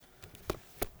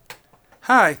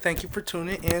Hi, thank you for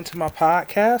tuning in to my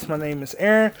podcast. My name is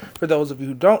Aaron. For those of you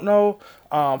who don't know,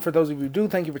 for those of you who do,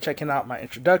 thank you for checking out my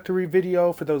introductory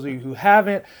video. For those of you who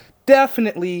haven't,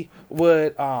 definitely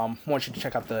would want you to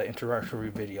check out the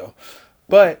introductory video.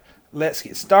 But let's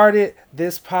get started.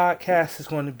 This podcast is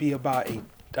going to be about a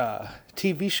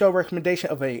TV show recommendation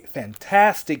of a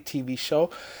fantastic TV show.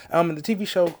 And the TV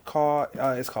show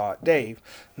is called Dave.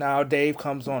 Now, Dave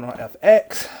comes on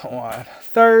FX on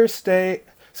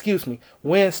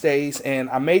Wednesdays, and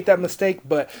I made that mistake,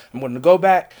 but I'm going to go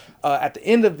back at the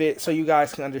end of it so you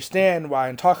guys can understand why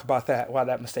and talk about why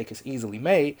that mistake is easily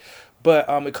made. But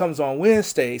it comes on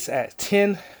Wednesdays at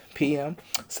 10 p.m.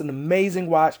 It's an amazing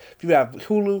watch. If you have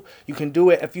Hulu, you can do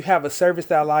it. If you have a service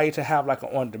that allows you to have like an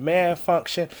on-demand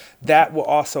function, that will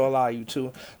also allow you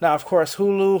to. Now, of course,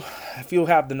 Hulu, if you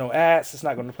have the no ads, it's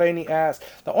not going to play any ads.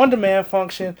 The on-demand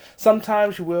function,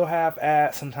 sometimes you will have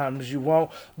ads, sometimes you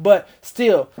won't. But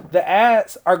still, the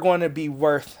ads are going to be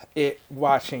worth it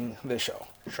watching the show.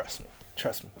 Trust me.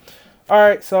 Trust me. All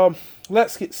right, so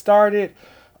let's get started.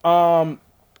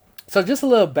 So just a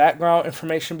little background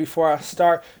information before I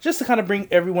start, just to kind of bring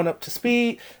everyone up to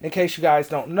speed in case you guys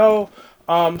don't know.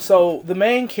 So the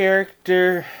main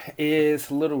character is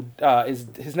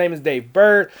his name is Dave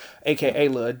Burd, aka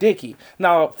Lil Dicky.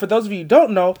 Now, for those of you who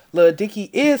don't know, Lil Dicky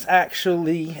is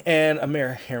actually an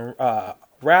American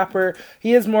rapper.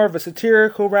 He is more of a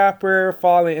satirical rapper,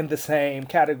 falling in the same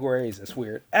categories as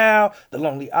Weird Al, The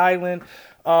Lonely Island,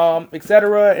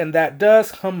 etc. And that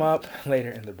does come up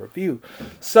later in the review.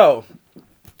 So,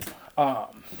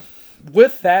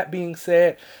 with that being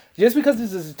said, just because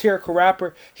he's a satirical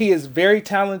rapper, he is very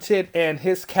talented, and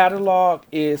his catalog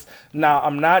is, now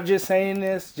I'm not just saying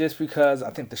this just because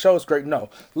I think the show is great. No,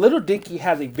 Lil Dicky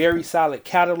has a very solid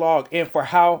catalog, and for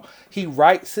how he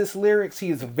writes his lyrics,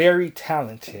 he is very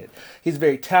talented. He's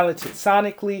very talented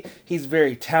sonically, he's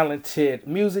very talented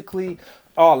musically,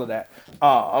 all of that.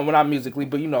 Well, not musically,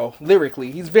 but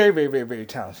lyrically, he's very, very, very, very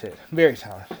talented. Very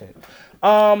talented.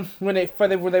 When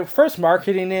they were first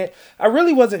marketing it, I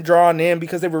really wasn't drawn in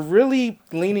because they were really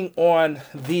leaning on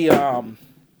the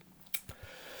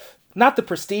not the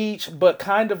prestige, but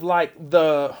kind of like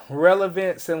the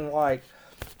relevance and like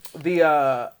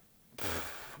the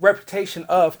reputation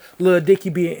of Lil Dicky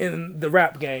being in the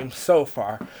rap game so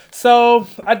far. So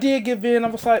I did give in. I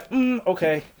was like,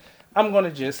 okay, I'm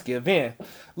gonna just give in.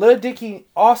 Lil Dicky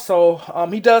also,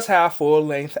 he does have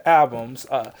full-length albums.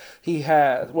 He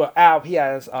has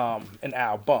an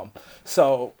album.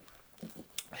 So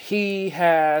he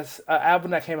has an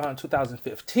album that came out in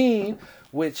 2015,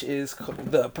 which is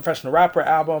the Professional Rapper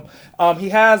album. He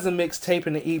has a mixtape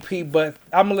and an EP, but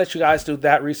I'm going to let you guys do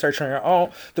that research on your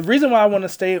own. The reason why I want to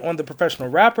stay on the Professional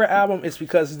Rapper album is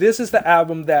because this is the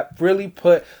album that really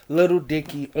put Lil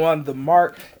Dicky on the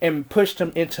mark and pushed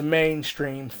him into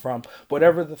mainstream from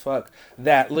whatever the fuck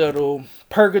that little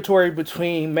purgatory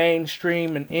between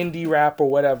mainstream and indie rap or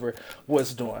whatever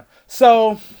was doing.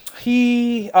 So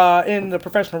he, in the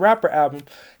Professional Rapper album,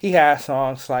 he has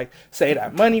songs like Say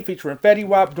That Money featuring Fetty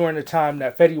Wap during the time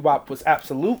that Fetty Wap was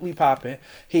absolutely popping.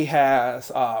 He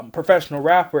has Professional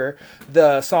Rapper,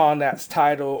 the song that's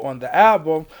titled on the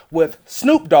album, with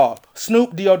Snoop Dogg,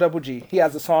 Snoop D-O-G-G. He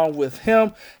has a song with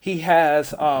him. He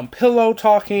has Pillow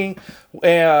Talking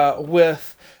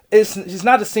with, he's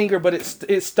not a singer, but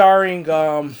it's starring,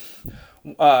 I'm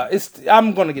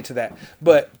going to get to that.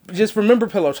 But just remember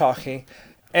Pillow Talking.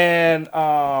 And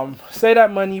Say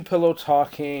That Money, Pillow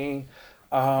Talking,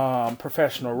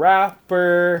 Professional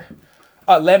Rapper,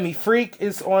 Let Me Freak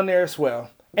is on there as well,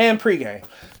 and Pregame.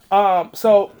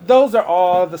 So those are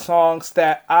all the songs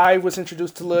that I was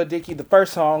introduced to Lil Dicky. The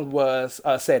first song was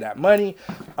Say That Money,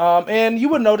 and you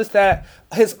would notice that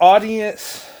his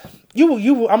audience,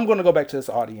 I'm going to go back to his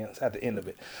audience at the end of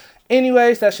it.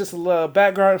 Anyways, that's just a little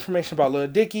background information about Lil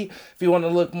Dicky. If you want to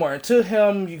look more into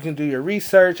him, you can do your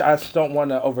research. I just don't want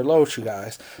to overload you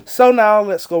guys. So now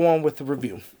let's go on with the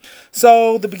review.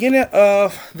 So the beginning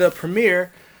of the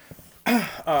premiere,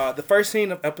 the first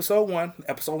scene of episode 1.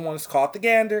 Episode 1 is called The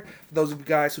Gander. For those of you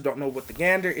guys who don't know what the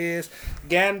gander is,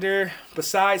 gander,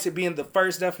 besides it being the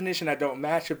first definition that don't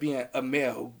match it being a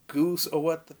male goose or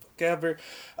what the fuck ever,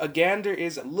 a gander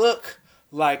is a look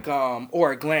like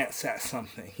or a glance at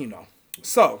something,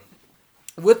 So,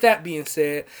 with that being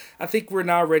said, I think we're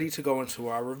now ready to go into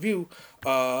our review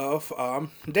of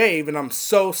Dave, and I'm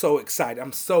so excited.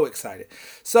 I'm so excited.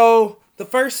 So, the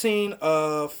first scene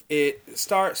of it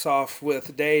starts off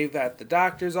with Dave at the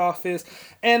doctor's office,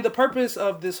 and the purpose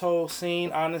of this whole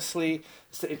scene, honestly,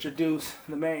 is to introduce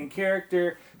the main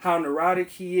character, how neurotic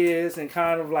he is, and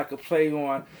kind of like a play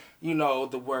on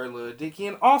the word Lil Dicky.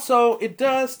 And also, it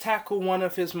does tackle one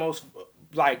of his most,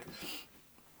 like,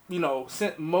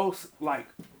 most, like,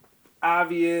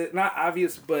 obvious, not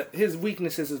obvious, but his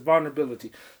weaknesses, his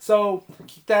vulnerability. So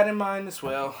keep that in mind as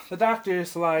well. The doctor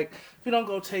is like, if you don't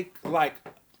go take, like,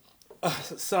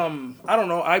 some, I don't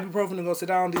know, ibuprofen and go sit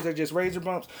down, these are just razor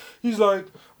bumps. He's like,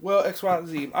 well,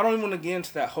 XYZ. I don't even want to get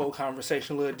into that whole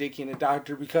conversation, Lil Dicky and the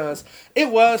doctor, because it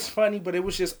was funny, but it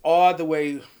was just all the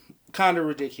way kind of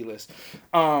ridiculous.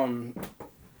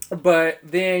 But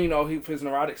then, he, for his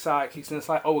neurotic side kicks in. It's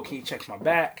like, oh, well, can you check my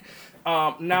back?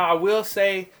 Now, I will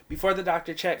say, before the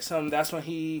doctor checks him, that's when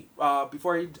he,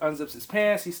 before he unzips his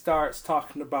pants, he starts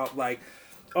talking about, like,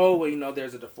 oh, well,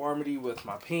 there's a deformity with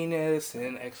my penis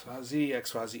and XYZ,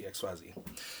 XYZ, XYZ.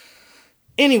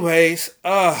 Anyways,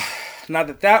 now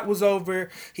that was over,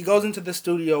 he goes into the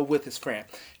studio with his friend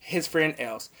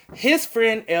Els. His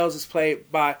friend Els is played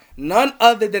by none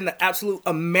other than the absolute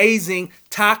amazing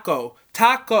Taco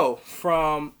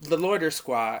from the Loiter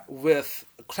Squad with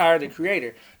Tyler, the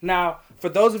Creator. Now, for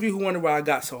those of you who wonder why I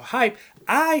got so hyped,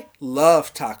 I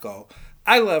love Taco.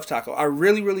 I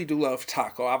really, really do love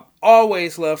Taco. I've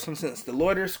always loved him since the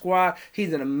Loiter Squad.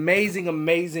 He's an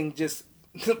amazing, just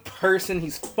person.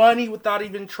 He's funny without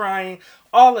even trying.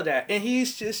 All of that. And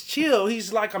he's just chill.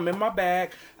 He's like, I'm in my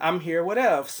bag. I'm here,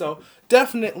 whatever. So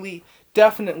definitely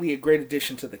a great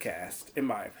addition to the cast, in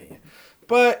my opinion.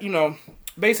 But,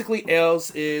 basically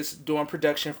Els is doing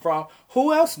production from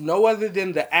who else? No other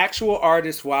than the actual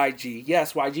artist YG.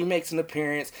 Yes, YG makes an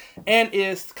appearance and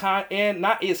is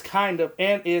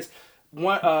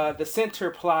one the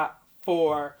center plot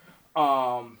for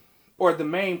or the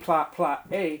main plot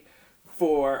A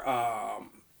for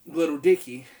Little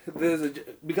Dicky.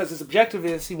 Because his objective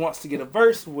is he wants to get a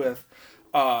verse with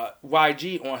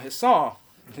YG on his song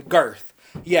Girth.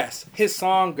 Yes, his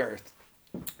song Girth.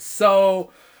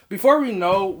 So before we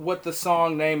know what the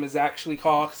song name is actually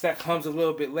called, because that comes a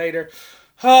little bit later,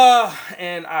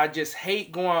 and I just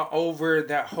hate going over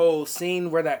that whole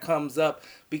scene where that comes up,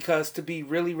 because to be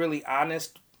really, really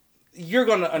honest, you're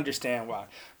going to understand why.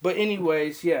 But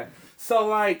anyways, yeah. So,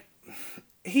 like,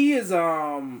 he is,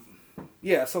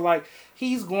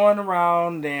 he's going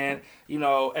around and,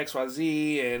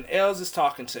 XYZ, and Els is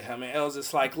talking to him, and Els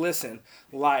is like, listen,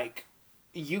 like,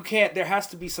 there has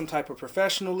to be some type of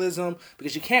professionalism,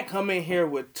 because you can't come in here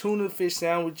with tuna fish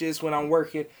sandwiches when I'm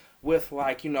working with,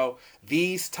 like,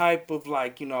 these type of,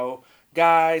 like,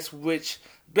 guys, which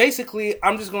basically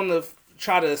I'm just going to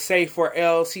try to say for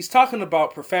Els, he's talking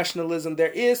about professionalism.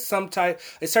 There is a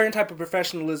certain type of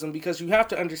professionalism, because you have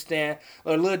to understand,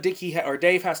 or Lil Dicky or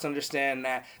Dave has to understand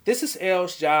that this is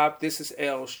Els' job, this is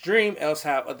Els' dream. Els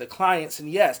have other clients,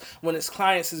 and yes, when it's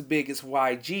clients as big as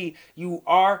YG, you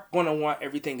are going to want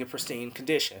everything in pristine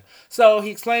condition. So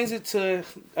he explains it to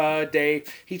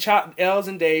Dave. Els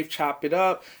and Dave chop it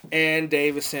up, and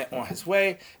Dave is sent on his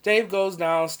way. Dave goes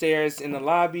downstairs in the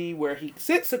lobby where he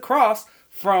sits across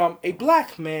from a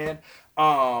black man,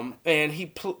 and he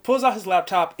pulls out his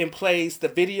laptop and plays the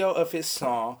video of his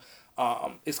song.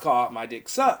 It's called My Dick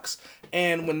Sucks.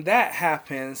 And when that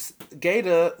happens,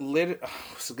 Gator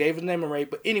gave his name away,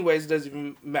 but anyways, it doesn't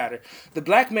even matter. The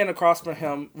black man across from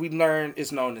him, we learn,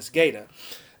 is known as Gator.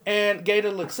 And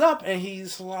Gator looks up and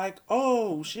he's like,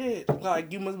 oh shit,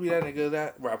 like, you must be that nigga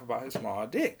that rap about his small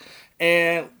dick.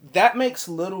 And that makes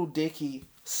Little Dicky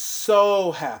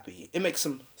so happy. It makes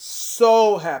him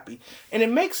so happy. And it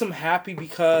makes him happy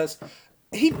because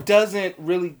he doesn't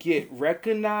really get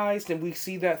recognized, and we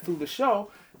see that through the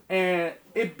show, and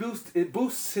it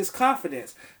boosts his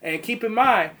confidence. And keep in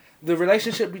mind, the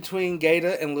relationship between Gator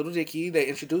and Little Dicky, they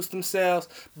introduce themselves,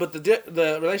 but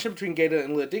the relationship between Gator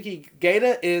and Little Dicky,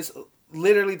 Gator is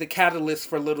literally the catalyst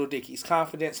for Little Dicky's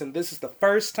confidence, and this is the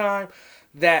first time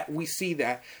that we see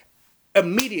that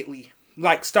immediately,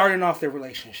 like, starting off their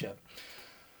relationship.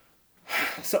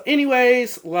 So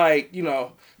anyways, like,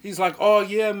 he's like, oh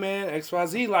yeah, man,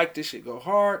 XYZ, like, this shit go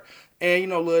hard.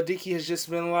 And, Lil Dicky has just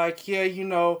been like, yeah,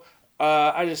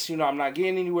 I just, I'm not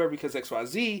getting anywhere because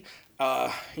XYZ,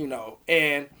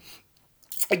 and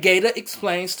Gator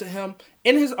explains to him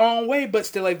in his own way, but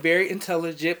still a very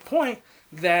intelligent point,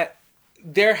 that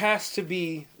there has to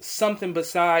be something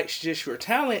besides just your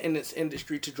talent in this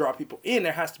industry to draw people in.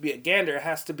 There has to be a gander. There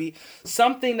has to be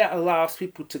something that allows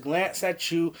people to glance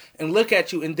at you and look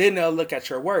at you, and then they'll look at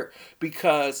your work.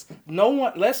 Because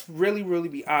let's really, really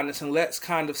be honest, and let's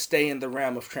kind of stay in the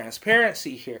realm of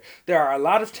transparency here. There are a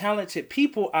lot of talented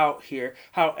people out here.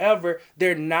 However,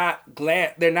 they're not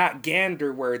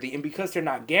gander worthy. And because they're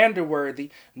not gander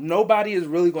worthy, nobody is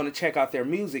really going to check out their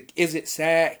music. Is it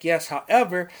sad? Yes.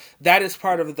 However, that is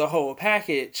part of the whole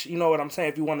package. package. You know what I'm saying?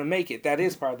 If you want to make it, that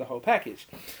is part of the whole package.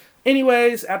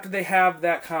 Anyways, after they have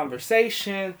that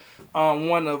conversation,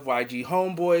 one of YG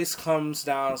homeboys comes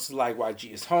down. It's like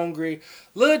YG is hungry.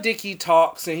 Lil Dicky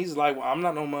talks, and he's like, well, I'm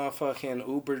not no motherfucking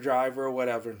Uber driver or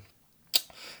whatever.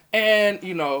 And,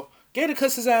 you know, Gator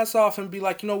cuts his ass off and be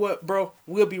like, you know what, bro?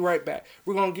 We'll be right back.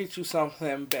 We're going to get you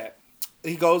something back.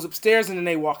 He goes upstairs, and then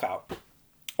they walk out.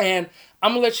 And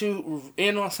I'm going to let you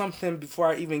in on something before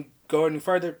I even go any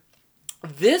further.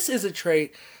 This is a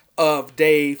trait of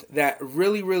Dave that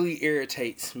really, really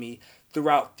irritates me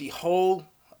throughout the whole,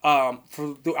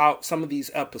 throughout some of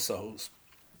these episodes.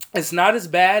 It's not as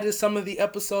bad as some of the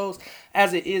episodes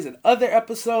as it is in other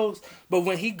episodes, but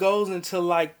when he goes into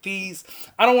like these,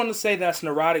 I don't want to say that's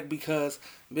neurotic because,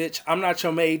 bitch, I'm not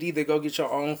your maid either. Go get your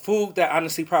own food. That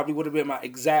honestly probably would have been my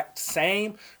exact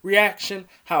same reaction.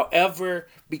 However,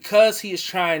 because he is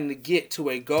trying to get to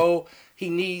a goal, he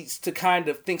needs to kind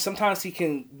of think. Sometimes he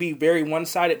can be very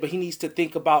one-sided, but he needs to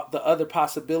think about the other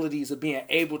possibilities of being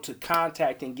able to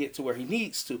contact and get to where he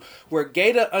needs to. Where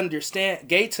Gator understands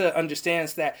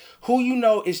that who you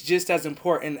know is just as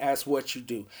important as what you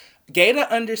do. Gator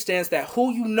understands that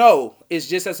who you know is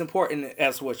just as important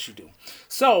as what you do.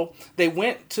 So they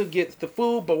went to get the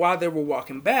food, but while they were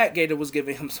walking back, Gator was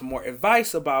giving him some more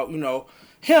advice about, you know,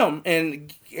 him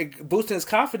and boosting his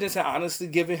confidence and honestly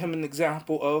giving him an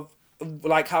example of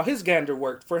like how his gander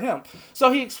worked for him.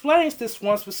 So he explains this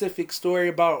one specific story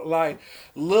about like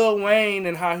Lil Wayne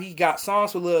and how he got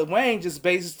songs with Lil Wayne just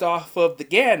based off of the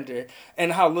gander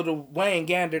and how Lil Wayne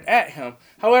gandered at him.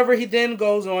 However, he then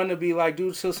goes on to be like,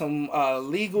 due to some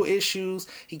legal issues,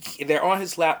 they're on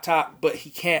his laptop, but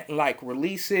he can't like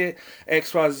release it.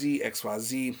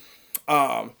 XYZ.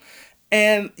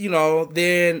 And you know,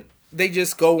 then they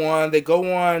just go on. They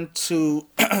go on to,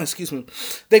 excuse me.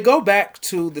 They go back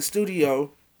to the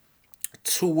studio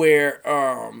to where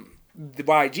the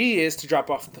YG is to drop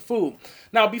off the food.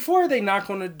 Now, before they knock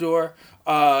on the door,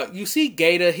 you see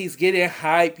Gator. He's getting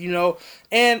hype, you know.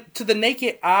 And to the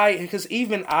naked eye, because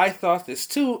even I thought this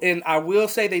too, and I will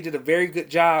say they did a very good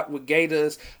job with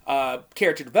Gator's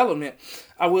character development.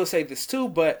 I will say this too,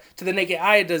 but to the naked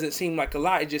eye, it doesn't seem like a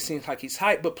lot. It just seems like he's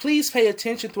hyped. But please pay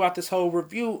attention throughout this whole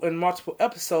review and multiple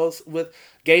episodes with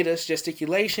Gator's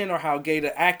gesticulation or how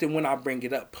Gator acted when I bring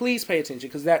it up. Please pay attention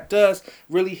because that does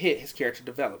really hit his character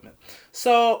development.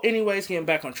 So anyways, getting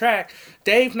back on track,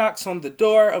 Dave knocks on the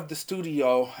door of the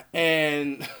studio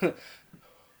and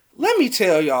let me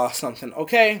tell y'all something,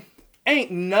 okay?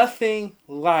 Ain't nothing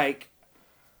like,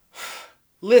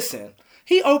 listen,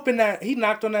 he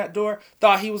knocked on that door,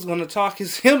 thought he was going to talk,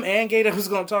 him and Gator was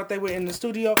going to talk, they were in the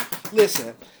studio.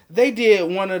 Listen, they did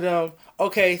one of them,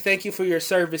 okay, thank you for your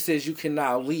services, you can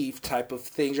now leave type of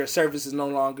things, your service is no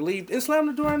longer leave, and slammed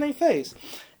the door in their face.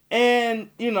 And,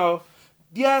 you know,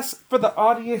 yes, for the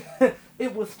audience,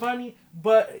 it was funny,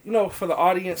 but, you know, for the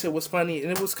audience, it was funny, and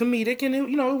it was comedic, and,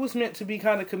 it was meant to be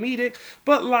kind of comedic,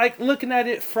 but, like, looking at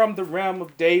it from the realm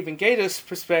of Dave and Gator's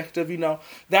perspective, you know,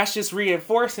 that's just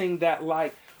reinforcing that,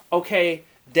 like, okay,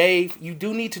 Dave, you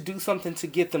do need to do something to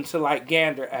get them to, like,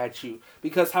 gander at you,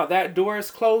 because how that door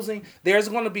is closing, there's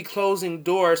going to be closing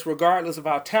doors regardless of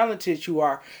how talented you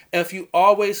are, if you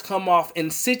always come off in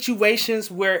situations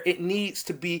where it needs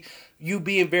to be you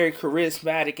being very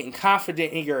charismatic and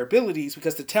confident in your abilities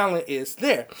because the talent is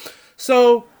there.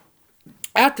 So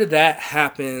after that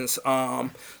happens,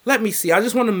 let me see. I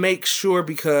just want to make sure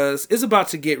because it's about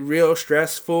to get real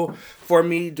stressful for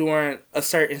me during a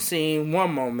certain scene.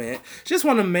 One moment. Just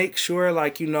want to make sure,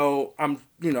 like,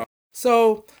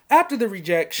 So after the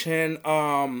rejection,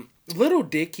 Little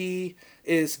Dicky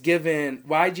is giving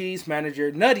YG's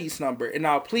manager Nutty's number. And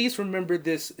now please remember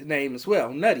this name as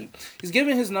well, Nutty. He's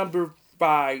giving his number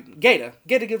by Gator.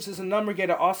 Gator gives us a number.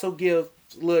 Gator also gives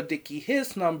Lil Dicky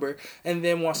his number and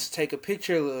then wants to take a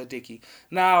picture of Lil Dicky.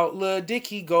 Now, Lil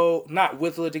Dicky not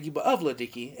with Lil Dicky, but of Lil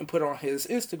Dicky and put on his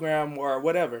Instagram or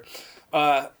whatever.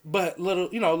 But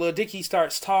Lil Dicky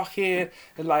starts talking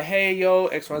and like, hey, yo,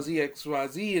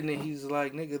 XYZ, and then he's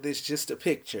like, nigga, this just a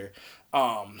picture.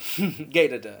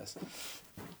 Gator does.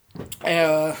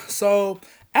 So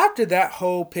after that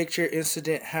whole picture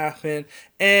incident happened,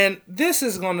 and this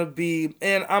is going to be,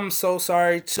 and I'm so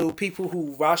sorry to people who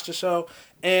watch the show,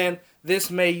 and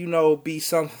this may, be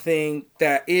something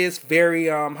that is very,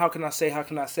 how can I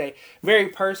say, very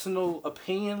personal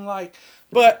opinion like,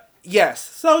 but yes.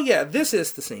 So yeah, this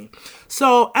is the scene.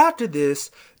 So after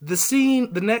this,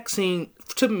 the next scene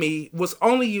to me was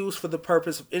only used for the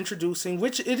purpose of introducing,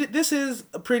 this is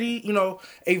a pretty,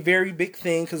 a very big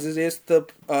thing because it is the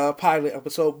pilot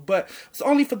episode, but it's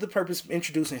only for the purpose of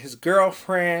introducing his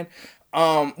girlfriend.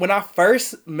 When I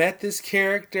first met this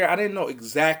character, I didn't know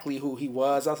exactly who he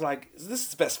was. I was like, is this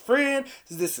his best friend?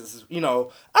 This is, I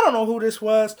don't know who this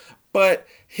was. But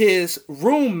his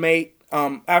roommate,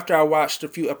 after I watched a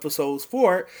few episodes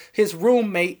for it, his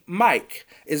roommate, Mike,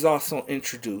 is also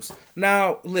introduced.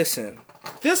 Now, listen,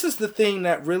 this is the thing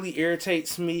that really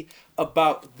irritates me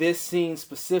about this scene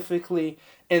specifically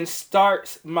and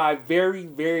starts my very,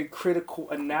 very critical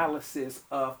analysis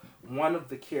of one of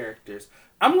the characters.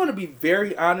 I'm going to be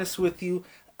very honest with you.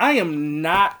 I am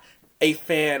not a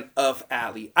fan of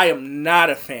Allie. I am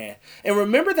not a fan. And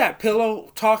remember that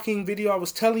pillow talking video I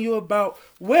was telling you about?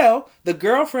 Well, the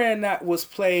girlfriend that was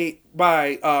played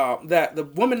by, the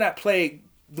woman that played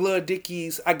Lil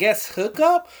Dicky's, I guess,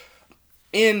 hookup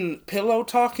in Pillow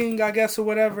Talking, I guess, or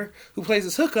whatever, who plays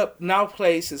his hookup, now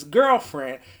plays his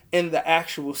girlfriend in the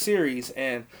actual series.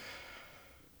 And,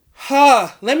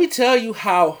 let me tell you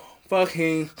how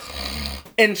fucking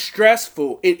and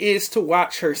stressful it is to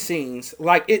watch her scenes.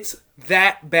 Like, it's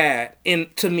that bad.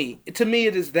 And to me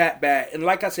it is that bad. And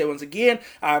like I said, once again,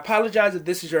 I apologize if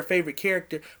this is your favorite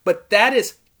character, but that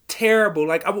is terrible.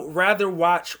 Like, I would rather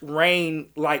watch rain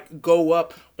like go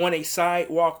up on a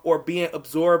sidewalk or being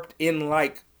absorbed in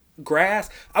like grass.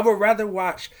 I would rather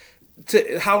watch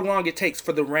to how long it takes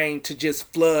for the rain to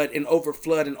just flood and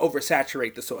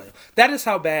oversaturate the soil. That is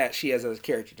how bad she is as a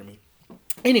character to me.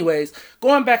 Anyways,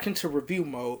 going back into review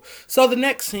mode. So the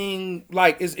next scene,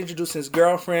 like, is introducing his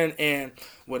girlfriend and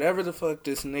whatever the fuck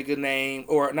this nigga name,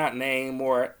 or not name,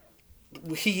 or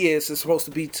he is supposed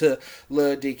to be to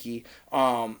Lil Dicky.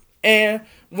 And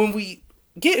when we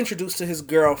get introduced to his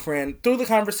girlfriend, through the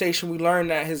conversation, we learn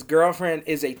that his girlfriend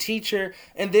is a teacher,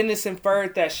 and then it's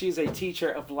inferred that she's a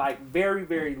teacher of, like, very,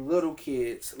 very little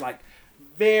kids. Like,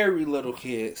 very little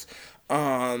kids.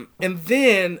 And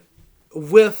then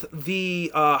with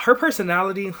the her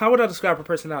personality, how would I describe her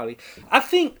personality? I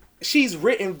think she's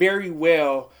written very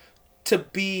well to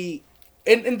be,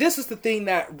 and this is the thing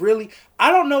that really,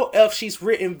 I don't know if she's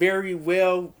written very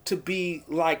well to be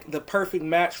like the perfect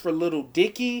match for Little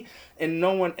Dicky and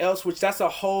no one else, which that's a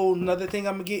whole nother thing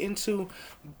I'm gonna get into,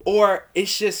 or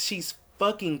it's just she's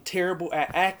fucking terrible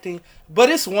at acting. But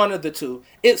it's one of the two.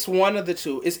 It's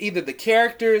either the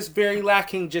character is very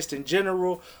lacking just in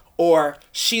general, or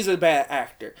she's a bad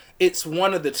actor. It's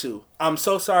one of the two. I'm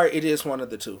so sorry, it is one of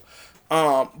the two.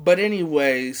 But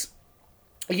anyways,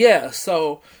 yeah,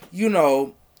 so,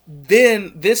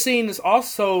 then this scene is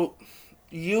also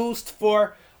used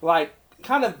for, like,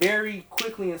 kind of very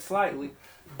quickly and slightly,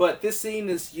 but this scene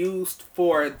is used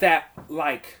for that,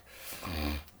 like,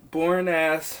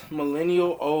 boring-ass,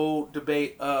 millennial-old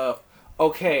debate of,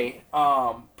 okay,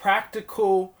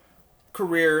 practical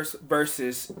careers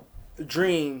versus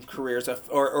dream careers,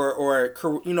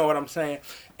 or you know what I'm saying.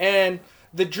 And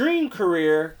the dream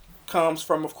career comes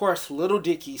from, of course, Little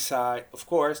Dicky's side, of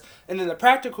course, and then the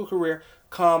practical career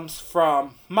comes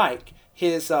from Mike,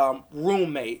 his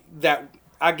roommate. That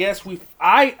I guess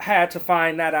I had to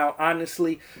find that out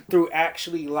honestly through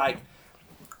actually like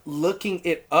looking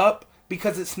it up,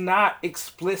 because it's not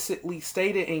explicitly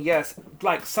stated. And yes,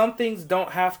 like, some things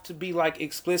don't have to be like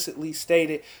explicitly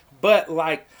stated, but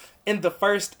like in the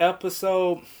first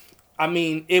episode, I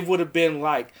mean, it would have been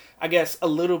like, I guess, a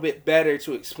little bit better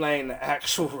to explain the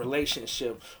actual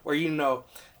relationship, or,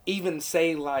 even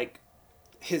say like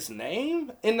his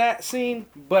name in that scene,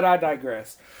 but I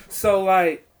digress. So,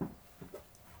 like,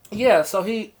 yeah, so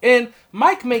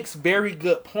Mike makes very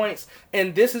good points,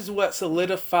 and this is what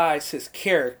solidifies his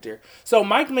character. So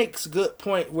Mike makes a good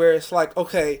point where it's like,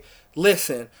 okay,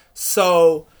 listen,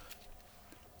 so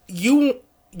you're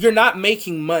not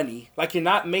making money. Like, you're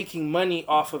not making money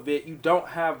off of it. You don't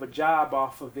have a job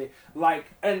off of it. Like,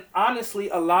 and honestly,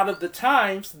 a lot of the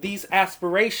times, these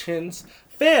aspirations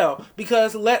fail.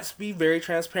 Because let's be very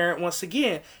transparent once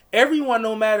again. Everyone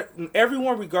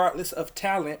regardless of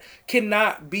talent,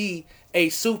 cannot be a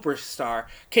superstar,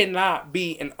 cannot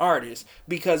be an artist,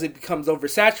 because it becomes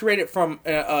oversaturated from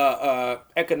a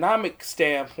economic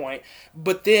standpoint.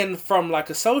 But then from like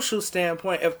a social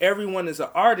standpoint, if everyone is an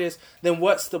artist, then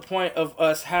what's the point of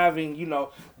us having,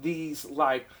 these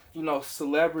like,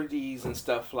 celebrities and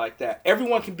stuff like that?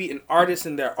 Everyone can be an artist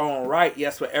in their own right,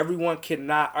 yes, but everyone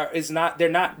they're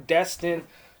not destined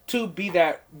to be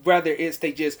that, whether it's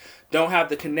they just don't have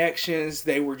the connections,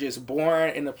 they were just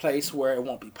born in a place where it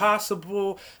won't be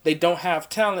possible, they don't have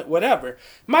talent, whatever.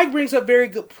 Mike brings up very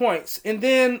good points. And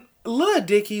then Lil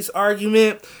Dicky's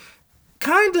argument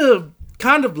kind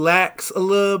of lacks a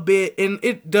little bit, and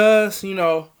it does,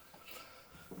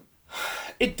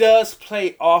 it does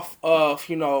play off of,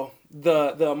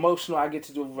 the emotional, I get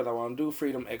to do what I want to do,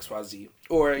 freedom, XYZ,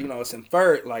 or it's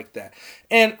inferred like that.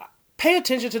 And pay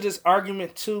attention to this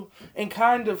argument too, and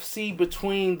kind of see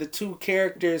between the two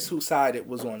characters whose side it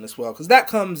was on as well, because that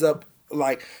comes up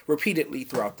like repeatedly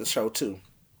throughout the show too.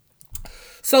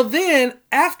 So then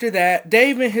after that,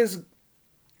 Dave and his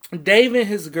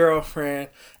girlfriend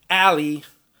Allie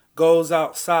goes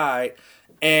outside,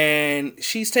 and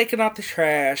she's taking out the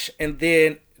trash, and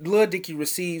then Lil Dicky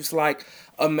receives like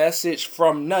a message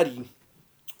from Nutty,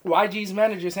 YG's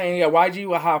manager, saying, yeah, YG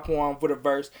will hop on with a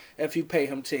verse if you pay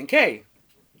him $10K.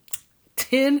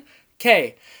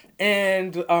 $10K.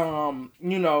 And,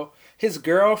 his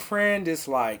girlfriend is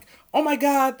like, oh my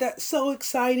God, that's so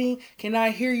exciting. Can I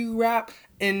hear you rap?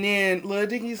 And then Lil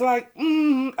Dicky's like,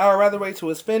 I'd rather wait till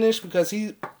it's finished, because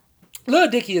Lil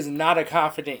Dicky is not a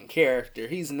confident character.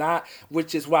 He's not,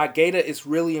 which is why Gator is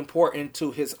really important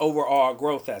to his overall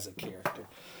growth as a character.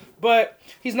 But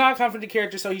he's not a confident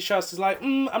character, so he is like,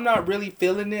 I'm not really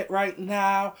feeling it right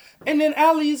now. And then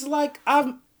Allie's like,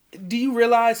 do you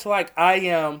realize, like, I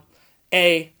am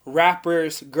a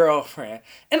rapper's girlfriend?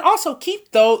 And also keep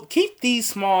these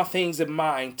small things in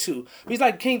mind too. He's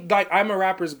like, I'm a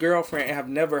rapper's girlfriend and have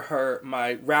never heard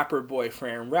my rapper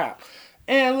boyfriend rap.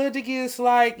 And Lil Dicky is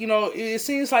like, it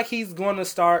seems like he's going to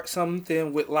start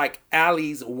something with like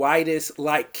Allie's whitest,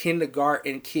 like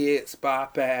kindergarten kids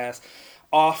bop ass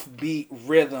offbeat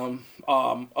rhythm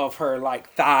of her like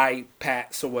thigh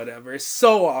pats or whatever. It's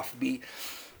so offbeat.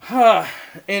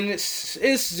 And it's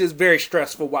just very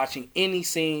stressful watching any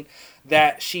scene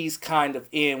that she's kind of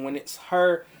in. When it's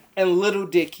her and Little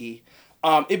Dicky,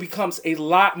 it becomes a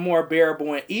lot more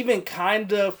bearable and even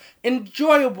kind of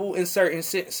enjoyable in certain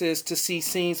senses to see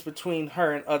scenes between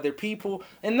her and other people.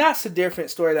 And that's a different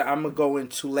story that I'm going to go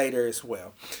into later as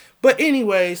well. But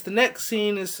anyways, the next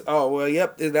scene is,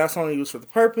 that's only used for the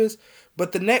purpose.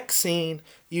 But the next scene,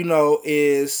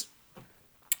 is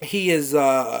he is,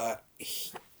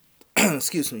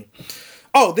 excuse me.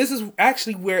 Oh, this is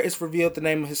actually where it's revealed the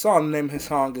name of his song. The name of his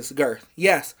song is Girth.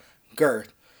 Yes,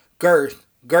 Girth. Girth.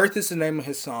 Girth is the name of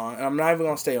his song, and I'm not even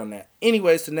going to stay on that.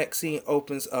 Anyways, the next scene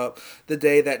opens up the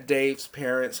day that Dave's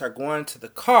parents are going to the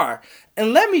car.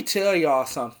 And let me tell y'all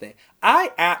something.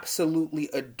 I absolutely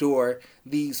adore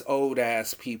these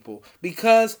old-ass people,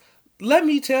 because let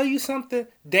me tell you something.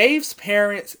 Dave's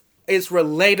parents is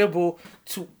relatable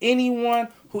to anyone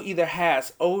who either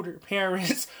has older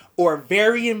parents or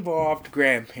very involved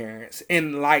grandparents.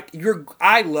 And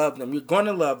I love them. You're going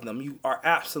to love them. You are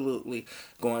absolutely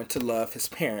going to love his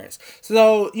parents.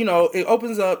 So, it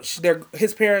opens up.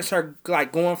 His parents are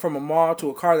like going from a mall to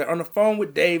a car. They're on the phone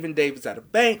with Dave, and Dave is at a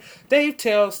bank. Dave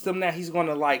tells them that he's going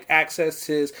to like access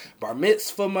his bar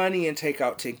mitzvah money and take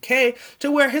out $10K,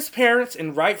 to where his parents,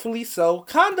 and rightfully so,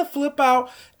 kind of flip out.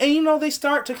 And, they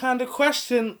start to kind of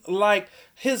question like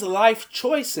his life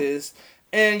choices.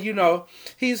 And,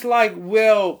 he's like,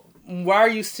 well, why are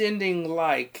you sending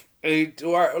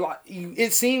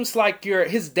it seems like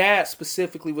his dad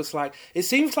specifically was like, it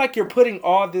seems like you're putting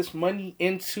all this money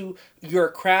into your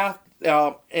craft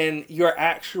and your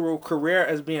actual career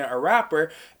as being a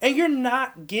rapper, and you're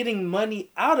not getting money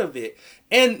out of it.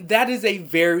 And that is a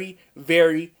very,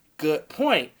 very good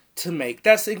point to make.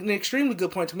 That's an extremely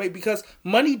good point to make, because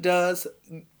money does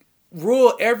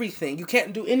rule everything. You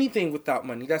can't do anything without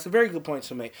money. That's a very good point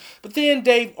to make. But then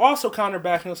Dave also countered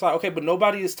back and was like, okay, but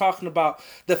nobody is talking about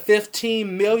the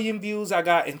 15 million views I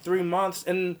got in 3 months.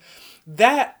 And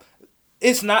that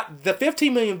it's not, the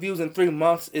 15 million views in 3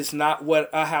 months is not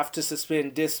what I have to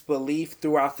suspend disbelief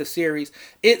throughout the series.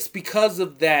 It's because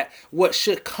of that, what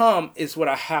should come is what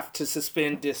I have to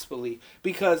suspend disbelief.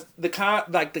 Because the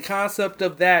concept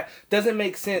of that doesn't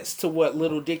make sense to what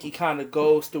Little Dicky kind of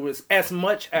goes through as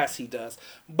much as he does.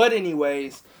 But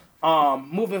anyways,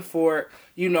 moving forward,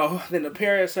 then the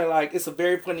parents are like, it's a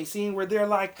very funny scene where they're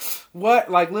like,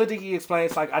 what? Like, Lil Dicky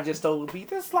explains, like, I just stole a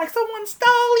beat. It's like, someone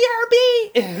stole your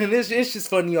beat! And it's just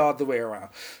funny all the way around.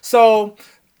 So,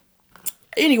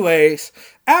 anyways,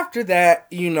 after that,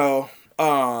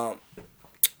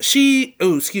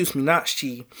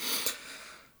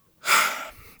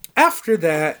 after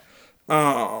that,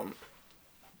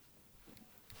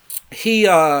 he,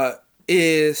 after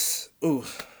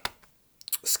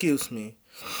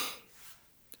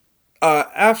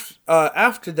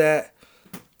that,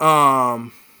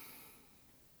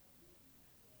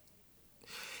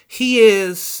 he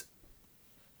is,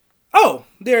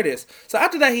 there it is. So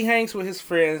after that, he hangs with his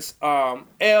friends,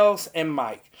 Els and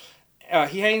Mike.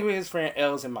 He hangs with his friend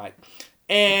Els and Mike.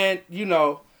 And,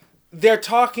 they're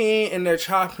talking and they're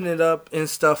chopping it up and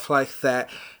stuff like that.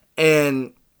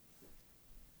 And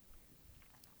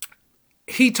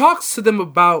he talks to them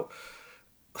about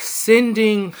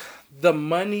sending the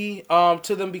money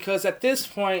to them, because at this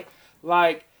point,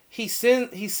 like, he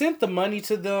sent the money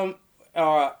to them,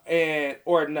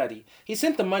 or Nutty. He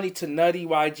sent the money to Nutty,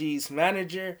 YG's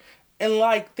manager, and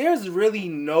like there's really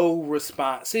no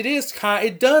response.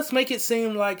 It does make it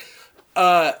seem like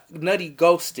Nutty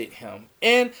ghosted him.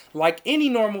 And like any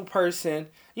normal person,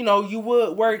 you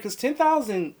would worry, because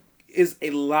 10,000 is a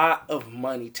lot of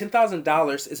money.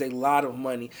 $10,000 is a lot of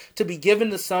money to be given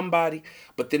to somebody.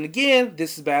 But then again,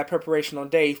 this is bad preparation on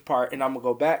Dave's part, and I'm gonna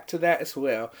go back to that as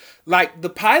well. Like, the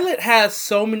pilot has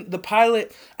so many. The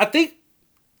pilot, I think,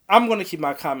 I'm gonna keep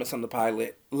my comments on the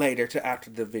pilot later to after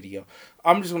the video.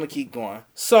 I'm just gonna keep going.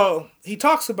 So he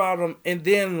talks about him, and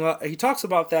then he talks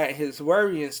about that, his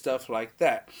worry and stuff like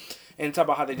that, and talk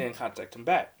about how they didn't contact him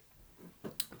back.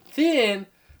 Then,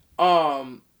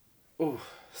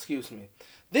 excuse me.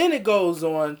 Then it goes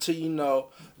on to,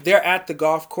 they're at the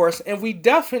golf course, and we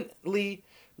definitely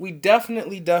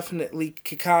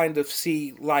could kind of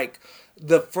see, like,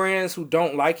 the friends who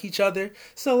don't like each other.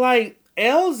 So, like,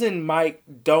 Els and Mike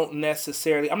don't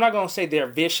necessarily, I'm not going to say they're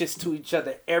vicious to each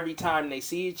other every time they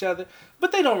see each other,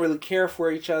 but they don't really care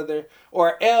for each other,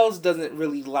 or Els doesn't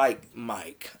really like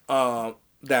Mike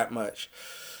that much.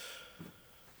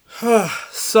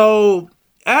 So,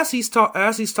 as he's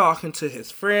talking to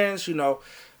his friends,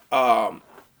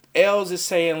 Els is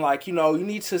saying, like, you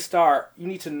need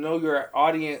to know your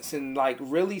audience, and like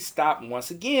really stop,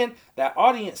 once again, that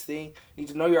audience thing. You need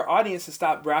to know your audience and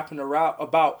stop rapping around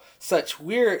about such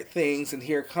weird things. And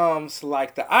here comes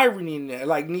like the irony in there.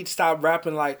 Like, you need to stop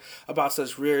rapping like about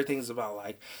such weird things, about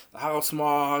like how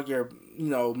small your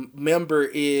member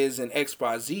is and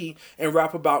XYZ, and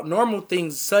rap about normal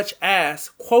things such as,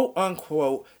 quote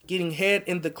unquote, getting head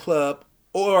in the club,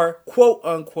 or quote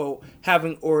unquote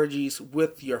having orgies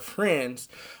with your friends.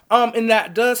 And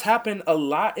that does happen a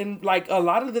lot. And like a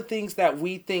lot of the things that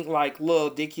we think like Lil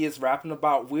Dicky is rapping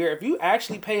about weird, if you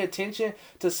actually pay attention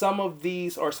to some of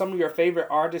these, or some of your favorite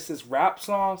artists' rap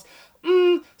songs,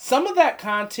 some of that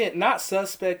content, not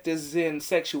suspect as in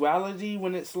sexuality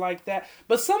when it's like that,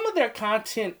 but some of their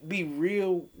content be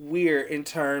real weird in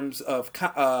terms of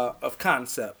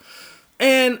concept.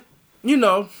 And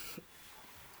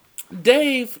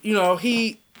Dave,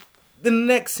 the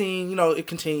next scene, it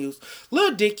continues.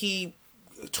 Lil Dicky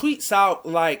tweets out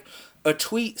like a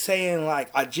tweet saying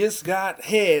like, I just got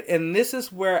head, and this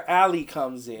is where Ali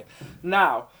comes in.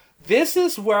 Now, this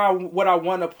is where what I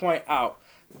want to point out.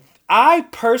 I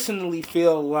personally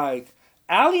feel like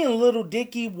Ali and Lil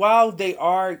Dicky, while they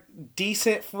are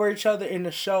decent for each other in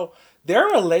the show, their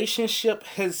relationship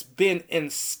has been in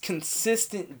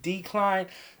consistent decline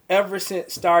ever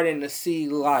since starting to see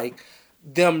like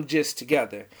them just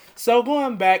together. So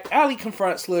going back, Ali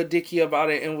confronts Lil Dicky about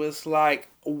it and was like,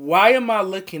 why am I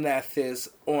looking at this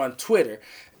on Twitter?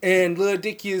 And Lil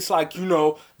Dicky is like,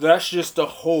 that's just the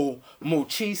whole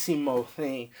Muchísimo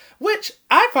thing. Which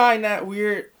I find that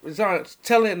weird,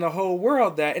 telling the whole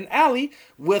world that. And Ali,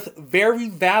 with very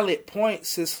valid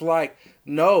points, is like,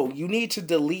 no, you need to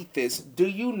delete this. Do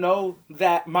you know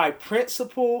that my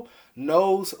principal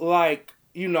knows, like,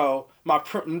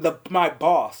 my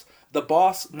boss.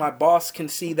 My boss can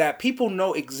see that. People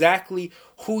know exactly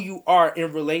who you are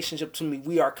in relationship to me.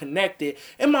 We are connected.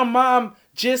 And my mom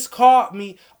just called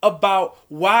me about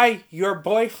why your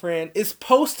boyfriend is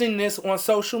posting this on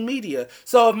social media.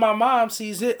 So if my mom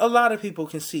sees it, a lot of people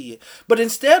can see it. But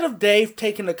instead of Dave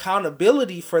taking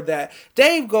accountability for that,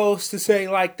 Dave goes to say,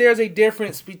 like, there's a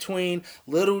difference between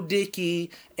Lil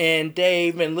Dicky and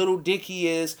Dave, and Lil Dicky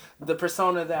is the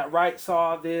persona that writes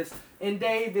all this, and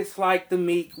Dave is like the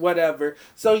meek whatever.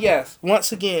 So yes,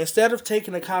 once again, instead of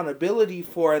taking accountability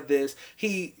for this,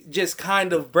 he just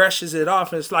kind of brushes it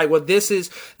off, and it's like, well, this is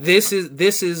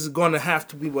going to have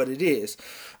to be what it is.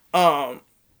 And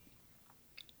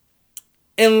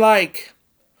like,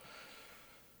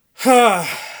 that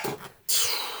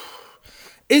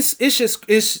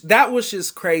was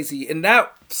just crazy, and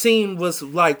that scene was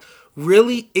like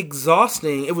really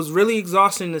exhausting. It was really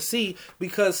exhausting to see,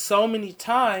 because so many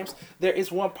times there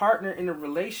is one partner in a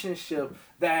relationship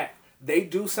that they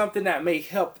do something that may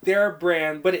help their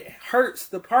brand, but it hurts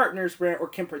the partner's brand, or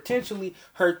can potentially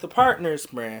hurt the partner's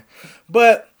brand.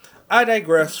 But I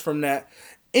digress from that.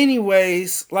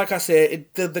 Anyways, like I said,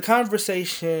 the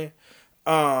conversation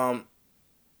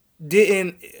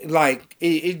didn't, like,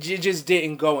 it just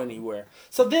didn't go anywhere.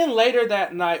 So then later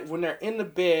that night, when they're in the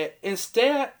bed,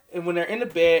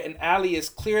 and Ali is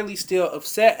clearly still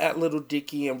upset at Lil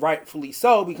Dicky, and rightfully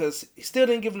so, because he still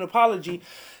didn't give an apology.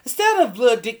 Instead of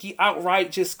Lil Dicky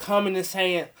outright just coming and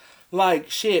saying, like,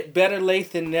 shit, better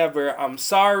late than never. I'm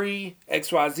sorry,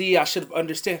 XYZ, I should have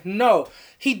understood. No,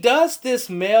 he does this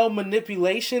male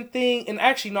manipulation thing. And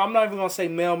actually, no, I'm not even going to say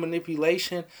male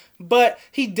manipulation. But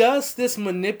he does this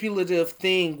manipulative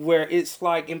thing where it's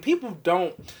like, and people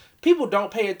don't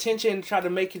pay attention and try to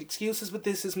make it excuses, but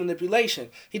this is manipulation.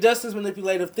 He does this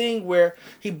manipulative thing where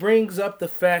he brings up the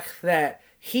fact that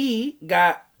he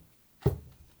got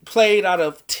played out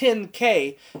of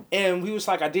 10K, and we was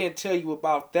like, I didn't tell you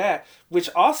about that, which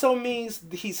also means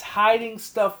he's hiding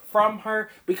stuff from her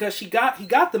because he got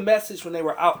the message when they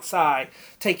were outside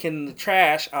taking the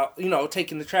trash out,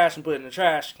 taking the trash and putting it in the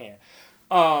trash can.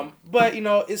 But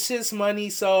it's his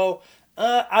money, so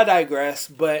I digress.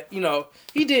 But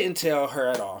he didn't tell her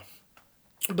at all.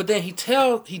 But then he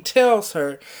tells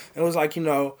her and was like,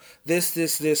 this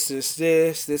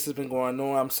has been going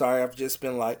on. I'm sorry, I've just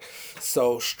been like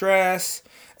so stressed,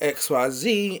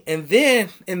 XYZ. And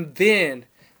then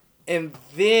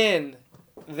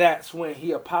that's when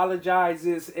he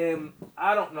apologizes. And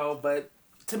I don't know, but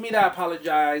to me that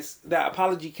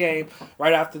apology came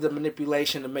right after the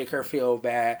manipulation to make her feel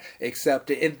bad,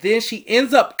 accept it. And then she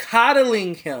ends up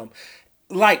coddling him,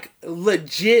 like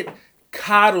legit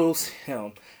coddles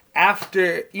him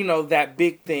after that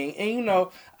big thing. And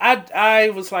I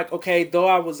was like, okay, though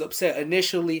I was upset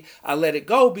initially, I let it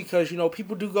go because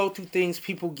people do go through things,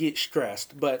 people get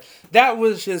stressed. But that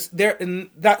was just there, and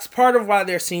that's part of why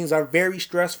their scenes are very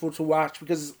stressful to watch,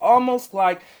 because it's almost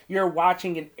like you're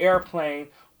watching an airplane,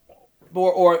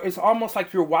 or it's almost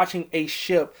like you're watching a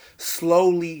ship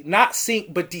slowly not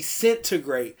sink but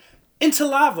disintegrate into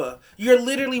lava. You're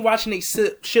literally watching a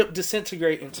ship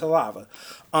disintegrate into lava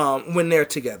when they're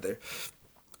together.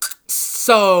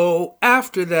 So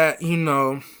after that,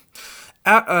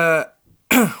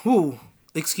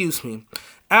 excuse me.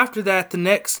 After that, the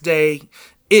next day,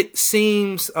 it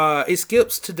seems it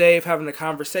skips to Dave having a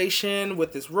conversation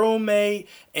with his roommate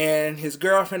and his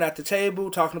girlfriend at the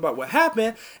table talking about what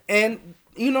happened. And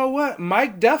you know what?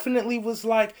 Mike definitely was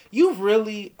like, you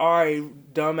really are a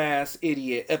dumbass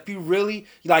idiot. If you really,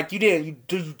 you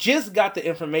just got the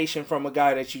information from a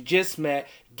guy that you just met,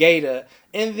 Gator,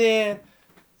 and then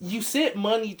you sent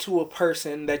money to a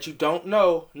person that you don't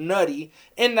know, Nutty,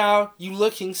 and now you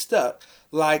looking stuck.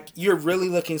 Like, you're really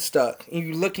looking stuck, and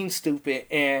you're looking stupid,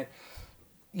 and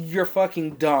you're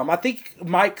fucking dumb. I think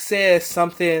Mike says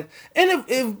something, and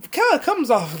it kind of comes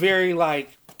off very,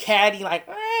 catty,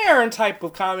 type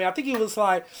of comment. I think he was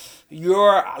like,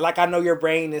 I know your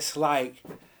brain is like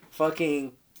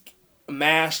fucking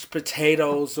mashed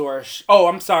potatoes, or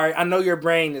I'm sorry, I know your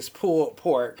brain is pulled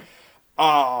pork.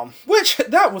 Which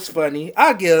that was funny.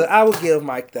 I would give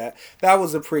Mike that. That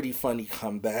was a pretty funny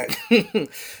comeback. And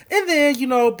then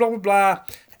blah blah blah.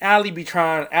 Allie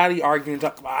arguing,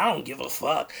 I don't give a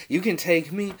fuck. You can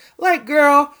take me. Like,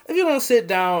 girl, if you don't sit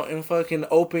down and fucking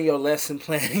open your lesson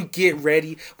plan and get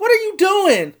ready, what are you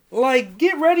doing? Like,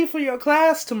 get ready for your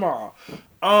class tomorrow.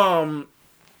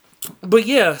 But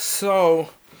yeah, so,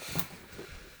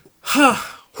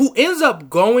 who ends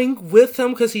up going with him,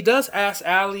 because he does ask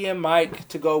Allie and Mike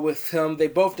to go with him. They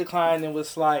both declined and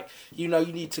was like, you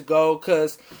need to go,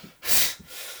 because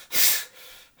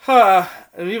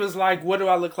and he was like, what do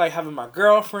I look like having my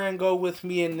girlfriend go with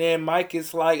me? And then Mike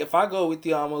is like, if I go with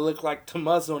you, I'm gonna look like the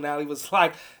muscle. And Allie was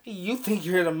like, you think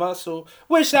you're the muscle?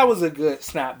 Which that was a good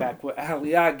snapback with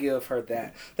Allie. I give her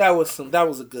that. That was a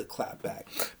good clapback.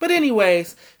 But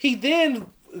anyways, he then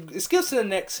skips to the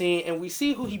next scene, and we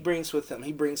see who he brings with him.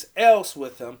 He brings Els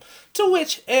with him. To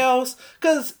which Els,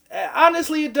 because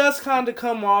honestly, it does kind of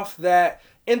come off that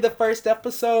in the first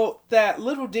episode that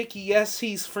Little Dicky, yes,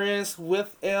 he's friends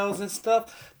with Els and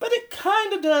stuff, but it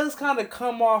kind of does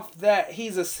come off that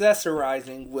he's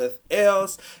accessorizing with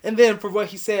Els, and then for what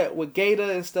he said with Gator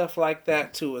and stuff like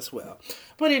that too as well.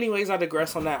 But anyways, I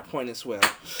digress on that point as well.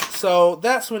 So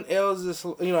that's when Els is,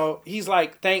 he's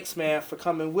like, thanks man for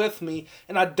coming with me.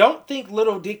 And I don't think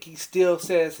Little Dicky still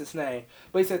says his name,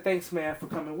 but he said, thanks man for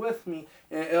coming with me.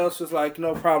 And Els was like,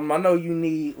 no problem. I know you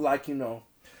need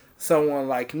someone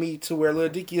like me, to where Lil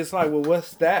Dicky is like, well,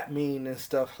 what's that mean and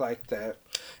stuff like that.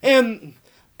 And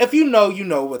if you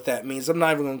know what that means. I'm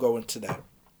not even going to go into that.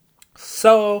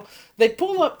 So they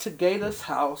pull up to Gator's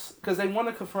house because they want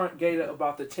to confront Gator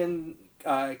about the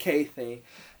 10K thing.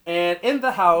 And in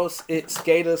the house, it's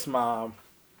Gator's mom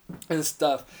and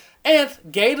stuff. And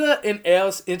Gator and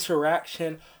Els'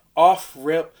 interaction off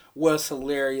rip was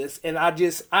hilarious. And I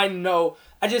just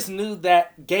knew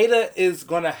that Gator is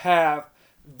going to have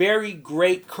very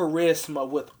great charisma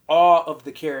with all of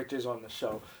the characters on the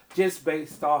show, just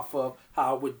based off of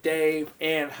how with Dave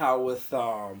and how with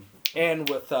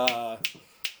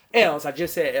L's. I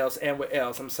just said L's and with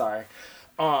L's. I'm sorry.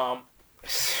 Um,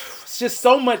 it's just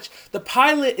so much. The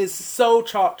pilot is so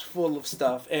chock full of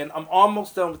stuff, and I'm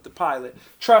almost done with the pilot.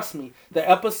 Trust me, the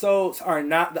other episodes are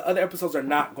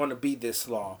not going to be this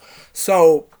long.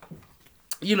 So,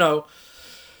 you know,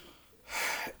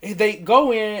 they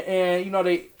go in and he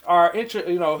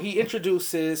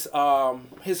introduces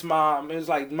his mom. It was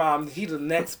like, mom, he's the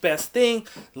next best thing,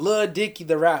 Lil Dicky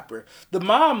the rapper. The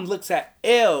mom looks at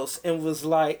Els and was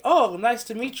like, oh, nice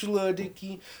to meet you, Lil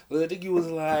Dicky. Lil Dicky was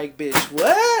like, bitch,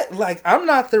 what? Like, I'm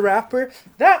not the rapper,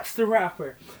 that's the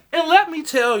rapper. And let me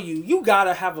tell you, you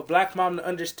gotta have a black mom to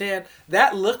understand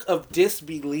that look of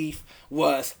disbelief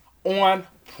was on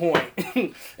point.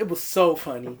 It was so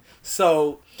funny.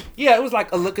 So yeah, it was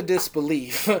like a look of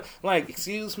disbelief. Like,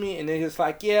 excuse me, and then it's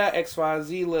like, yeah,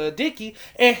 XYZ Lil Dicky,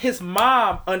 and his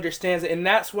mom understands it, and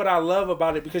that's what I love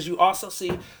about it, because you also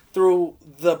see through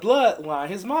the bloodline,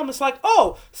 his mom is like,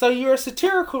 oh, so you're a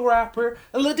satirical rapper,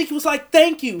 and Lil Dicky was like,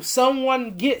 thank you,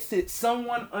 someone gets it,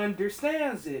 someone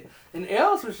understands it, and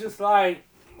Els was just like,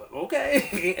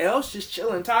 okay. Els just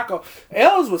chilling. Taco.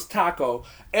 Els was Taco.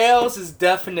 Els is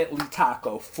definitely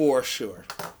Taco for sure.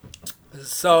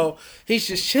 So he's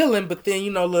just chilling, but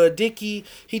then, Lil Dicky,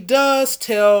 he does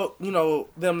tell,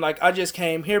 them, like, I just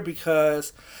came here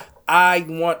because I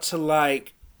want to,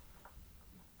 like,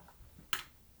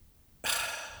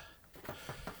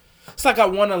 it's like I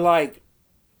want to, like,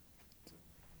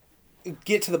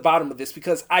 get to the bottom of this,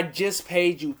 because I just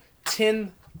paid you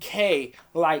 $10K,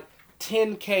 like,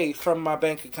 $10K from my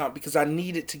bank account, because I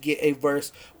needed to get a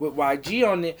verse with YG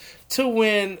on it, to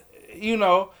when,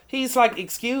 he's like,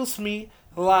 excuse me,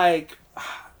 like,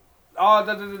 oh,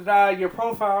 you're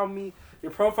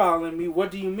profiling me, what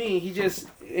do you mean? He just,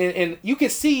 and you can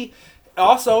see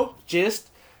also, just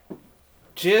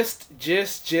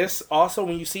also,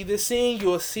 when you see this scene,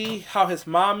 you'll see how his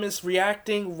mom is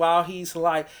reacting while he's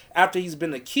like, after he's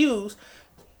been accused,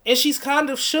 and she's kind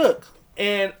of shook,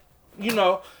 and,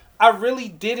 I really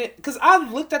didn't, because I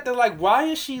looked at the, like, why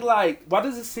does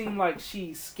it seem like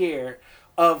she's scared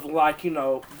of, like,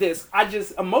 this? I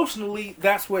just, emotionally,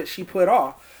 that's what she put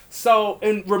off. So,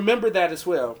 and remember that as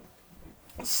well.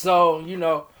 So,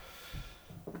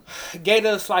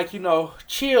 Gata's like,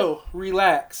 chill,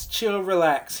 relax.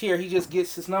 Here, he just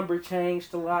gets his number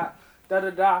changed a lot,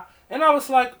 da-da-da. And I was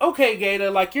like, okay,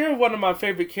 Gata, like, you're one of my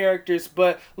favorite characters,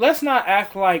 but let's not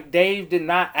act like Dave did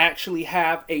not actually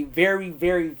have a very,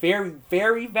 very, very,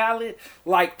 very valid,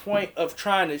 like, point of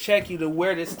trying to check you to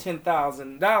where this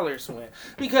 $10,000 went.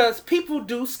 Because people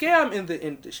do scam in the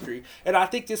industry. And I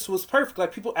think this was perfect.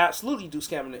 Like, people absolutely do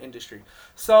scam in the industry.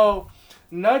 So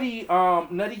Nutty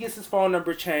gets his phone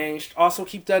number changed. Also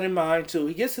keep that in mind, too.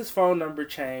 He gets his phone number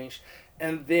changed.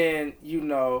 And then,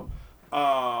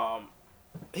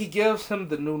 he gives him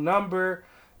the new number,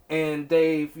 and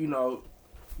Dave,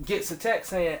 gets a text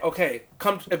saying, okay,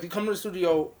 if you come to the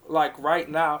studio, like, right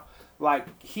now, like,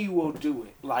 he will do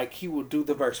it. Like, he will do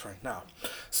the verse right now.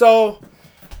 So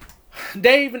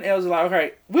Dave and Els are like,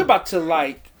 okay, we're about to,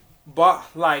 like,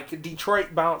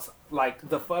 Detroit bounce, like,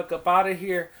 the fuck up out of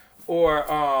here. Or,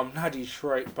 not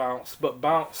Detroit bounce, but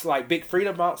bounce, like, Big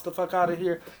Freedia bounce the fuck out of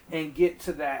here and get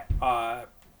to that,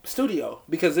 studio,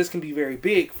 because this can be very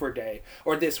big for Dave,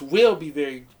 or this will be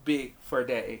very big for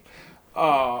Dave.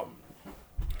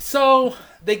 So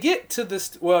they get to this,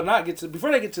 before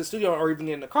they get to the studio or even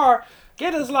get in the car,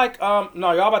 Gata's like, no,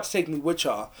 y'all about to take me with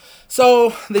y'all.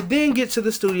 So they then get to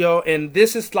the studio, and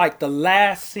this is like the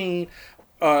last scene,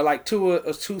 like two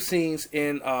scenes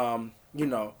in,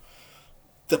 the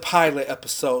pilot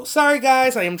episode. Sorry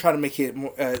guys, I am trying to make it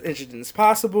more interesting as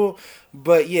possible,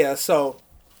 but yeah, so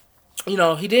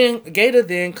Gata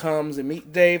then comes and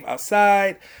meet Dave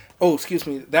outside. Oh, excuse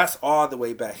me, that's all the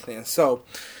way back then. So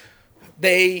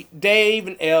Dave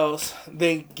and Els,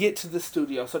 they get to the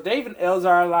studio. So Dave and Els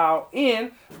are allowed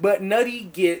in, but Nutty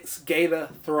gets Gata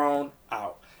thrown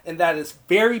out. And that is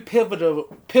very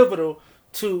pivotal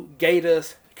to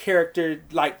Gata's character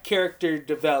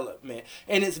development.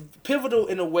 And it's pivotal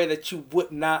in a way that you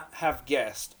would not have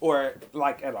guessed, or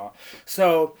like at all.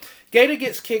 So Gata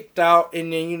gets kicked out,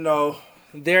 and then,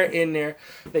 they're in there,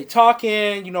 they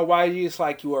talking, YG's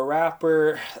like, you a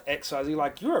rapper, XYZ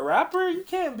like, you're a rapper? You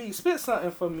can't spit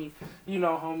something for me,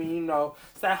 homie,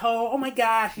 it's that whole, oh my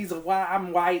god,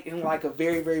 I'm white in like a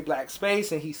very, very black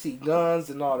space, and he see guns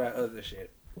and all that other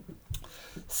shit.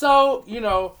 So,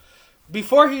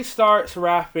 before he starts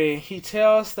rapping, he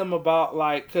tells them about,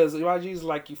 like, because YG's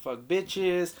like, you fuck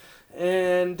bitches,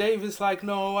 and Dave is like,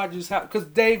 no, I just have, because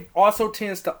Dave also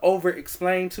tends to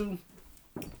over-explain too.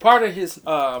 Part of his,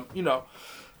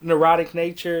 neurotic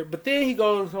nature. But then he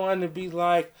goes on to be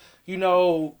like,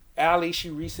 Allie, she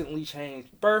recently changed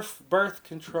birth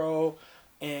control,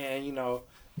 and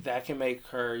that can make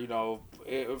her,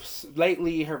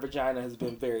 lately her vagina has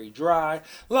been very dry.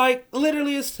 Like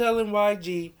literally, is telling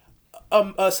YG,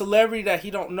 a celebrity that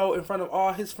he don't know in front of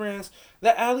all his friends,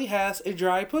 that Allie has a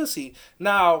dry pussy.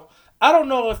 Now, I don't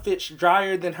know if it's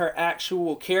drier than her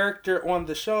actual character on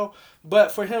the show,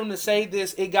 but for him to say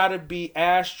this, it gotta be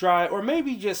as dry or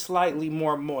maybe just slightly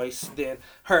more moist than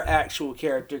her actual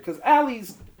character. Because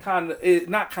Allie's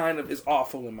is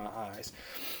awful in my eyes.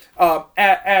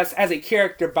 As a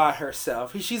character by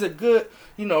herself, she's a good,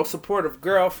 supportive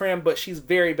girlfriend, but she's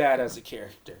very bad as a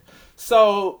character.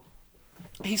 So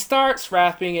he starts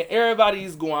rapping and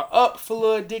everybody's going up for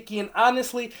Lil Dicky, and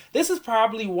honestly, this is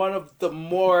probably one of the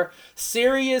more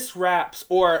serious raps,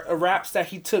 or raps that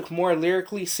he took more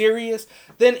lyrically serious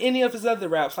than any of his other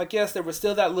raps. Like, yes, there was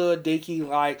still that Lil Dicky,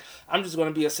 like, I'm just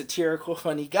going to be a satirical,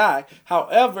 funny guy.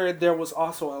 However, there was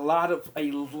also a lot of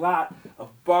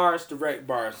bars, direct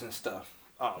bars and stuff.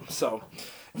 So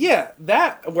yeah,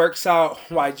 that works out.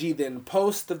 YG then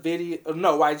posts the video.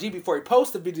 No, YG, before he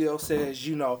posts the video, says,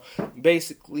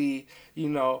 basically,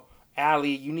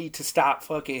 Allie, you need to stop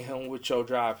fucking him with your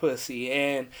dry pussy.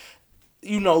 And,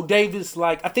 Dave is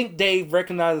like, I think Dave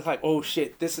recognizes, like, oh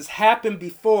shit, this has happened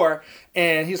before.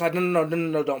 And he's like,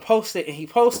 no, don't post it. And he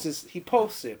posts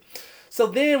it. So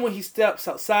then when he steps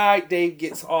outside, Dave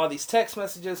gets all these text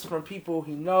messages from people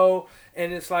he know.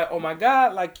 And it's like, oh my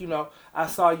God, like, I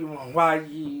saw you on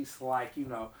YG's, like,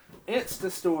 Insta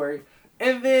story.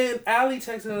 And then Allie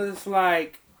texts him this,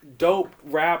 like, dope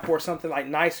rap or something, like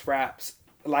nice raps,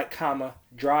 like,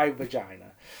 dry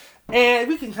vagina. And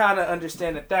we can kind of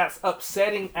understand that that's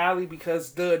upsetting Allie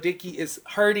because the Dicky is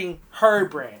hurting her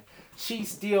brand. She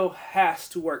still has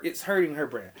to work. It's hurting her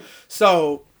brand.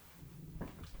 So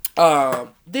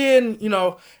then,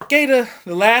 Gator,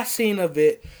 the last scene of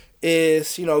it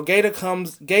is, Gator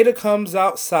comes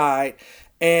outside,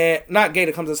 and not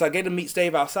Gator comes outside, Gator meets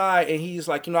Dave outside, and he's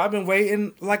like, I've been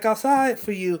waiting, like, outside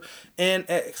for you, and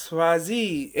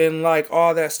XYZ, and, like,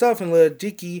 all that stuff, and Lil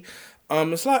Dicky,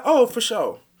 it's like, oh, for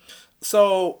sure.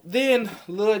 So then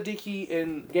Lil Dicky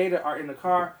and Gator are in the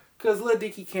car, because Lil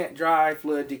Dicky can't drive.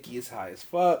 Lil Dicky is high as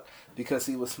fuck because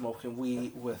he was smoking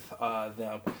weed with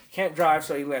them. Can't drive,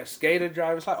 so he lets Gator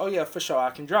drive. It's like, oh yeah, for sure, I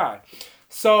can drive.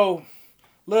 So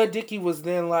Lil Dicky was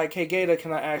then like, hey Gator,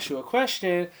 can I ask you a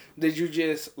question? Did you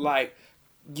just, like,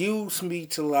 use me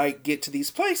to, like, get to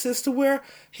these places? To where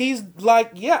he's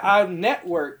like, yeah, I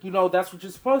network. That's what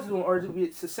you're supposed to do in order to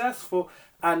be successful.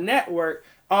 I network.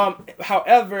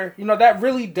 However, that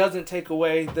really doesn't take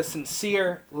away the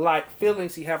sincere, like,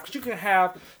 feelings he have, because you can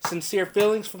have sincere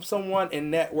feelings from someone and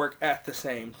network at the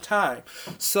same time.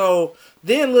 So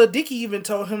then Lil Dicky even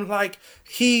told him, like,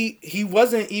 he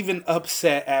wasn't even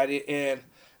upset at it, and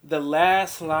the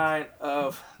last line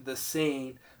of the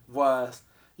scene was,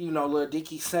 Lil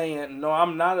Dicky saying, no,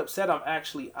 I'm not upset, I'm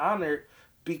actually honored,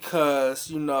 because,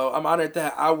 I'm honored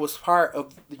that I was part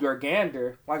of your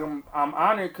gander. Like, I'm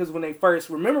honored because when they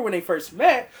first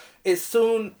met, as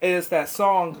soon as that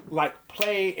song, like,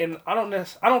 played, and I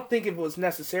don't think it was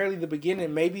necessarily the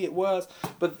beginning, maybe it was,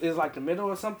 but it's like the middle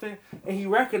or something, and he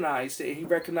recognized it. He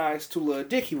recognized who Lil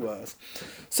Dicky was.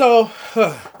 So,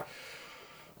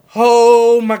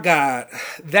 oh my God,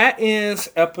 that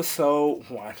ends episode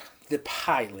 1, the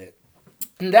pilot.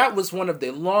 And that was one of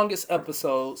the longest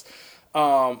episodes.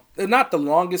 Not the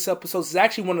longest episodes. It's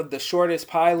actually one of the shortest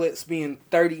pilots, being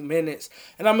 30 minutes.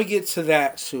 And I'm going to get to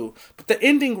that too. But the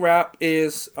ending rap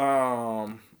is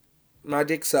My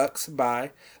Dick Sucks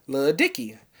by Lil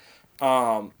Dicky.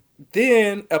 Then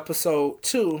episode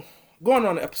 2. Going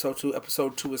on to episode 2.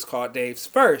 Episode 2 is called Dave's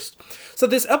First. So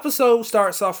this episode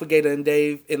starts off with Gator and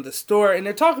Dave in the store, and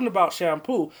they're talking about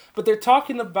shampoo, but they're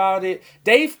talking about it.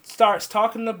 Dave starts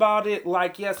talking about it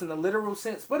like, yes, in a literal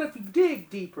sense, but if you dig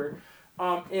deeper,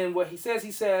 in what he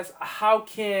says, how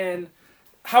can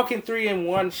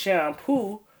 3-in-1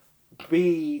 shampoo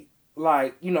be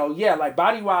like, like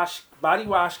body wash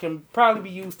can probably be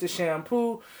used as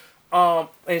shampoo.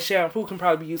 And shampoo can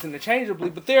probably be used interchangeably,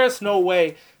 but there's no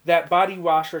way that body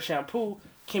wash or shampoo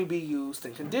can be used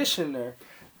in conditioner.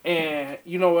 And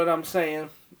you know what I'm saying?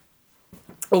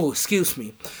 Oh, excuse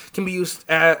me. Can be used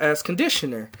as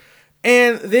conditioner.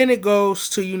 And then it goes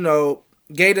to,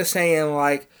 Gator saying,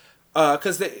 like,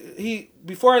 because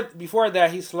before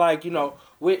that, he's like,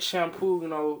 which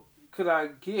shampoo, could I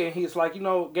get? And he's like,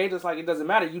 Gator's like, it doesn't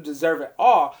matter, you deserve it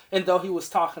all. And though he was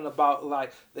talking about,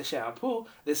 like, the shampoo,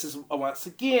 this is once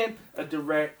again a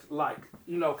direct, like,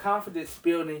 confidence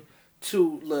building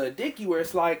to Lil Dicky, where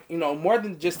it's like, you know, more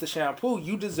than just the shampoo,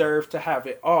 you deserve to have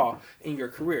it all in your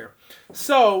career.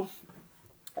 So,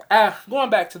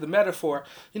 going back to the metaphor,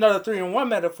 you know, the 3-in-1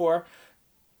 metaphor,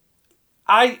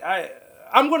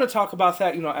 I'm going to talk about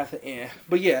that, you know, at the end.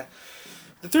 But yeah,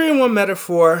 the 3-in-1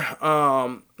 metaphor,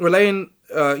 relating,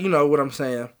 you know what I'm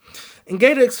saying. And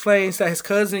Gator explains that his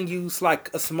cousin used like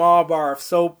a small bar of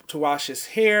soap to wash his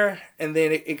hair, and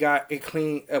then it got it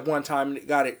clean at one time, and it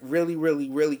got it really, really,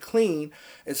 really clean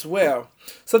as well.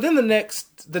 So then the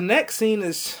next scene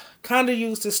is kind of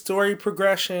used as story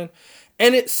progression,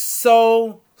 and it's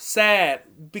so sad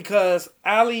because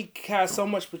Allie has so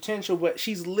much potential, but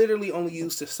she's literally only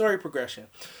used as story progression.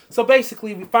 So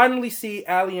basically, we finally see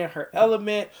Allie in her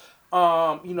element.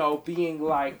 You know, being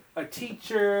like a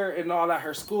teacher and all at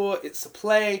her school. It's a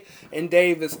play, and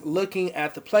Dave is looking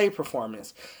at the play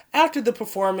performance. After the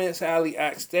performance, Allie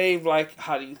asks Dave, like,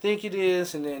 how do you think it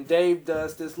is? And then Dave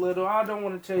does this little, I don't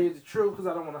want to tell you the truth because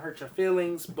I don't want to hurt your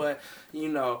feelings, but, you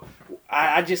know,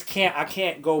 I just can't, I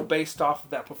can't go based off of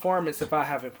that performance if I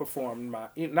haven't performed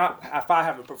not if I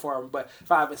haven't performed, but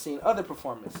if I haven't seen other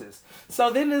performances. So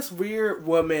then this weird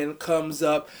woman comes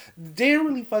up, didn't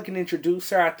really fucking introduce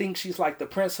her. I think she's like the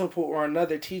principal or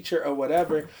another teacher or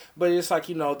whatever, but it's like,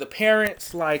 you know, the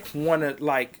parents like want to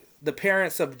like, the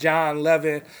parents of John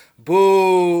Levin,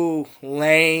 boo,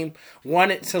 lame,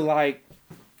 wanted to like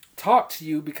talk to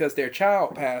you because their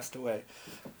child passed away.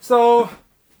 So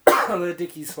Lil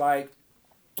Dicky's like,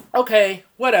 okay,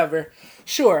 whatever,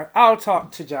 sure, I'll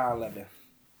talk to John Levin.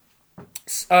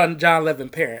 John Levin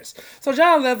parents. So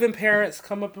John Levin parents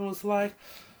come up and was like,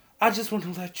 I just want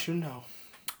to let you know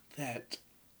that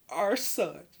our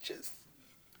son just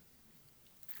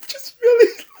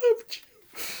really loved you.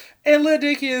 And Lil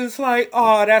Dicky is like,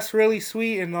 oh, that's really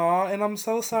sweet and all, and I'm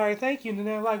so sorry, thank you. And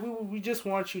they're like, we just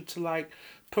want you to like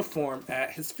perform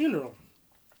at his funeral.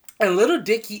 And Lil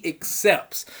Dicky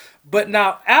accepts. But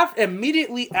now,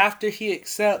 immediately after he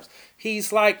accepts,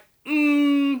 he's like,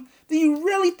 do you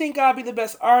really think I'll be the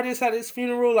best artist at his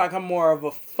funeral? Like, I'm more of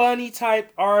a funny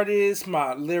type artist.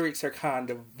 My lyrics are kind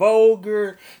of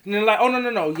vulgar. And they're like, oh,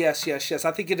 no. Yes.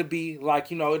 I think it'll be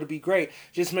like, you know, it'll be great.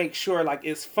 Just make sure like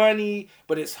it's funny,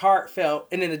 but it's heartfelt.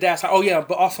 And then the dad's like, oh yeah,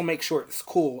 but also make sure it's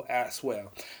cool as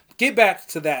well. Get back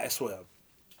to that as well.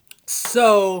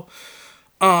 So,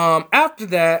 after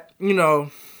that, you know,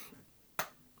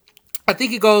 I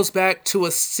think it goes back to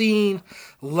a scene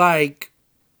like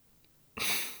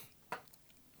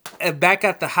back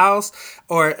at the house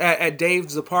or at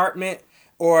Dave's apartment,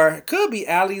 or it could be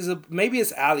maybe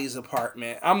it's Allie's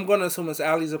apartment. I'm going to assume it's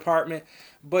Allie's apartment.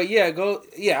 But yeah,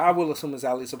 I will assume it's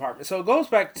Allie's apartment. So it goes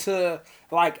back to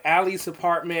like Allie's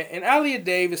apartment, and Allie and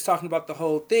Dave is talking about the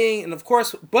whole thing, and of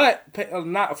course,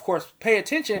 pay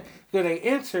attention when they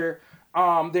enter.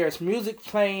 There's music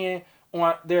playing.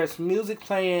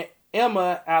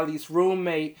 Emma, Allie's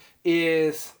roommate,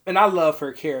 is, and I love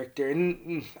her character,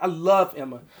 and I love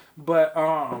Emma, but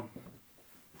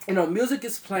you know, music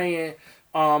is playing.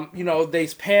 You know, they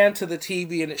pan to the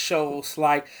TV and it shows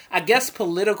like, I guess,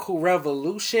 political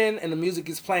revolution, and the music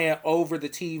is playing over the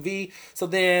TV. So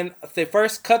then they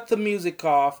first cut the music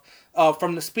off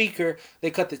from the speaker,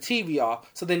 they cut the TV off.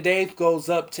 So then Dave goes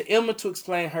up to Emma to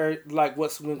explain her like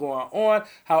what's been going on.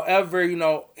 However, you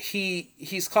know,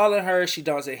 he's calling her, she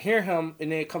doesn't hear him,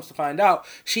 and then it comes to find out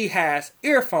she has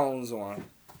earphones on.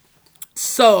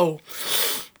 So,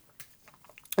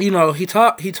 you know, he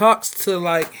talks to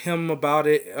like him about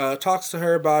it, talks to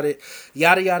her about it,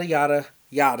 yada yada yada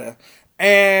yada.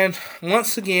 And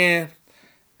once again,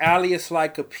 Allie is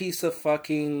like a piece of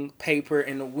fucking paper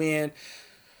in the wind.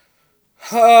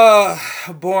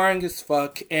 Boring as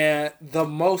fuck. And the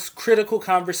most critical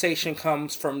conversation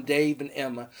comes from Dave and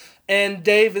Emma. And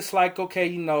Dave is like, okay,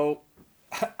 you know,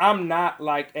 I'm not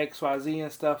like XYZ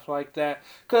and stuff like that.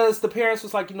 Because the parents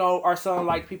was like, you know, our son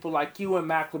like people like you and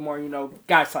Macklemore, you know,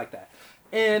 guys like that.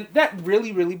 And that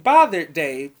really, really bothered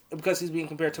Dave because he's being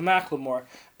compared to Macklemore.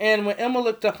 And when Emma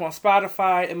looked up on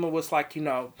Spotify, Emma was like, you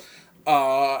know,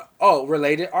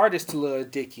 related artist to Lil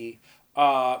Dicky.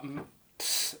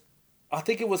 I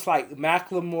think it was like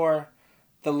Macklemore,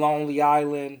 The Lonely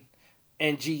Island,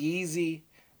 and G-Eazy.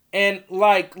 And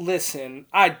like, listen,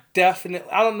 I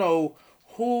don't know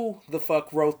who the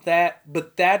fuck wrote that,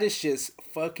 but that is just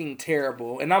fucking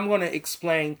terrible. And I'm going to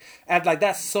explain,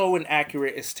 that's so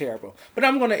inaccurate, it's terrible. But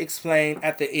I'm going to explain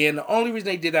at the end. The only reason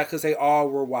they did that because they all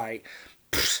were white.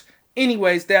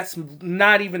 Anyways, that's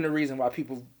not even the reason why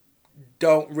people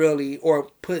don't really, or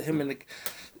put him in the...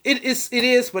 It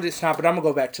is, but it's not. But I'm going to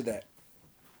go back to that.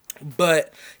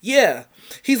 But, yeah.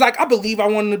 He's like, I believe I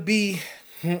wanted to be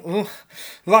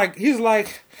Like he's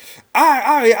like,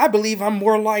 I believe I'm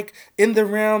more like in the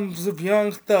realms of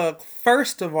Young Thug.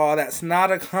 First of all, that's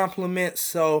not a compliment.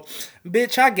 So,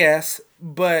 bitch, I guess,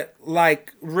 but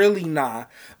like really nah.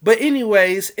 But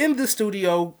anyways, in the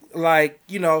studio, like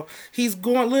he's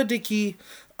going. Lil Dicky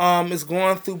is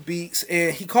going through beats,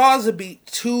 and he calls a beat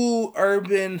too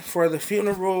urban for the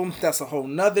funeral. That's a whole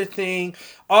nother thing.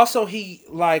 Also, he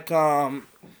like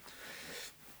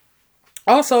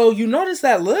also, you notice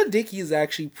that Lil Dicky is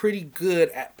actually pretty good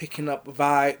at picking up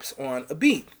vibes on a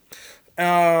beat.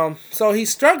 So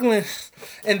he's struggling,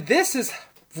 and this is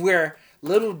where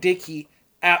Little Dicky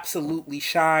absolutely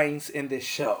shines in this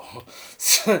show.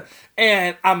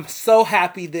 And I'm so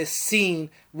happy this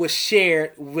scene was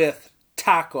shared with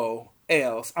Taco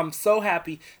Els. I'm so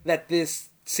happy that this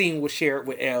scene was shared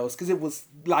with Els because it was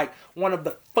like one of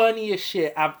the funniest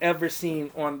shit I've ever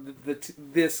seen on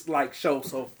this like show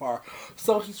so far.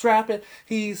 So he's rapping.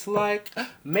 He's like,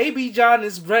 maybe John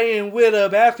is playing with a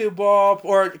basketball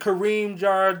or Kareem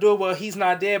Abdul-Jabbar. He's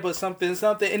not dead, but something,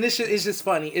 and it's just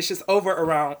funny. It's just over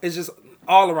around. It's just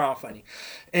all around funny.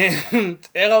 And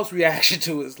Els' reaction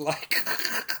to it is like,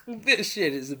 this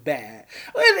shit is bad.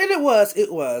 And it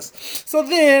was. So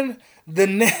then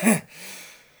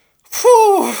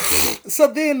so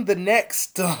then the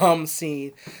next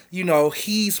scene,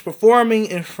 he's performing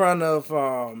in front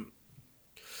of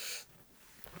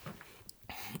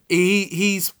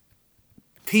he's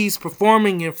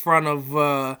performing in front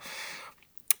of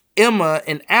Emma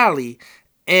and Allie.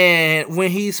 And when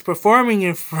he's performing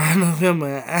in front of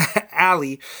Emma and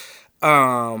Allie,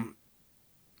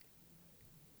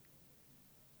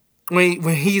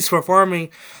 when he's performing,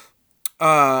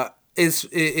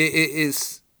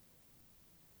 is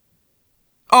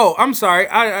oh, I'm sorry.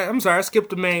 I'm sorry. I skipped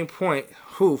the main point.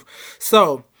 Whew.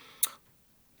 So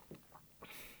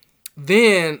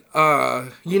then,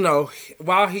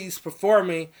 while he's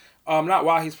performing, not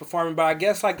while he's performing, but I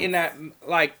guess like in that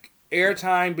like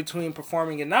airtime between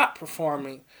performing and not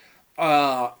performing,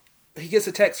 he gets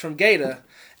a text from Gator,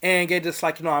 and Gator's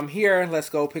like, I'm here. Let's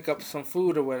go pick up some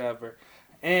food or whatever.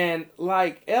 And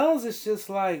like Els is just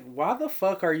like, why the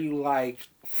fuck are you like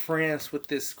friends with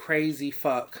this crazy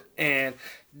fuck? And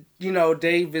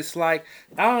Dave is like,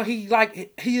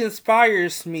 he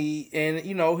inspires me, and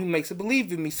he makes it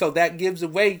believe in me. So that gives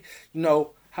away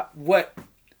what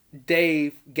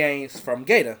Dave gains from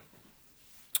Gator.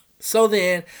 So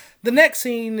then the next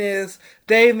scene is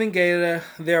Dave and Gator.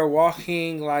 They're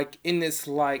walking like in this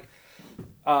like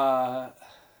they're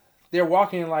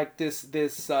walking like this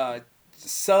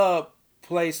sub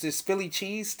place, this Philly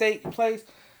cheesesteak place,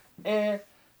 and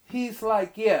he's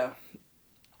like, yeah,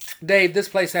 Dave, this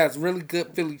place has really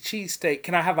good Philly cheesesteak.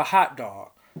 Can I have a hot dog?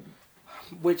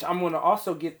 Which I'm going to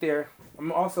also get there.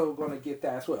 I'm also going to get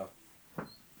that as well.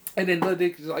 And then Lil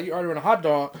Dick is like, you're ordering a hot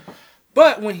dog.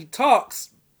 But when he talks,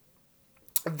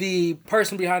 the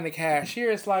person behind the cashier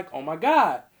is like, oh my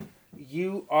God,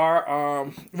 you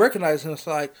are recognizing. It's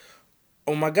like,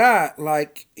 oh my God,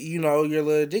 like, you're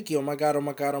Lil Dicky. Oh my God, oh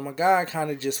my God, oh my God. Kind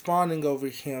of just fawning over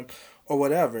him or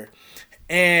whatever.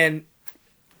 And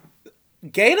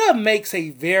Gator makes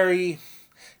he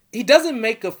doesn't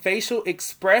make a facial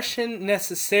expression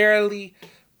necessarily,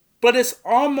 but it's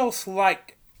almost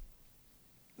like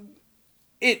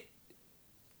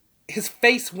his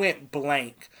face went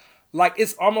blank. Like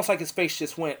it's almost like his face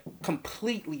just went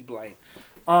completely blank.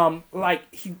 Like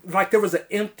there was an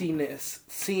emptiness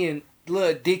seeing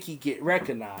Lil Dicky get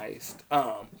recognized.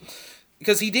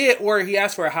 Because he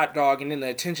asked for a hot dog, and then the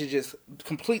attention just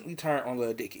completely turned on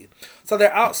Lil Dicky. So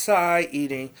they're outside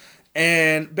eating,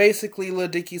 and basically Lil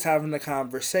Dicky's having a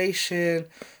conversation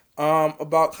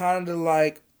about kind of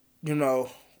like,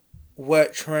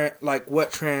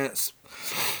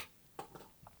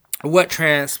 what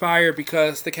transpired,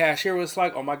 because the cashier was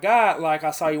like, oh my God, like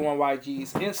I saw you on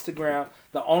YG's Instagram.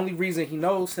 The only reason he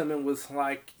knows him and was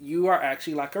like, you are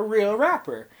actually like a real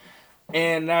rapper.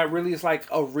 And that really is like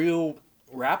a real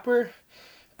rapper.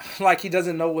 Like he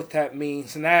doesn't know what that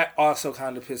means, and that also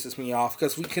kind of pisses me off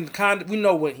because we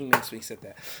know what he means when he said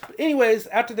that. But anyways,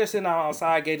 after they're sitting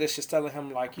outside, Gator's just telling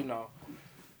him like,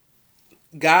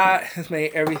 God has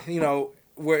made everything.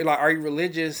 Where like, are you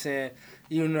religious? And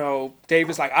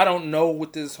David's like, I don't know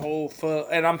what this whole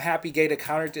and I'm happy Gator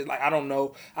countered it. Like, I don't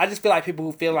know. I just feel like people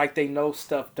who feel like they know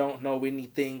stuff don't know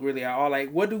anything really at all. Like,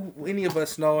 what do any of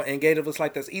us know? And Gator was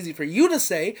like, that's easy for you to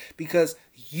say because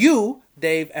you,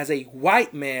 Dave, as a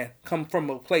white man, come from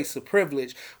a place of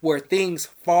privilege where things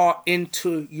fall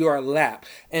into your lap.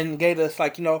 And Gator's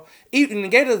like, even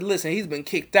Gator, listen, he's been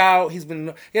kicked out.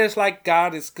 Gator's like,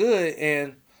 God is good.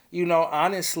 And,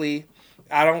 honestly,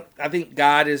 I think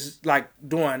God is like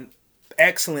doing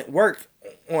excellent work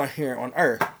on here on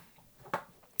earth.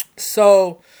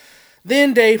 So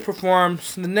then Dave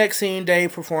performs. The next scene,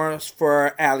 Dave performs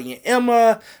for Allie and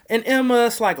Emma. And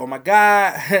Emma's like, oh my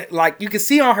God. Like, you can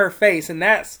see on her face. And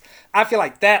I feel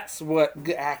like that's what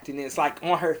good acting is. Like,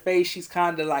 on her face, she's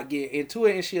kind of like getting into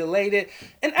it and she elated.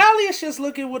 And Allie is just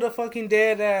looking with a fucking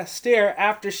dead ass stare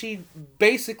after she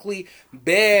basically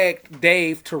begged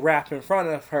Dave to rap in front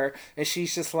of her. And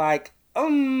she's just like,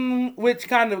 which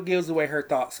kind of gives away her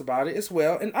thoughts about it as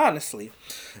well. And honestly.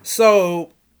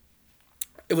 So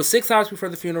it was 6 hours before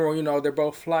the funeral. You know, they're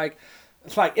both like,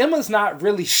 it's like Emma's not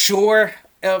really sure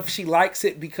if she likes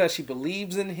it because she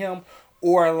believes in him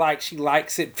or like she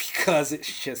likes it because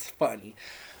it's just funny.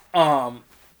 And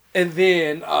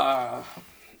then, yeah,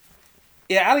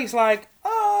 Allie's like,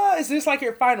 is this like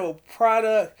your final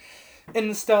product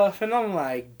and stuff? And I'm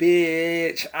like,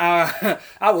 bitch,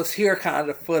 I was here kind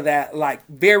of for that, like,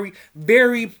 very,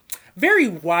 very, very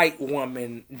white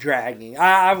woman dragging.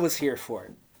 I was here for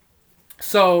it.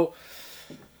 So,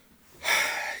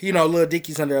 you know, Lil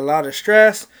Dicky's under a lot of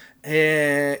stress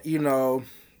and, you know,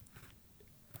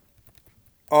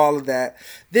 all of that.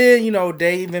 Then, you know,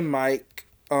 Dave and Mike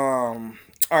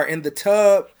are in the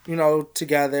tub, you know,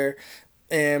 together.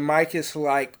 And Mike is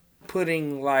like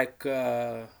putting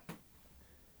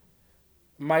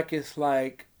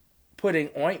putting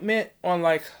ointment on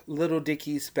like Little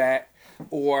Dicky's back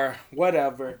or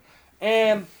whatever.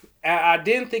 And I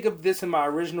didn't think of this in my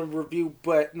original review,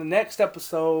 but the next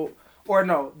episode, or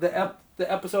no, the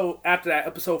episode after that,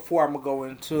 episode 4, I'm gonna go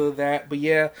into that. But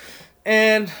yeah,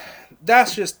 and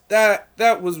that's just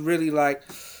that was really like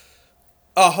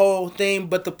a whole thing.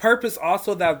 But the purpose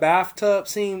also, that bathtub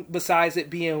scene, besides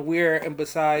it being weird and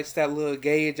besides that little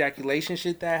gay ejaculation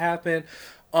shit that happened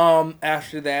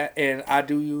after that, and I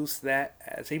do use that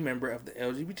as a member of the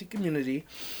LGBT community,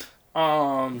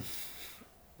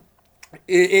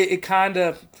 it kind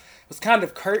of was kind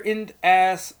of curtained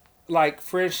as like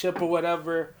friendship or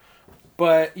whatever,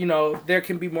 but you know, there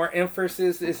can be more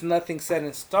emphasis. It's nothing set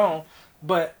in stone,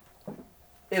 but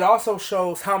it also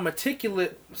shows how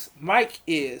meticulous Mike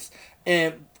is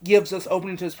and gives us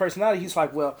opening to his personality. He's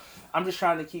like, well, I'm just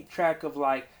trying to keep track of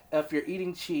like, if you're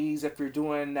eating cheese, if you're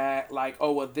doing that, like,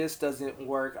 oh, well, this doesn't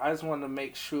work. I just want to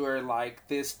make sure, like,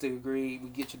 this degree, we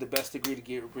get you the best degree to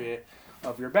get rid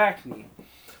of your back knee.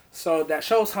 So that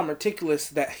shows how meticulous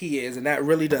that he is, and that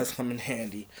really does come in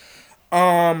handy.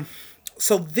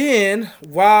 So then,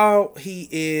 while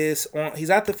he's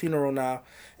at the funeral now,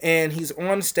 and he's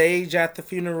on stage at the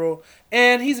funeral,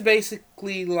 and he's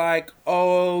basically like,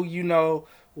 oh, you know,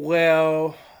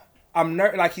 well,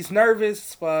 he's nervous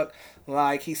as fuck.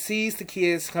 Like, he sees the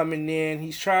kids coming in,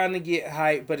 he's trying to get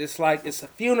hype, but it's like, it's a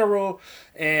funeral,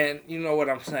 and you know what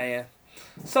I'm saying.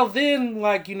 So then,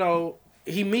 like, you know,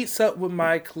 he meets up with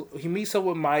Mike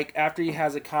after he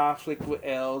has a conflict with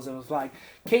Els, and was like,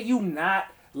 can you not,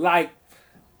 like,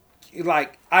 I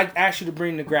asked you to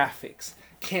bring the graphics.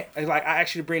 I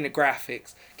asked you to bring the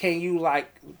graphics. Can you,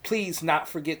 like, please not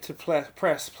forget to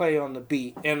press play on the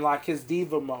beat? And, like, his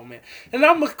diva moment. And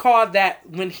I'm going to call that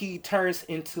when he turns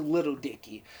into Little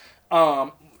Dicky.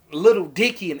 Little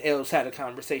Dicky and Els had a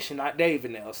conversation, not Dave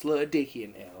and Els. Little Dicky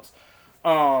and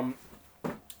Els.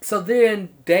 So then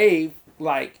Dave,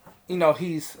 like, you know,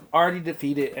 he's already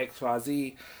defeated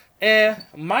XYZ. And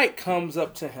Mike comes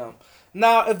up to him.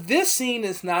 Now, if this scene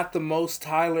is not the most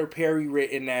Tyler Perry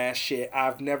written ass shit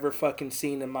I've never fucking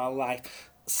seen in my life,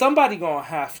 somebody gonna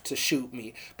have to shoot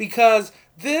me. Because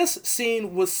this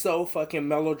scene was so fucking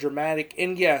melodramatic.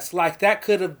 And yes, like, that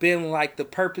could have been like the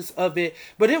purpose of it.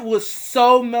 But it was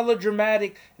so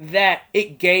melodramatic that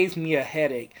it gave me a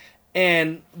headache.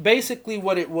 And basically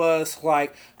what it was,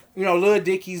 like, you know, Lil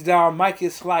Dicky's down. Mike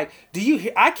is like,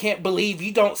 I can't believe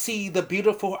you don't see the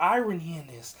beautiful irony in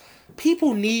this.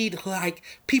 People need, like,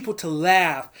 people to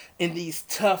laugh in these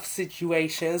tough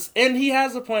situations. And he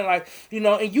has a point, like, you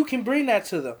know, and you can bring that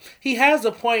to them. He has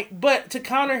a point, but to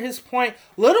counter his point,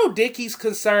 Little Dicky's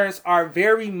concerns are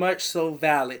very much so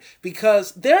valid.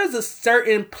 Because there's a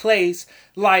certain place,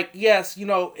 like, yes, you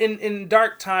know, in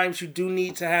dark times you do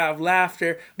need to have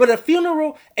laughter. But a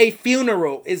funeral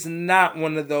is not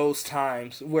one of those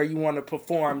times where you want to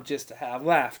perform just to have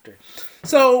laughter.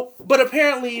 So, but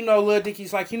apparently, you know, Lil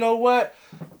Dicky's like, you know what?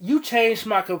 You changed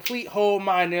my complete whole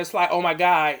mind. It's like, oh my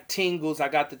God, tingles. I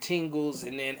got the tingles,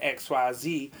 and then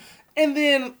XYZ. And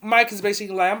then Mike is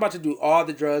basically like, I'm about to do all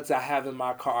the drugs I have in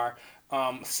my car.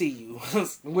 See you.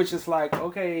 Which is like,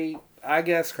 okay, I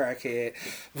guess crackhead.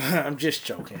 I'm just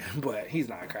joking, but he's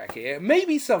not a crackhead.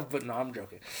 Maybe some, but no, I'm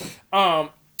joking.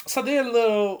 So then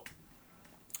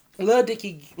Lil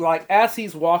Dicky, like, as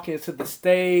he's walking to the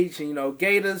stage, and,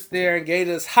 Gator's there, and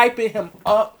Gator's hyping him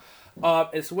up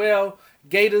as well.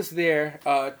 Gator's there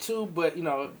too, but,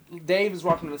 Dave is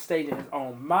walking to the stage in his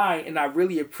own mind, and I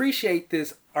really appreciate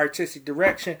this artistic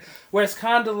direction, where it's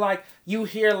kind of like you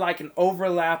hear like an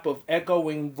overlap of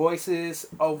echoing voices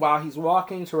while he's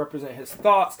walking to represent his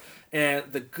thoughts, and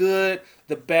the good,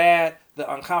 the bad, the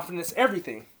unconfidence,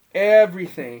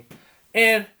 everything.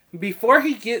 And before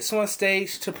he gets on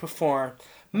stage to perform,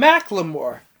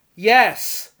 Macklemore,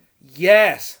 yes,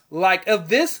 like if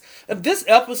this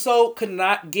episode could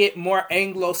not get more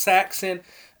Anglo-Saxon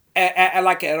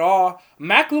at all,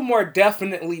 Macklemore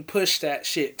definitely pushed that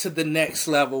shit to the next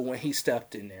level when he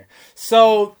stepped in there.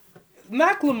 So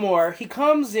Macklemore, he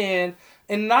comes in,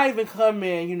 and not even come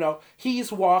in,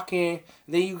 he's walking,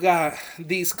 then you got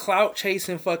these clout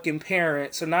chasing fucking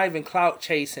parents, or not even clout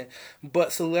chasing,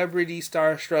 but celebrity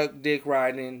starstruck dick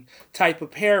riding type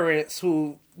of parents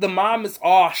who the mom is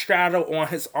all straddled on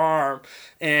his arm.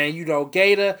 And,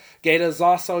 Gator's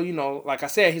also, like I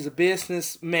said, he's a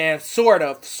businessman, sort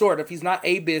of. He's not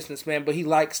a businessman, but he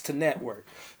likes to network.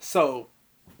 So,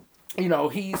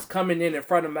 he's coming in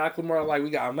front of Macklemore, like, we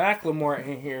got Macklemore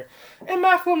in here. And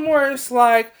Macklemore is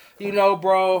like,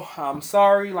 bro, I'm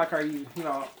sorry. Like, are you,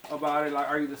 about it? Like,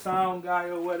 are you the sound guy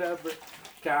or whatever?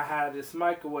 Can I have this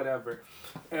mic or whatever?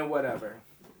 And whatever.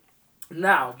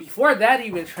 Now, before that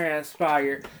even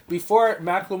transpired, before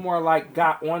Macklemore, like,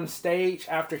 got on stage,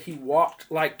 after he walked,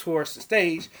 like, towards the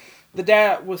stage, the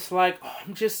dad was like, oh,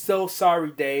 I'm just so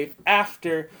sorry, Dave.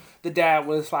 After the dad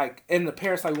was like, and the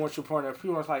parents like, want you to point out,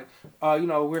 people was like,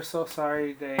 we're so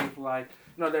sorry, Dave. Like,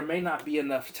 there may not be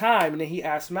enough time. And then he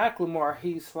asked Macklemore,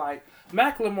 he's like,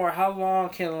 Macklemore, how long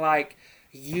can, like,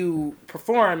 you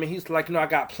perform? And he's like, I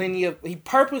got plenty of, he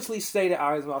purposely stated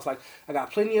out his mouth, like, I got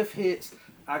plenty of hits.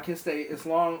 I can stay as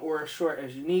long or as short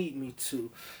as you need me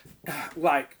to.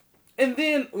 Like, and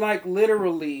then, like,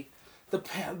 literally,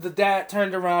 the dad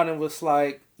turned around and was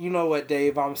like, you know what,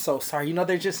 Dave, I'm so sorry.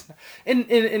 They're just,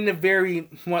 in the very,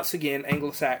 once again,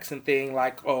 Anglo-Saxon thing,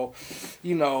 like, oh,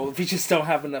 we just don't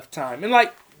have enough time. And,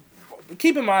 like,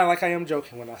 keep in mind, like, I am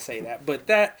joking when I say that, but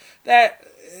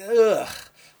ugh.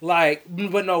 Like,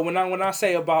 but no, when I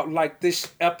say about, like,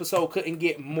 this episode couldn't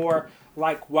get more,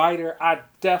 like, wider, I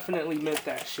definitely meant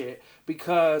that shit.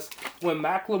 Because when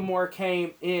Macklemore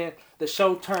came in, the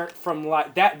show turned from,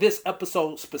 like, this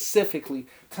episode specifically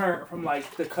turned from,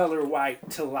 like, the color white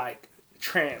to, like,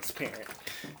 transparent.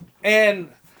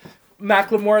 And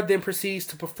Macklemore then proceeds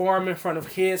to perform in front of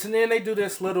kids, and then they do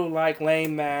this little, like,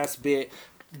 lame ass bit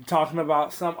talking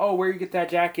about where you get that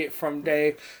jacket from,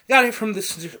 Dave? Got it from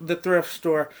the thrift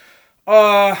store.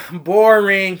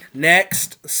 Boring.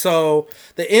 Next. So,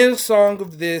 the end song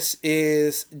of this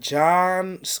is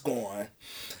John Scorn.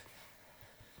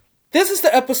 This is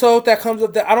the episode that comes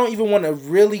up that I don't even want to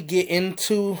really get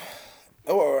into,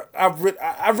 or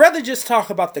I'd rather just talk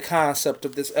about the concept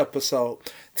of this episode.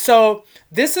 So,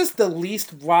 this is the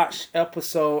least watched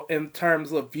episode in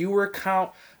terms of viewer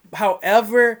count.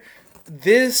 However,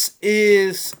 this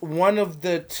is one of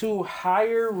the 2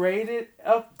 higher rated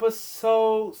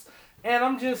episodes. And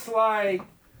I'm just like,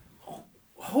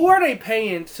 who are they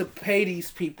paying to pay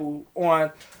these people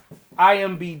on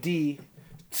IMDb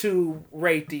to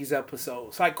rate these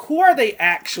episodes? Like, who are they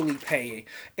actually paying?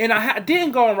 And I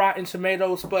didn't go on Rotten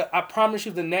Tomatoes, but I promise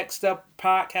you the next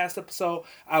podcast episode,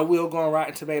 I will go on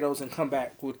Rotten Tomatoes and come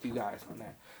back with you guys on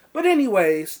that. But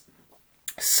anyways,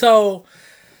 so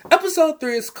episode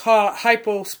 3 is called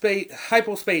Hypospadias.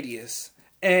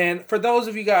 And for those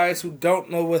of you guys who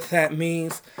don't know what that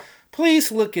means,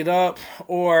 please look it up,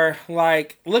 or,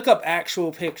 like, look up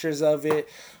actual pictures of it.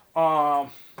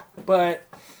 But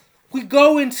we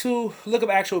go into look up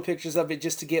actual pictures of it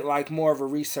just to get, like, more of a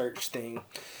research thing.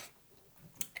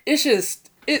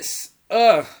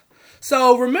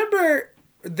 So remember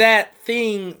that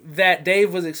thing that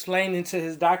Dave was explaining to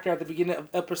his doctor at the beginning of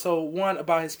episode 1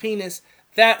 about his penis?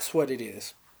 That's what it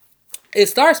is. It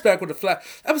starts back with a flat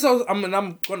episode. I'm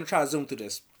going to try to zoom through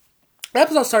this. The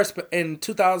episode starts in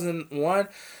 2001,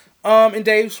 in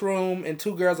Dave's room, and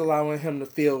 2 girls allowing him to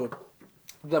fill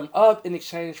them up in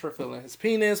exchange for filling his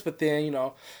penis. But then,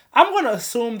 I'm going to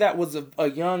assume that was a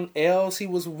young Els he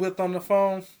was with on the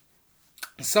phone.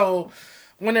 So,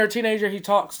 when they're a teenager, he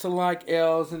talks to, like,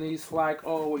 Els, and he's like,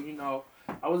 oh,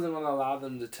 I wasn't going to allow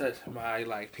them to touch my,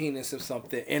 like, penis or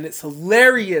something. And it's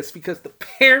hilarious because the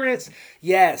parents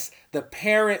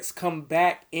come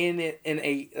back in it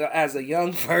as a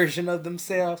young version of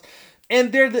themselves.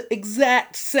 And they're the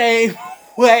exact same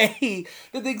way.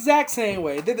 They're the exact same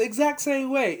way.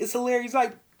 It's hilarious.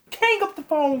 Like, hang up the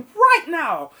phone right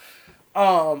now.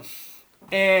 Um,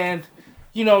 and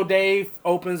you know, Dave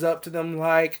opens up to them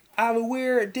like, I have a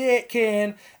weird dick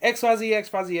and XYZ,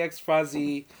 XYZ,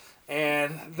 XYZ.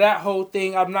 And that whole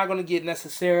thing, I'm not going to get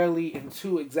necessarily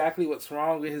into exactly what's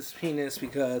wrong with his penis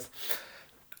because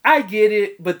I get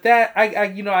it, but that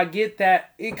I get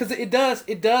that because it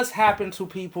does happen to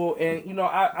people, and you know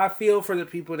I feel for the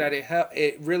people that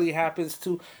it really happens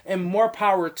to, and more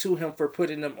power to him for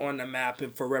putting them on the map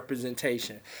and for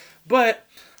representation. But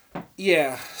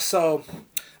yeah, so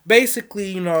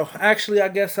basically, you know, actually, I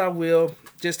guess I will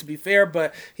just to be fair,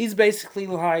 but he's basically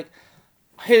like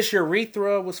his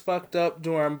urethra was fucked up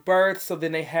during birth, so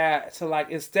then they had to like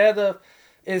instead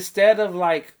of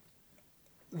like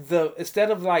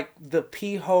the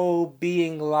pee hole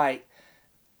being like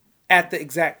at the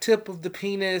exact tip of the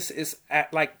penis, is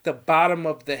at like the bottom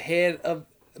of the head of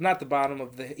not the bottom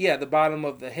of the the bottom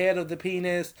of the head of the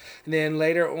penis, and then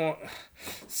later on,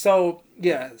 so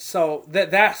yeah, so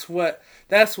that's what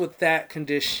that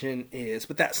condition is.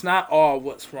 But that's not all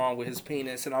what's wrong with his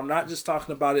penis, and I'm not just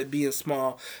talking about it being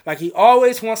small. Like he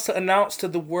always wants to announce to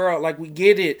the world, like we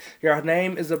get it, your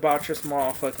name is about your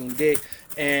small fucking dick,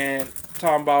 and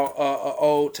talking about a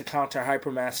ode to counter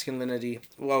hypermasculinity.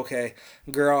 Well, okay,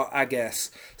 girl, I guess.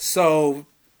 So,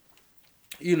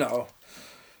 you know,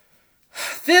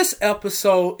 this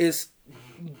episode is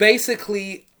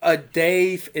basically a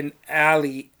Dave and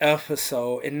Allie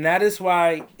episode, and that is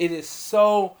why it is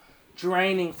so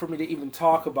draining for me to even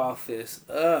talk about this.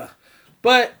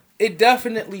 But it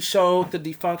definitely showed the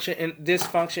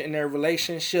dysfunction in their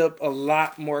relationship a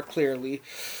lot more clearly.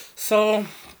 So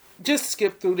just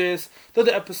skip through this. Through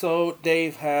the episode,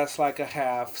 Dave has like a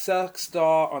half sex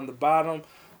doll on the bottom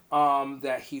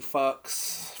that he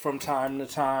fucks from time to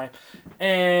time,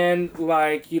 and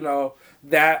like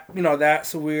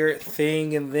that's a weird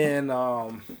thing. And then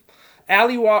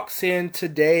Allie walks into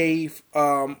Dave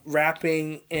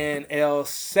rapping in L's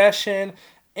session,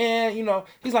 and you know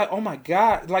he's like, oh my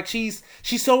god, like she's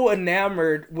so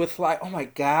enamored with like, oh my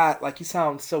god, like you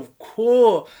sound so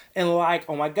cool, and like,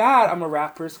 oh my god, I'm a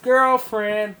rapper's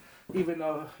girlfriend, even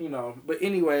though but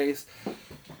anyways,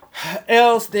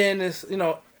 L's then is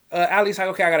Allie's like,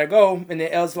 okay, I gotta go, and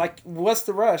then L's like, what's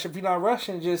the rush? If you're not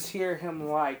rushing, just hear him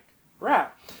like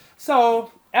rap.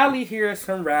 So Allie hears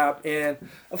him rap, and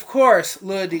of course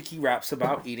Lil Dicky raps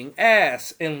about eating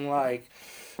ass, and like,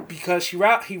 because he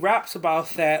raps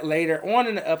about that later on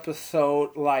in the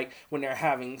episode, like when they're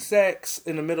having sex,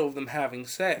 in the middle of them having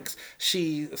sex,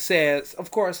 she says,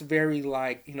 of course, very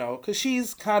like, because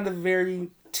she's kind of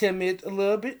very timid a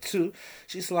little bit too,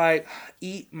 she's like,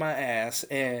 eat my ass.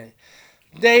 And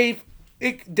Dave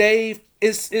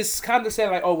is kind of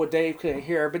saying like, oh well, Dave couldn't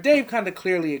hear her, but Dave kind of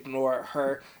clearly ignored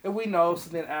her, and we know. So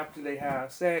then after they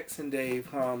have sex and Dave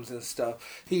comes and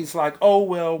stuff, he's like, oh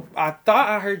well, I thought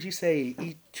I heard you say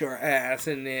eat your ass,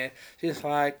 and then she's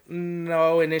like,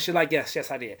 no, and then she's like, yes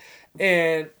I did,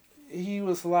 and he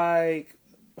was like,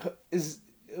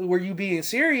 were you being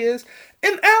serious?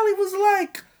 And Allie was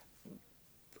like,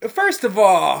 first of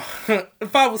all,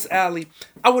 if I was Allie,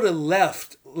 I would have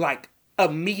left like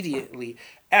immediately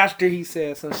after he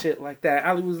said some shit like that.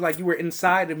 Ali was like, you were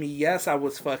inside of me. Yes, I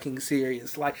was fucking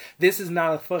serious. Like, this is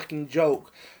not a fucking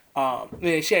joke.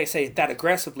 And she ain't say it that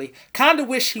aggressively. Kind of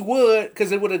wish she would,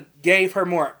 because it would have gave her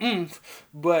more oomph.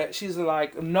 But she's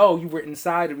like, no, you were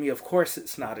inside of me. Of course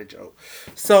it's not a joke.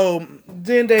 So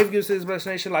then Dave gives his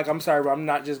explanation, like, I'm sorry, but I'm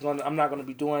not gonna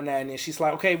be doing that. And then she's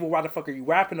like, okay, well, why the fuck are you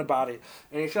rapping about it?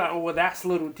 And she's like, oh, well, that's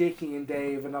Little Dicky and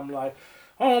Dave. And I'm like,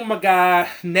 oh my god,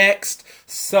 next.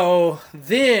 So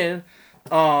then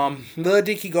Lil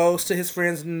Dicky goes to his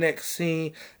friends in the next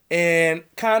scene and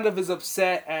kind of is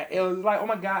upset at it. Like, oh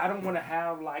my god, I don't want to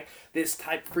have like this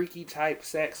freaky type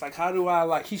sex. Like, how do I,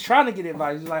 like, he's trying to get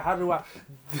advice. He's like, how do I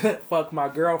fuck my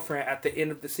girlfriend at the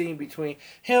end of the scene between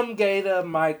him, Gator,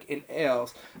 Mike, and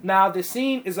Els. Now, the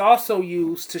scene is also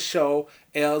used to show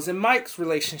Els and Mike's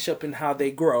relationship and how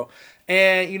they grow.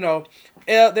 And,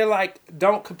 they're like,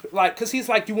 don't, like, because he's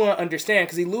like, you won't understand,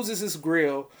 because he loses his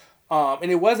grill.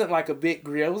 And it wasn't like a big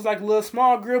grill. It was like a little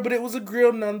small grill, but it was a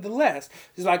grill nonetheless.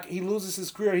 It's like he loses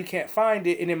his grill, he can't find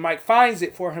it, and then Mike finds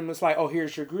it for him. It's like, oh,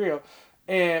 here's your grill.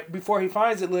 And before he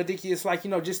finds it, Lil Dicky is like,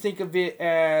 just think of it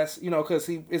as, because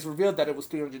it's revealed that it was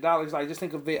 $300. Like, just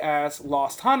think of it as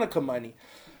lost Hanukkah money.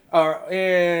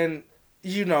 And,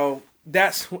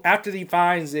 that's after he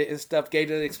finds it and stuff.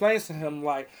 Gator explains to him,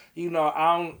 like, I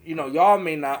don't, y'all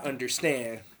may not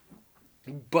understand,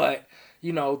 but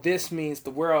this means the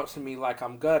world to me. Like,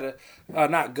 I'm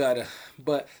not gutta,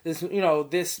 but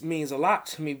this means a lot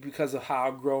to me because of how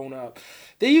I've grown up.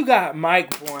 Then you got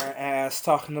Mike Boring ass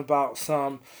talking about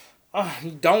some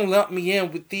Don't lump me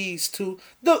in with these two.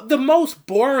 The most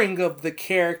boring of the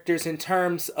characters in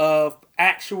terms of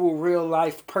actual real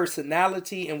life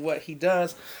personality and what he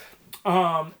does.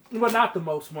 Well, not the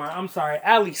most boring. I'm sorry.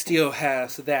 Allie still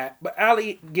has that, but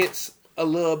Allie gets a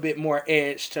little bit more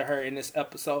edge to her in this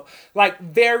episode, like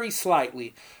very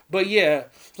slightly. But yeah,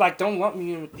 like don't lump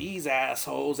me in with these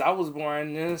assholes. I was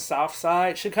born in South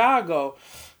Side Chicago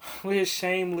with his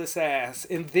shameless ass,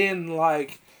 and then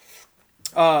like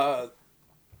uh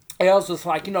Els was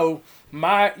like,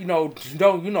 my,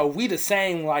 don't, we the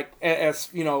same, like, as,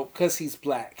 cause he's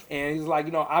black. And he's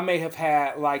like, I may have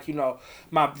had, like,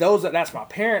 that's my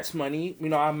parents' money.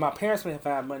 My parents may have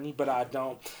had money, but I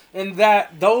don't. And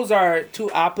those are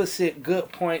two opposite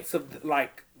good points of,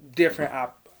 like, different,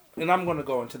 and I'm going to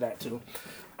go into that too.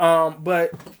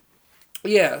 But,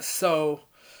 yeah, so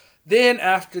then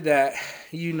after that,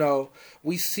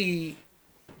 we see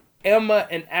Emma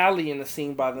and Allie in the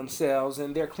scene by themselves,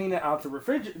 and they're cleaning out their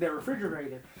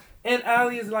refrigerator. And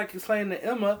Allie is like explaining to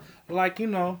Emma, like,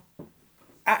 I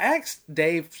asked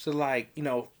Dave to, like,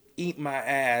 eat my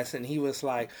ass, and he was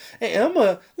like, "Hey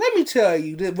Emma, let me tell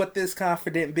you what this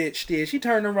confident bitch did." She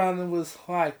turned around and was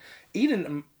like,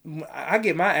 "Eating, I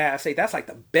get my ass ate. That's like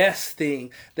the best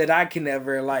thing that I can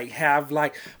ever like have.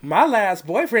 Like my last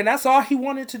boyfriend, that's all he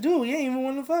wanted to do. He ain't even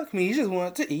want to fuck me. He just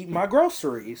wanted to eat my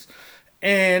groceries."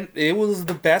 And it was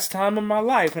the best time of my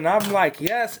life. And I'm like,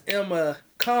 yes, Emma,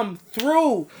 come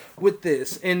through with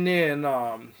this. And then,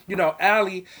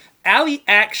 Allie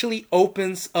actually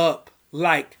opens up.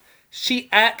 Like, she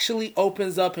actually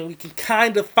opens up, and we can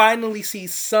kind of finally see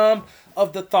some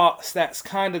of the thoughts that's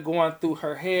kind of going through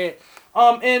her head.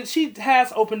 And she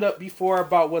has opened up before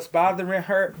about what's bothering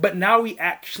her. But now we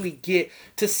actually get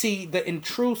to see the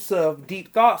intrusive,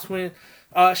 deep thoughts when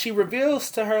she reveals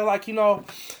to her, like,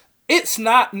 it's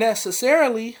not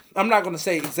necessarily, I'm not going to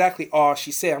say exactly all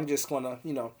she said. I'm just going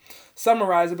to,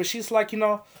 summarize it. But she's like,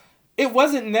 it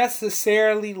wasn't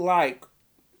necessarily like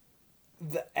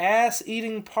the ass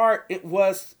eating part. It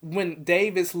was when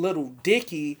Dave is little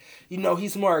dicky,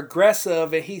 he's more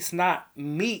aggressive and he's not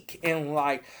meek and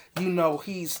like,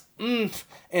 he's, and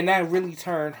that really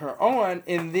turned her on.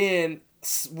 And then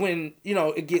when,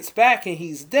 it gets back and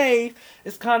he's Dave,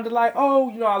 it's kind of like,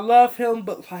 oh, I love him,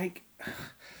 but like,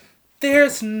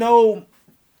 there's no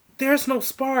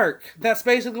spark. That's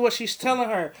basically what she's telling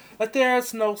her. Like,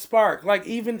 there's no spark. Like,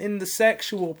 even in the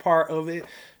sexual part of it,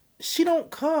 she don't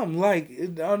come. Like,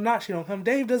 not she don't come.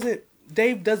 Dave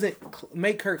doesn't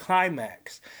make her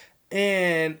climax.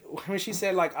 And when she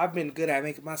said, like, I've been good at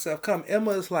making myself come,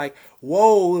 Emma's like,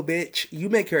 whoa, bitch, you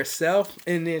make herself?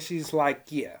 And then she's like,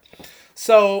 yeah.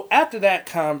 So, after that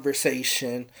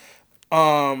conversation,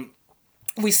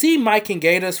 we see Mike and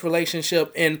Gator's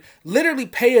relationship and literally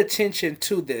pay attention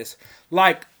to this.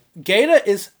 Like, Gator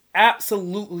is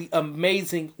absolutely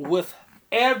amazing with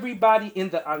everybody in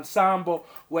the ensemble,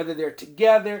 whether they're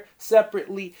together,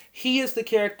 separately. He is the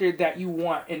character that you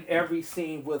want in every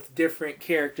scene with different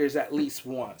characters at least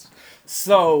once.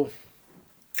 So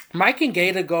Mike and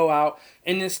Gator go out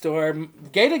in this store.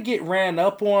 Gator get ran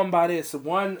up on by this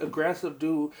one aggressive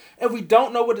dude, and we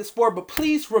don't know what it's for, but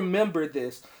please remember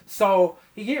this. So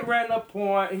he get ran up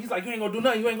on, and he's like, you ain't gonna do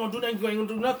nothing, you ain't gonna do nothing, you ain't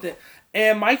gonna do nothing.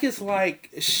 And Mike is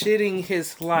like shitting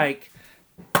his like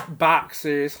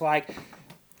boxers, like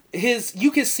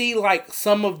you can see like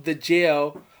some of the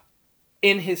gel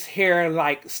in his hair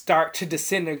like start to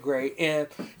disintegrate, and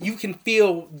you can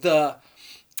feel the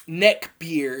neck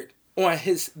beard on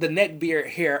the neck beard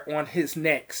hair on his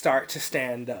neck start to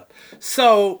stand up.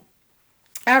 So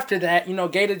after that,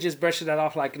 Gator just brushes that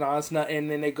off like, no, it's nothing. And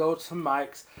then they go to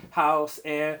Mike's house,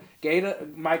 and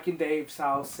Mike and Dave's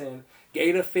house, and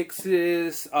Gator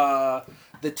fixes the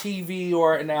TV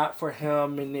or an app for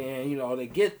him, and then, they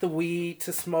get the weed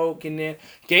to smoke, and then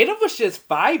Gator was just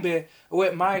vibing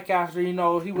with Mike after,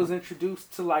 he was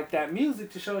introduced to, like, that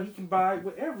music to show he can vibe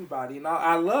with everybody, and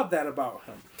I love that about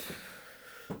him.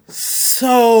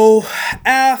 So,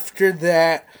 after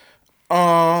that,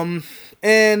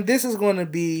 and this is going to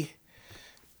be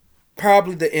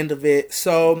probably the end of it.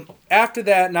 So, after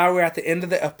that, now we're at the end of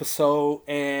the episode,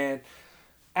 and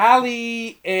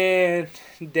Allie and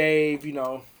Dave,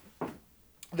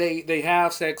 they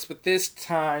have sex, but this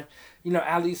time,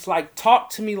 Allie's like, talk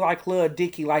to me like Lil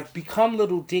Dicky, like, become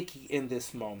Little Dicky in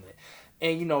this moment.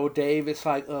 And, Dave is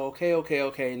like, oh,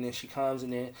 okay. And then she comes,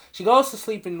 and then she goes to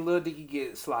sleep, and Lil Dicky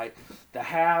gets, like, the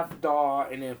half doll,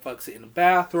 and then fucks it in the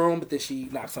bathroom. But then she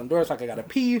knocks on doors, like, I gotta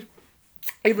pee.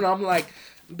 Even though I'm like,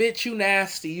 bitch, you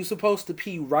nasty. You supposed to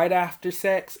pee right after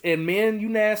sex. And men, you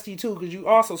nasty, too, because you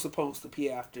also supposed to pee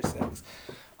after sex.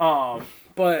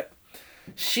 But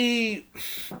She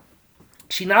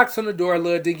she knocks on the door.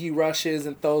 Lil Dicky rushes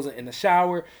and throws it in the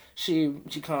shower. She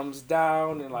comes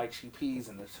down and like she pees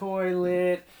in the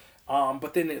toilet.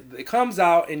 But then it comes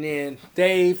out, and then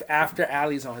Dave, after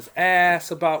Allie's on his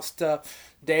ass about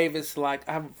stuff, Dave is like,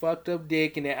 I have a fucked up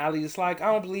dick, and then Allie is like,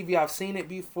 I don't believe you, I've seen it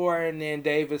before, and then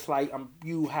Dave is like,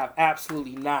 you have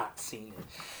absolutely not seen it.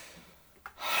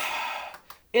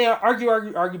 Yeah, argue,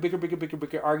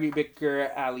 bicker, argue,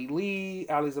 bicker.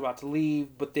 Allie's about to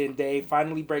leave, but then Dave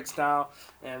finally breaks down,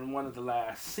 and one of the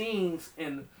last scenes,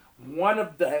 and one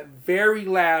of the very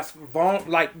last,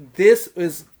 like, this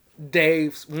is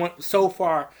Dave's, so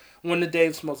far, one of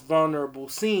Dave's most vulnerable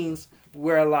scenes,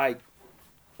 where, like,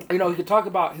 you know, he could talk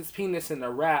about his penis in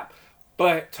a rap,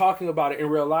 but talking about it in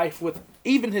real life with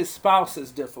even his spouse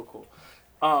is difficult.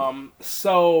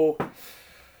 So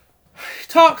he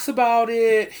talks about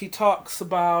it. He talks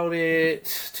about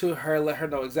it to her, let her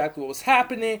know exactly what was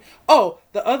happening. Oh,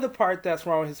 the other part that's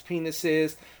wrong with his penis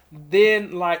is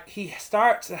then, like, he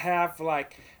starts to have,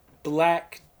 like,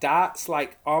 black dots,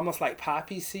 like, almost like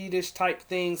poppy seedish type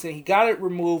things, and he got it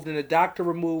removed, and the doctor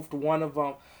removed one of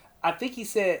them. I think he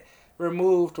said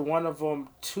removed one of them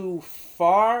too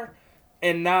far,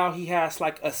 and now he has,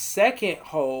 like, a second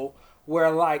hole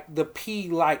where, like, the pee,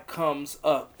 like, comes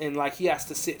up, and, like, he has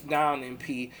to sit down and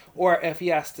pee, or if he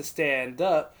has to stand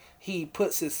up, he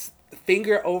puts his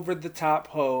finger over the top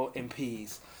hole and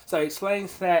pees. So he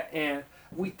explains that, and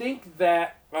we think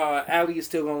that Allie is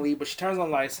still going to leave, but she turns on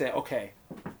the light and said, okay,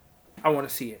 I want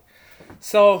to see it.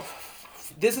 So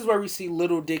this is where we see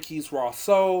Little Dicky's raw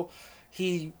soul.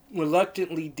 He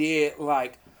reluctantly did,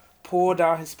 like, pull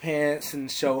down his pants and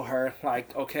show her,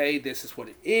 like, okay, this is what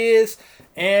it is.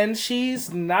 And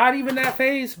she's not even that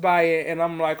fazed by it. And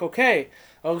I'm like, okay,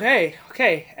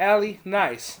 Allie,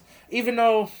 nice. Even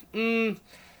though,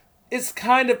 it's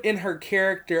kind of in her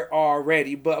character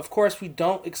already, but of course we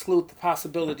don't exclude the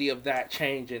possibility of that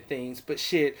changing things. But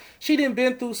shit, she didn't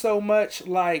been through so much,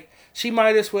 like, she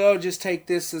might as well just take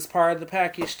this as part of the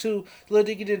package too. Lil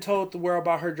Dicky didn't told the world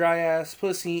about her dry ass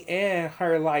pussy and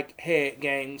her, like, head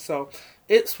game, so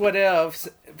it's whatever.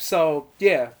 So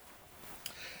yeah.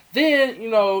 Then, you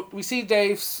know, we see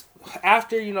Dave's,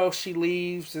 after, you know, she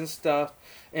leaves and stuff,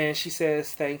 and she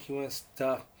says thank you and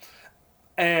stuff.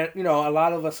 And, you know, a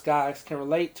lot of us guys can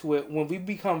relate to it. When we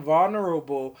become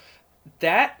vulnerable,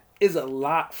 that is a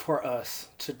lot for us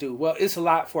to do. Well, it's a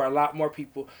lot for a lot more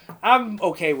people. I'm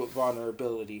okay with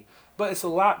vulnerability, but it's a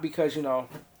lot because, you know,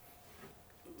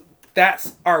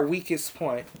 that's our weakest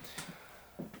point.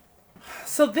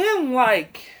 So then,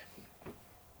 like,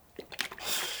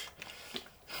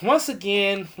 once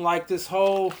again, like, this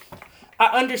whole,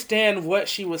 I understand what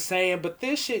she was saying, but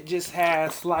this shit just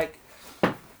has, like,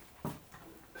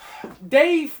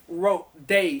 Dave,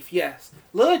 yes.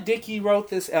 Lil Dicky wrote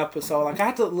this episode. Like, I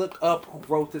had to look up who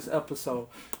wrote this episode,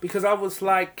 because I was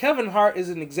like, Kevin Hart is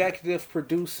an executive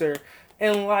producer,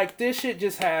 and, like, this shit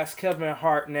just has Kevin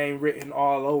Hart name written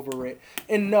all over it.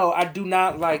 And no, I do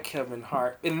not like Kevin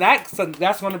Hart. And that's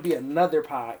going to be another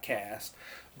podcast.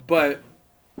 But,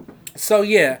 so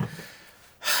yeah.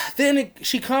 Then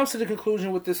she comes to the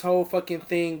conclusion with this whole fucking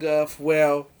thing of,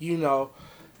 well, you know,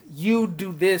 you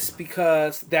do this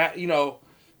because that, you know,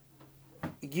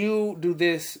 you do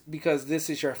this because this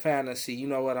is your fantasy. You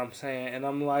know what I'm saying? And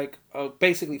I'm like,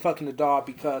 basically fucking the dog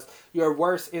because your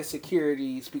worst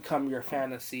insecurities become your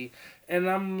fantasy. And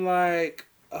I'm like,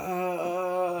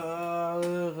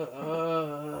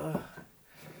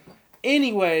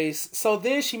 Anyways, so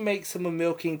then she makes him a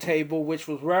milking table, which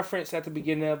was referenced at the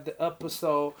beginning of the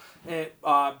episode, and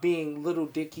being Little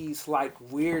Dicky's, like,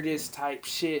 weirdest type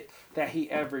shit that he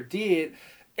ever did.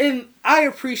 And I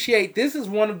appreciate, this is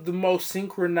one of the most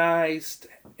synchronized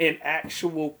and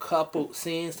actual coupled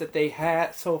scenes that they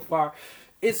had so far.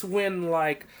 It's when,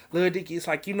 like, Little Dicky's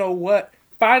like, you know what?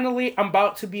 Finally, I'm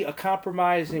about to be a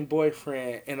compromising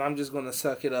boyfriend, and I'm just gonna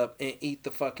suck it up and eat the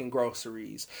fucking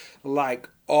groceries. Like,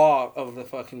 all of the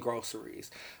fucking groceries.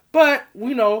 But,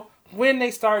 you know, when they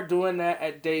start doing that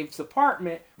at Dave's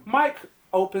apartment, Mike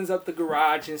opens up the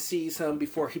garage and sees him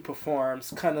before he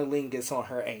performs cunnilingus on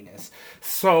her anus.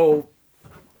 So,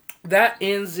 that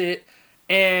ends it.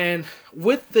 And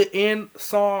with the end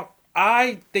song,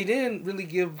 they didn't really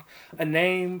give a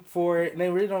name for it. They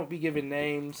really don't be giving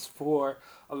names for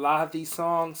a lot of these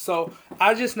songs. So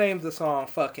I just named the song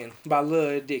Fucking by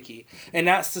Lil Dicky. And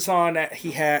that's the song that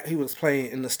he was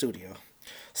playing in the studio.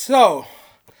 So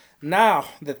now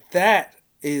that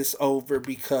is over,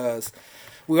 because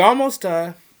we're almost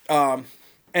done. And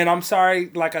I'm sorry,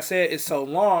 like I said, it's so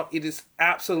long. It is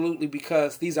absolutely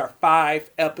because these are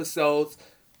 5 episodes.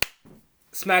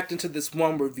 smacked into this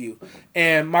one review.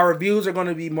 And my reviews are going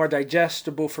to be more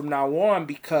digestible from now on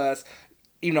because,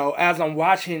 as I'm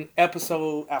watching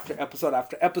episode after episode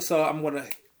after episode, I'm going to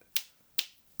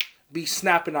be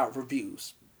snapping out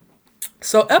reviews.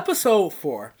 So episode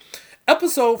 4.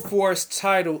 Episode 4 is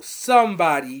titled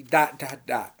Somebody ...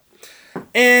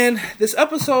 And this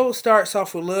episode starts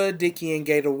off with Lil Dicky and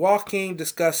Gator walking,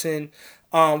 discussing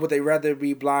would they rather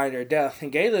be blind or deaf.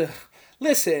 And Gator,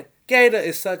 listen, Gator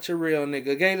is such a real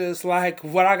nigga. Gator is like,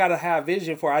 what I gotta have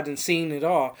vision for, I done seen it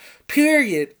all.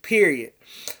 Period.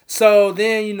 So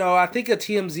then, I think a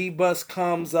TMZ bus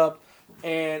comes up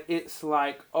and it's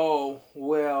like, oh,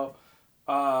 well,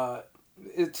 TMZ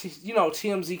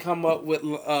come up with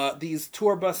these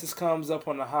tour buses comes up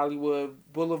on the Hollywood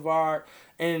Boulevard,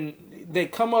 and they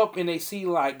come up and they see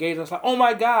like Gator's like, oh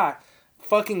my god,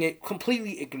 fucking it,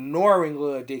 completely ignoring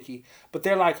Lil Dicky, but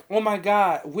they're like, oh my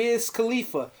god, Wiz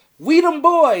Khalifa, we them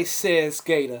boys, says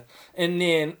Gator, and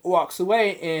then walks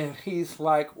away, and he's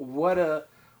like, what a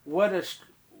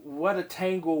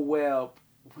tangle web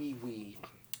we weave.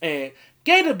 And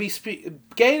Gator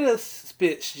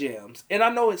spits gems, and I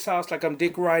know it sounds like I'm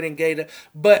dick riding Gator,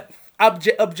 but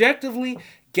objectively,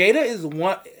 Gator is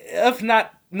one, if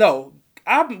not, no,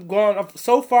 I'm going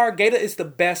so far. Gator is the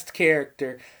best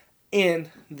character in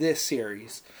this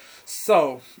series.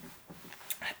 So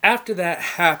after that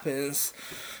happens,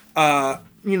 the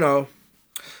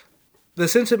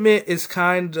sentiment is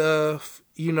kind of,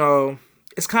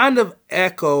 it's kind of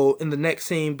echo in the next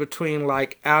scene between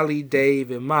like Ali,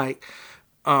 Dave, and Mike.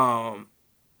 Kind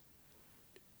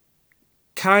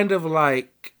of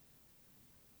like,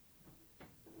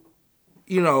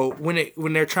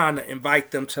 when they're trying to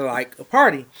invite them to like a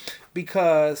party,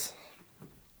 because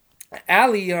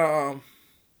Ali, when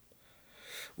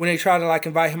they try to like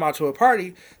invite him out to a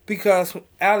party, because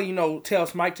Ali,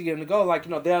 tells Mike to get him to go, like,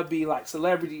 there'll be like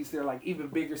celebrities, they're like even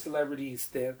bigger celebrities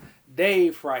than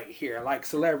Dave right here, like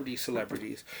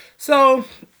celebrities. So,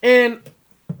 and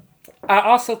I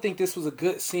also think this was a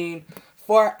good scene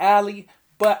for Ali,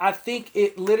 but I think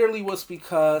it literally was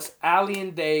because Ali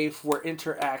and Dave were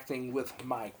interacting with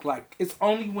Mike. Like, it's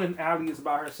only when Ali is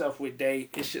by herself with Dave,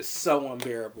 it's just so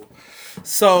unbearable.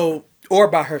 So, or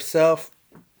by herself.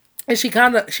 And she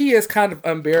is kind of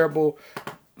unbearable,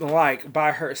 like,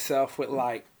 by herself with,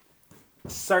 like,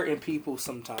 certain people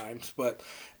sometimes. But,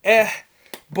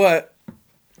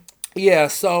 yeah,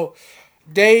 so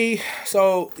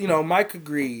Mike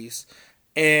agrees.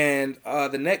 And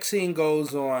the next scene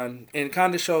goes on and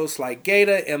kind of shows like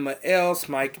Gator, Emma, Els,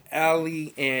 Mike,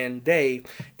 Ali, and Dave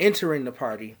entering the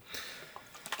party.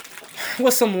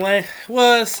 So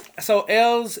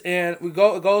Els and it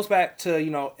goes back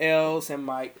to Els and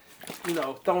Mike,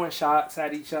 throwing shots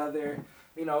at each other.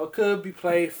 It could be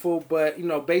playful, but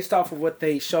based off of what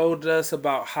they showed us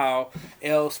about how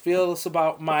Els feels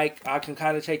about Mike, I can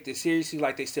kind of take this seriously.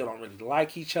 Like, they still don't really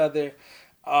like each other.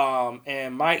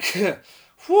 And Mike,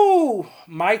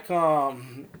 Mike,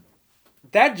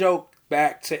 that joke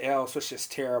back to Els was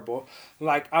just terrible.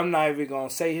 Like, I'm not even gonna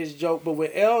say his joke, but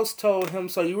when Els told him,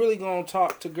 so you really gonna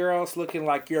talk to girls looking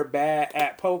like you're bad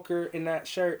at poker in that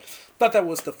shirt, thought that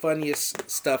was the funniest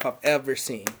stuff I've ever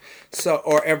seen,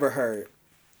 or ever heard.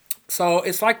 So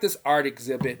it's like this art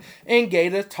exhibit, and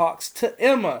Gator talks to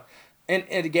Emma.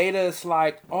 And Gator is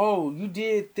like, oh, you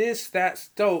did this, that's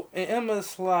dope. And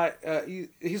Emma's like,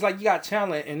 he's like, you got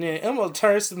talent. And then Emma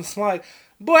turns and is like,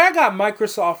 boy, I got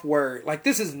Microsoft Word. Like,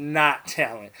 this is not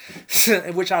talent.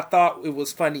 Which I thought it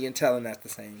was funny and telling at the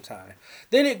same time.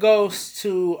 Then it goes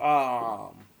to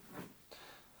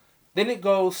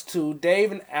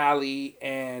Dave and Ali,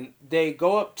 and they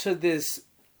go up to this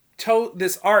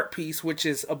art piece, which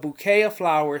is a bouquet of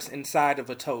flowers inside of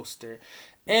a toaster.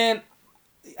 And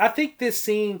I think this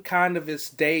scene kind of is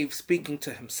Dave speaking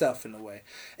to himself in a way,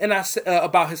 and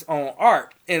about his own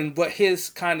art and what his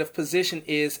kind of position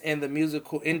is in the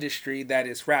musical industry that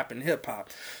is rap and hip hop.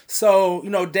 So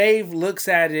Dave looks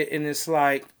at it and it's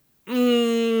like,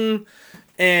 and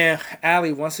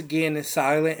Ali once again is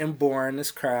silent and boring as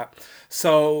crap.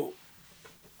 So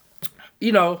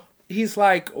he's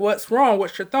like, what's wrong?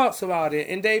 What's your thoughts about it?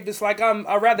 And Dave is like,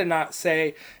 I'd rather not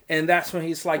say. And that's when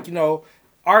he's like,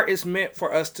 art is meant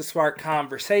for us to spark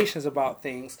conversations about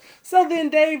things. So then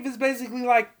Dave is basically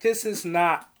like, this is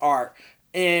not art.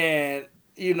 And,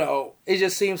 it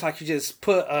just seems like you just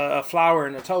put a flower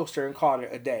in a toaster and called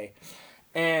it a day.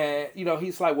 And,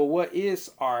 he's like, well, what is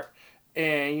art?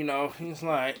 And, he's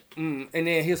like, And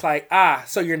then he's like,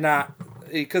 so you're not,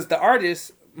 because the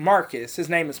artist, Marcus. His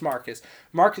name is Marcus.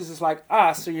 Marcus is like,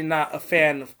 so you're not a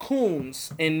fan of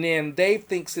coons. And then Dave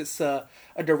thinks it's a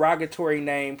derogatory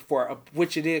name for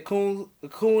which it is.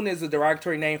 Coon is a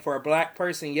derogatory name for a black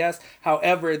person, yes.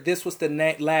 However, this was the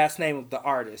last name of the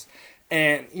artist.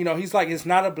 And, he's like, it's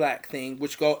not a black thing,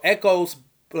 which echoes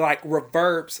like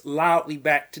reverbs loudly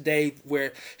back to Dave,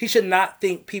 where he should not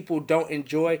think people don't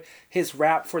enjoy his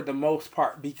rap for the most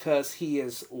part because he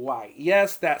is white.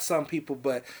 Yes, that's some people,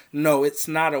 but no, it's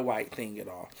not a white thing at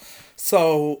all.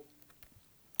 So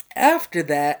after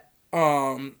that,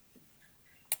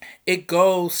 it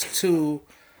goes to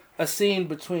a scene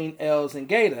between Els and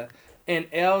Gator, and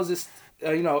Els is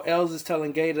Els is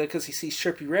telling Gator, because he sees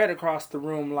Trippie Redd across the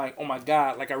room, like, oh my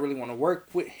god, like I really want to work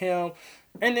with him.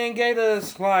 And then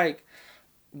Gator's like,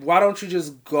 why don't you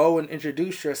just go and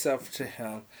introduce yourself to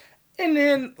him? And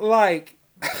then, like,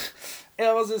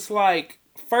 Els is like,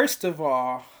 first of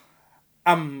all,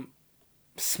 I'm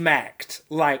smacked.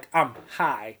 Like, I'm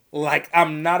high. Like,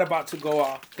 I'm not about to go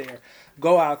out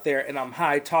there and I'm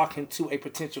high talking to a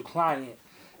potential client.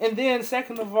 And then,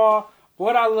 second of all,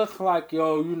 what I look like,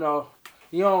 yo,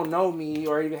 you don't know me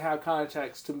or even have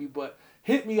contacts to me, but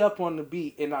hit me up on the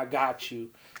beat and I got you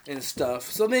and stuff.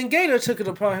 So then Gator took it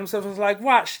upon himself and was like,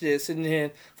 watch this. And then,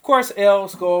 of course,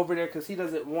 Els go over there because he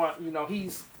doesn't want,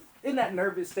 he's in that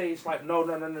nervous stage like, no,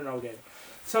 Gator.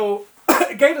 So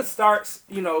Gator starts,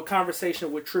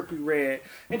 conversation with Trippie Redd.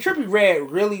 And Trippie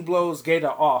Redd really blows Gator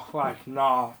off. Like,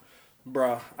 nah,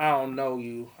 bruh, I don't know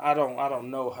you. I don't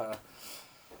know her.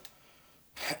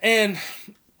 And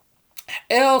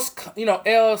Els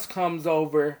comes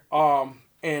over,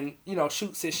 and,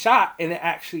 shoots his shot, and it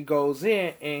actually goes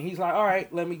in, and he's like, all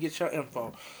right, let me get your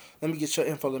info.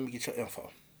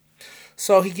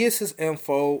 So he gives his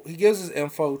info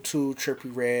to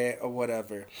Trippie Redd or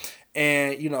whatever.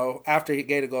 And, after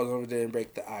Gator goes over there and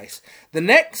break the ice. The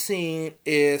next scene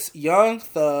is Young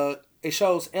Thug. It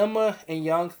shows Emma and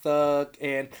Young Thug,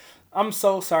 and I'm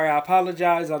so sorry. I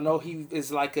apologize. I know he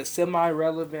is like a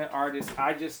semi-relevant artist.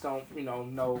 I just don't,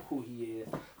 know who he is.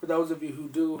 For those of you who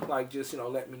do, like, just,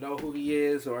 let me know who he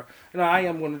is. Or, I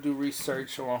am going to do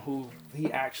research on who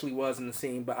he actually was in the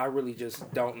scene, but I really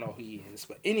just don't know who he is.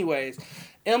 But anyways,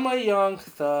 Emma, Young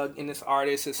Thug, and this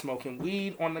artist is smoking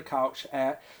weed on the couch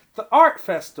at the art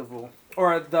festival,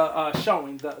 or the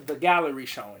showing, the gallery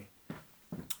showing.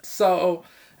 So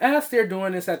as they're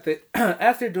doing this at the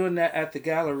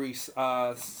gallery,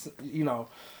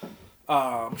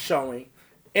 showing,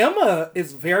 Emma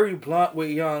is very blunt with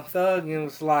Young Thug and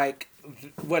was like,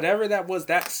 whatever that was,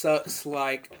 that sucks.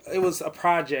 Like, it was a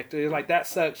project. It was like, that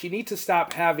sucks. You need to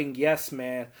stop having yes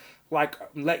man, like,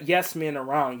 let yes men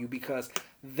around you, because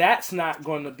that's not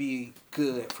going to be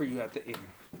good for you at the end.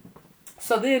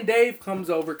 So then Dave comes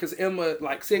over because Emma,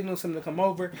 like, signals him to come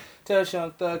over, tells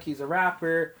Young Thug he's a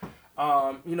rapper.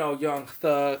 Young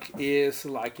Thug is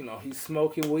like, he's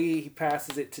smoking weed. He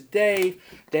passes it to Dave.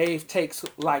 Dave takes,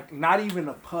 like, not even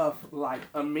a puff, like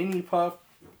a mini puff.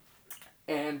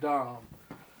 And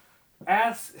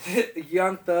as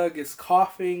Young Thug is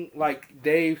coughing, like,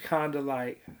 Dave kind of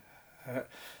like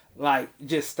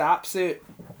just stops it.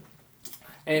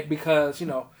 And because,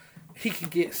 he can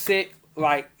get sick.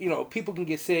 Like, people can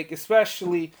get sick,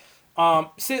 especially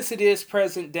since it is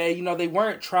present day. They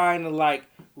weren't trying to, like,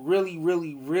 really,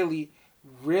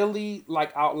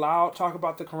 like, out loud talk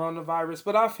about the coronavirus.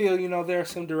 But I feel, there are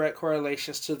some direct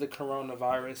correlations to the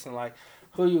coronavirus and, like,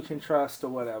 who you can trust or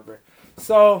whatever.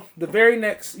 So the very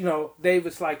next,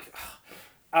 David's like,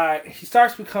 he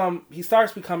starts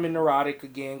becoming neurotic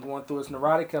again, going through his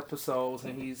neurotic episodes,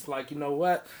 and he's like, you know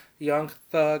what, Young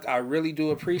Thug, I really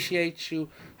do appreciate you.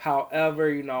 However,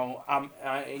 you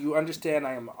understand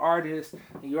I am an artist,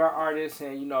 and you're an artist,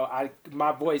 and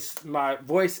my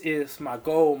voice is my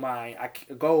gold mine.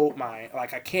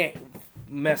 Like, I can't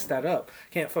mess that up,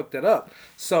 can't fuck that up.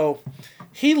 So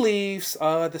he leaves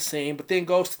the scene, but then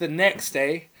goes to the next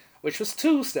day, which was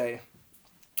Tuesday,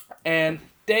 and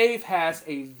Dave has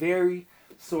a very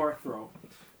sore throat.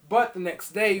 But the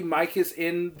next day, Mike is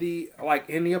in the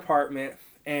apartment,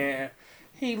 and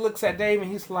he looks at Dave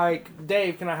and he's like,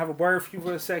 Dave, can I have a word for you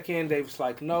for a second? Dave's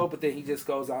like, no, but then he just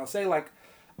goes on and say, like,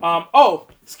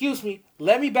 excuse me,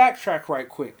 let me backtrack right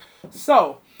quick.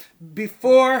 So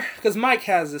before, because Mike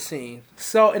has the scene.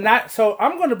 So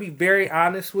I'm going to be very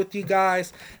honest with you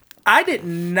guys. I did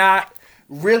not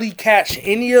really catch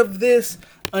any of this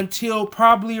until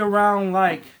probably around,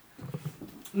 like,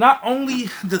 not only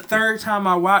the third time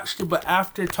I watched it, but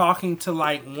after talking to,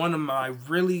 like, one of my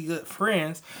really good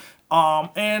friends.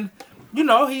 And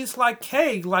he's like,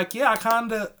 hey, like, yeah,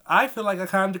 I feel like I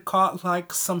kind of caught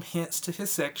like some hints to his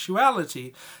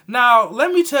sexuality. Now,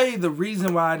 let me tell you the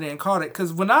reason why I didn't caught it.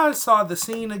 Because when I saw the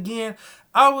scene again,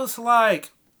 I was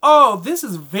like, oh, this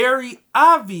is very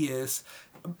obvious.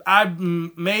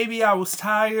 Maybe I was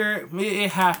tired.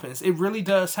 It happens. It really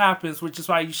does happen, which is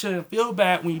why you shouldn't feel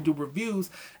bad when you do reviews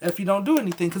if you don't do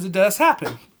anything, because it does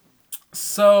happen.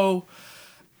 So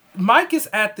Mike is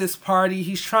at this party.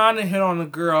 He's trying to hit on a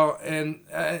girl, and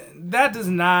that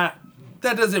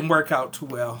doesn't work out too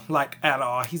well, like, at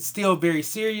all. He's still very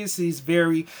serious. He's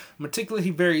very meticulous.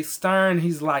 He's very stern.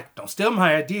 He's like, don't steal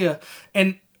my idea.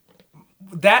 And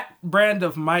that brand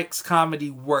of Mike's comedy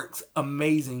works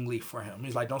amazingly for him.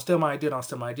 He's like, don't steal my idea, don't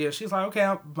steal my idea. She's like, okay,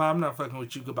 I'm not fucking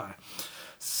with you, goodbye.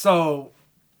 So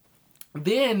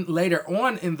then later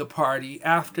on in the party,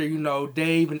 after,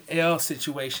 Dave and Elle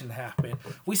situation happened,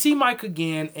 we see Mike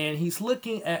again, and he's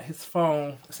looking at his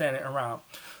phone, standing around.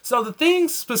 So the thing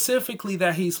specifically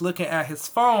that he's looking at his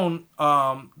phone,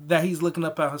 that he's looking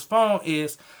up at his phone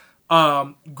is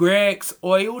Greg's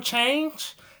oil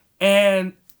change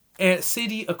and at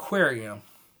City Aquarium.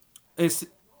 It's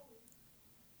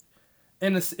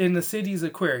in the city's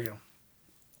aquarium.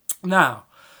 Now,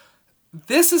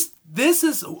 this is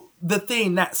the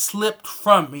thing that slipped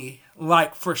from me,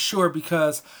 like, for sure,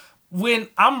 because when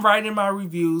I'm writing my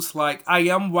reviews, like, I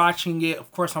am watching it.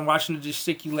 Of course, I'm watching the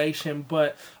gesticulation,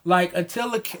 but like,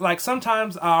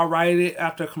 sometimes I'll write it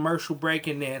after a commercial break,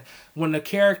 and then when the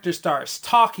character starts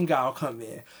talking, I'll come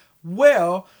in.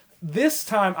 Well, this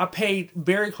time I paid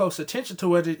very close attention to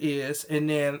what it is, and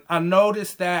then I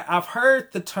noticed that I've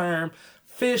heard the term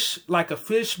fish, like a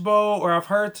fishbowl, or I've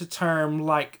heard the term,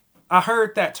 like, I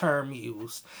heard that term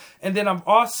used. And then I've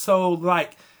also,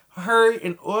 like,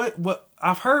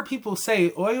 I've heard people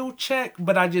say oil check,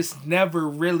 but I just never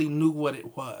really knew what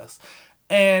it was.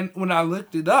 And when I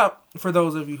looked it up, for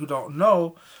those of you who don't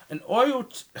know,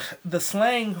 the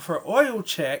slang for oil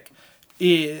check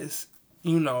is,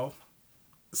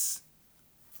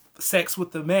 sex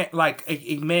with the man, like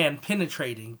a man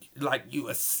penetrating, like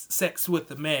sex with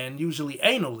the man, usually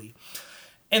anally.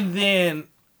 And then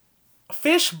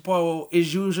fishbowl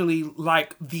is usually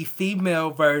like the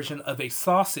female version of a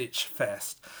sausage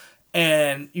fest.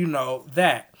 And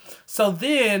that. So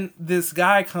then this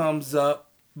guy comes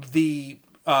up, the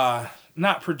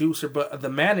not producer, but the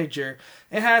manager,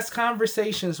 and has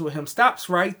conversations with him, stops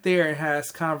right there and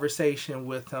has conversation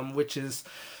with him, which is,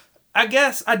 I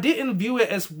guess, I didn't view it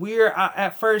as weird.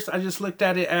 At first, I just looked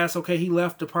at it as, okay, he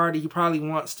left the party. He probably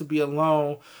wants to be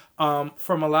alone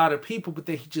from a lot of people. But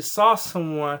then he just saw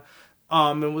someone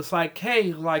and was like,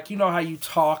 hey, like, how you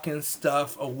talk and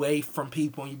stuff away from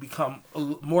people, and you become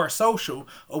more social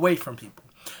away from people.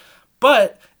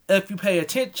 But if you pay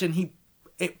attention, he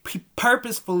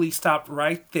purposefully stopped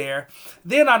right there.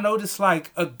 Then I noticed,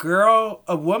 like, a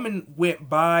woman went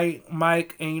by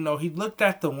Mike, and, he looked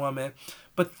at the woman.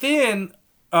 But then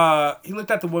he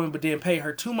looked at the woman, but didn't pay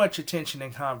her too much attention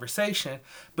in conversation.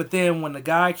 But then when the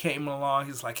guy came along,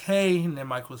 he's like, hey. And then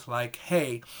Mike was like,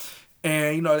 hey.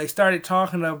 And, they started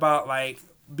talking about, like,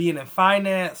 being in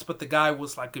finance, but the guy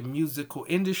was, like, a musical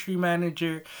industry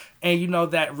manager. And,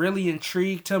 that really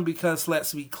intrigued him because,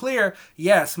 let's be clear,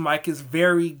 yes, Mike is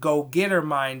very go-getter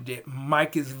minded.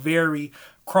 Mike is very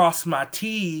cross my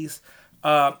T's,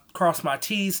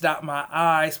 dot my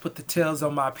I's, put the tails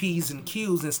on my P's and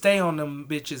Q's, and stay on them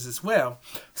bitches as well.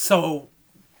 So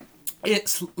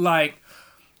it's like,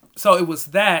 so it was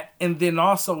that. And then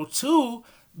also too,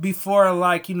 before,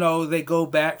 like, they go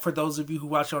back, for those of you who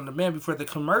watch on demand, before the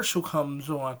commercial comes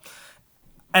on,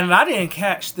 and I didn't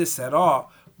catch this at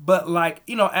all, but, like,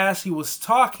 as he was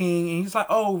talking, and he's like,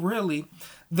 oh, really?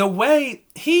 The way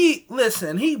he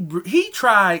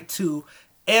tried to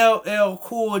LL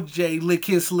Cool J lick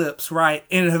his lips, right,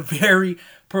 in a very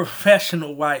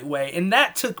professional white way, and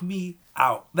that took me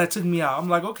out. I'm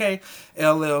like, okay,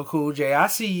 LL Cool J, I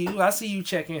see you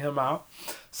checking him out.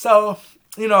 So,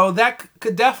 that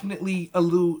could definitely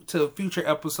allude to future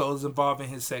episodes involving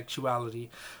his sexuality,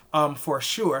 for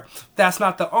sure. That's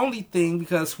not the only thing,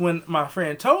 because when my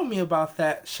friend told me about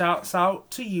that, shouts out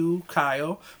to you,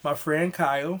 Kyle, my friend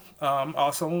Kyle,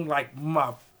 also, like,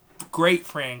 my great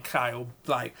friend Kyle,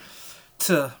 like,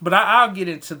 but I'll get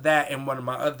into that in one of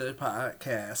my other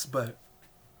podcasts. But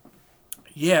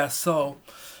yeah, so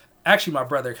actually my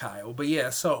brother Kyle, but yeah,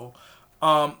 so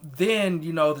then,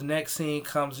 the next scene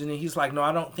comes in, and he's like, no,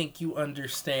 I don't think you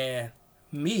understand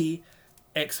me,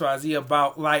 XYZ,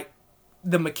 about, like,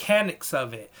 the mechanics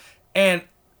of it. And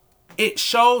it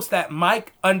shows that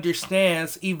Mike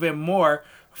understands even more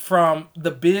from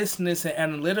the business and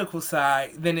analytical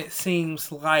side than it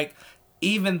seems like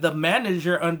even the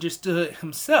manager understood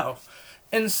himself.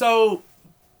 And so,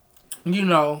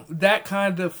 that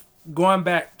kind of going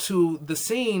back to the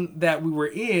scene that we were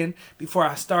in before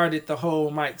I started the whole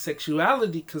Mike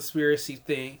sexuality conspiracy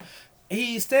thing.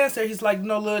 He stands there, he's like,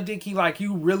 no, Lil Dicky, like,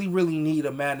 you really, really need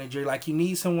a manager. Like, you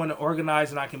need someone to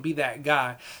organize, and I can be that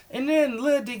guy. And then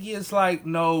Lil Dicky is like,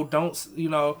 no, don't,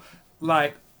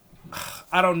 like,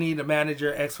 I don't need a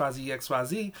manager, XYZ,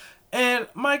 XYZ. And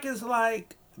Mike is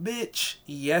like, bitch,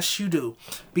 yes you do.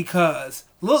 Because,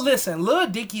 listen, Lil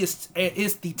Dicky is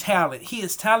the talent. He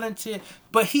is talented,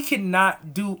 but he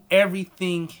cannot do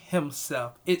everything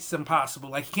himself. It's impossible.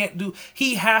 Like,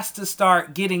 he has to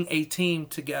start getting a team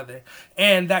together.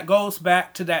 And that goes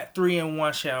back to that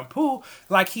 3-in-1 shampoo.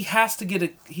 Like,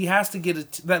 the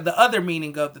other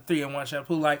meaning of the 3-in-1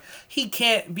 shampoo. Like, he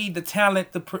can't be the talent.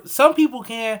 Some people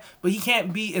can, but he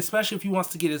can't be, especially if he wants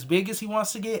to get as big as he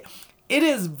wants to get. It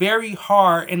is very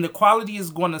hard, and the quality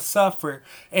is going to suffer,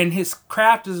 and his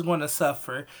craft is going to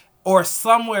suffer, or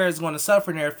somewhere is going to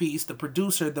suffer there if he's the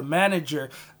producer, the manager,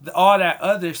 all that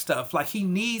other stuff. Like, he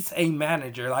needs a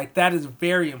manager. Like, that is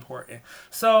very important.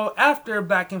 So, after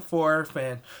back and forth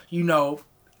and,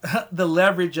 the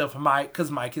leverage of Mike, because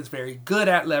Mike is very good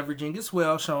at leveraging, it's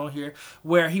well shown here,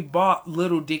 where he bought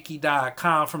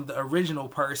LilDicky.com from the original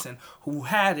person who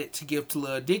had it to give to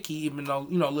Lil Dicky, even though,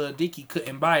 Lil Dicky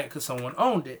couldn't buy it because someone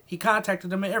owned it. He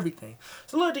contacted him and everything.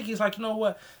 So Lil Dicky's like, you know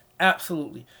what?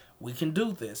 Absolutely. We can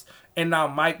do this. And now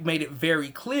Mike made it very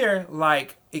clear,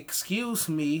 like, excuse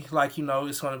me, like,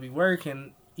 it's going to be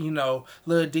working.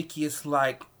 Lil Dicky is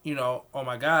like, oh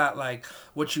my God, like,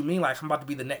 what you mean? Like, I'm about to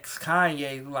be the next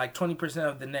Kanye, like 20%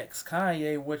 of the next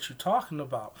Kanye, what you talking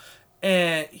about?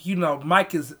 And,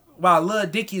 Mike is, while Lil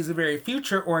Dicky is a very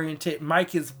future-oriented,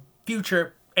 Mike is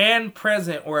future and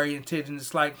present oriented, and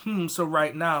it's like, so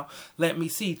right now, let me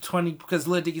see, because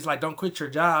Lil Dicky's like, don't quit your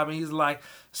job, and he's like,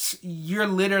 you're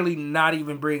literally not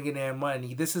even bringing in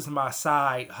money. This is my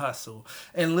side hustle.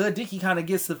 And Lil Dicky kind of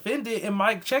gets offended, and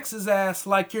Mike checks his ass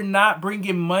like, you're not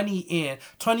bringing money in.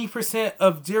 20%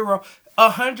 of zero,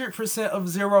 100% of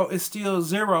zero is still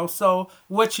zero. So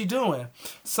what you doing?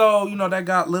 So, that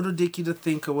got Lil Dicky to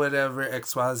think or whatever,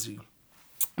 XYZ.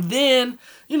 Then,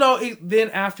 then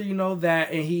after,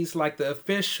 that, and he's like the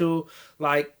official,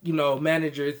 like,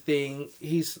 manager thing,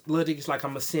 Lil Dicky's like,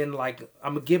 I'm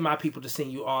gonna get my people to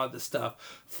send you all the stuff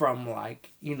from, like,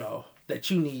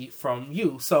 that you need from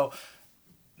you. So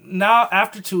now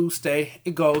after Tuesday,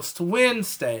 it goes to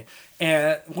Wednesday.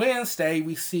 And Wednesday,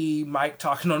 we see Mike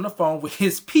talking on the phone with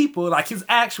his people, like his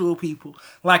actual people,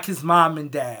 like his mom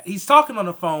and dad. He's talking on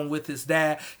the phone with his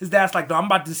dad. His dad's like, no, I'm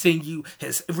about to send you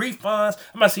his refunds.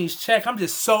 I'm about to send you his check. I'm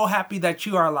just so happy that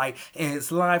you are, like, in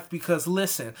his life because,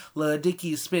 listen, Lil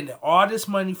Dicky is spending all this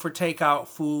money for takeout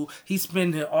food. He's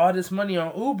spending all this money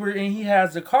on Uber, and he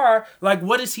has a car. Like,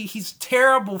 what is he? He's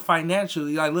terrible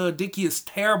financially. Like, Lil Dicky is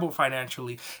terrible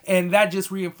financially. And that just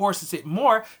reinforces it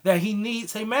more that he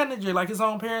needs a manager. Like, his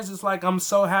own parents is like, I'm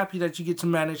so happy that you get to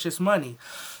manage this money.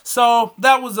 So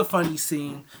that was a funny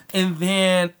scene. And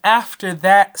then after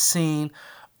that scene,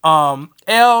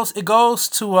 Els, it goes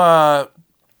to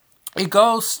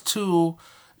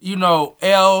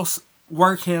Els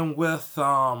working with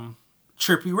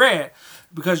Trippie Redd,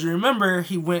 because you remember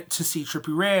he went to see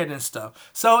Trippie Redd and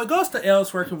stuff. So it goes to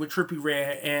Els working with Trippie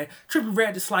Redd, and Trippie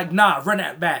Redd is like, nah, run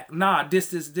that back. Nah,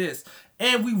 this.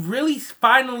 And we really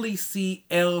finally see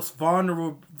Els'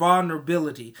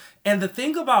 vulnerability. And the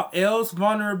thing about Els'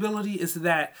 vulnerability is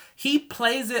that he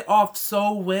plays it off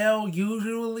so well,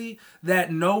 usually,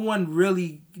 that no one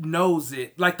really knows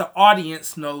it. Like, the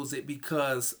audience knows it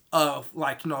because of,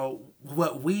 like,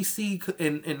 what we see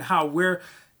and how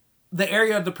the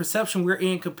area of the perception we're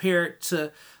in compared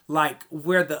to, like,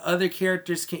 where the other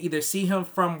characters can either see him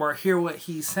from or hear what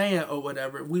he's saying or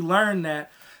whatever. We learn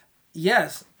that,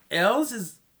 yes, Els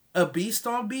is a beast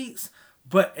on beats,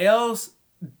 but Els,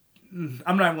 I'm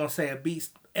not even going to say a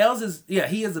beast. Els is,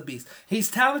 he is a beast.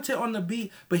 He's talented on the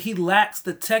beat, but he lacks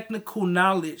the technical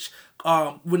knowledge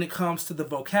when it comes to the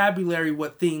vocabulary,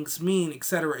 what things mean,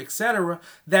 etc.,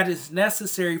 that is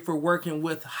necessary for working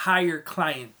with higher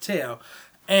clientele.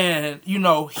 And,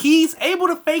 he's able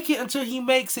to fake it until he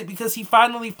makes it because he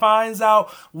finally finds out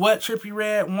what Trippie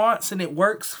Redd wants and it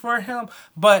works for him.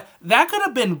 But that could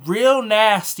have been real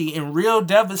nasty and real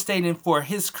devastating for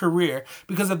his career,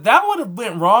 because if that would have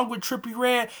went wrong with Trippie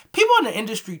Redd, people in the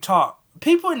industry talk.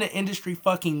 people in the industry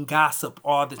fucking gossip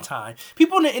all the time.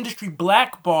 People in the industry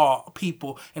blackball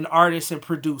people and artists and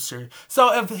producers.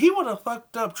 So if he would have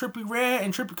fucked up Trippie Redd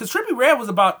and because Trippie Redd was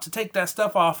about to take that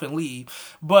stuff off and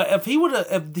leave, but if he would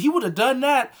have done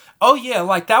that, oh yeah,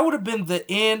 like that would have been the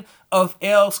end of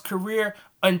L's career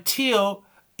until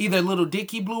either Little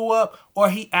Dicky blew up or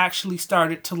he actually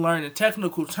started to learn the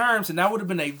technical terms, and that would have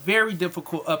been a very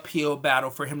difficult uphill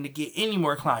battle for him to get any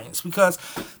more clients, because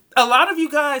a lot of you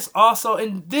guys also,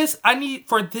 and this, I need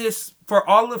for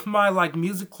all of my like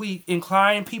musically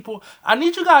inclined people, I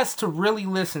need you guys to really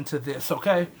listen to this,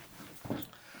 okay?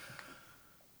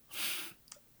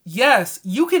 Yes,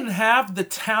 you can have the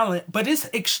talent, but it's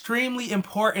extremely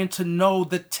important to know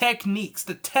the techniques,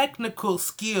 the technical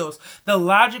skills, the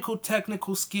logical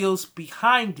technical skills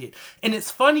behind it. And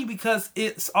it's funny because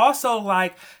it's also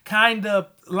like kind of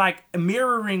like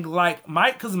mirroring like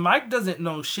Mike, because Mike doesn't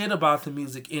know shit about the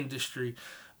music industry.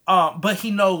 But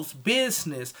he knows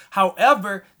business.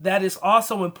 However, that is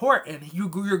also important.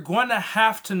 You're going to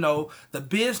have to know the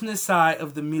business side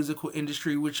of the musical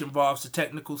industry, which involves the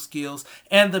technical skills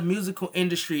and the musical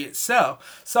industry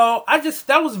itself. So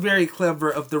that was very clever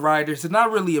of the writers, and I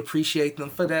really appreciate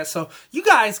them for that. So you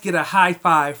guys get a high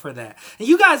five for that. And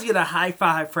you guys get a high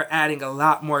five for adding a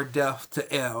lot more depth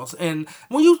to L's. And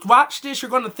when you watch this,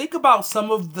 you're going to think about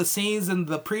some of the scenes in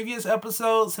the previous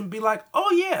episodes and be like,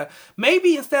 oh yeah,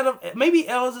 maybe maybe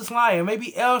Els is lying.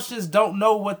 Maybe Els just don't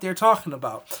know what they're talking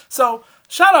about. So,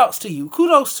 shout outs to you.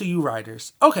 Kudos to you,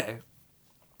 writers. Okay.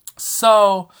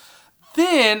 So,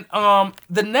 then,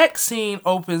 the next scene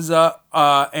opens up,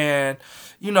 and,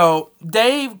 you know,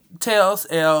 Dave tells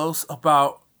Els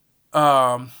about,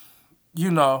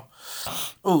 you know,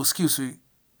 oh, excuse me.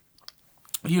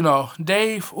 You know,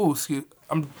 Dave,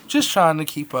 I'm just trying to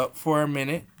keep up for a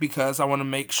minute because I want to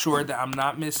make sure that I'm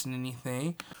not missing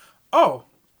anything. Oh,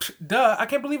 duh, I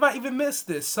can't believe I even missed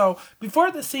this. So,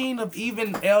 before the scene of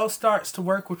even Elle starts to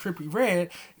work with Trippie Redd,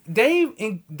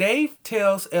 Dave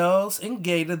tells Els and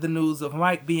Gator the news of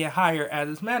Mike being hired as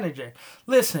his manager.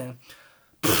 Listen,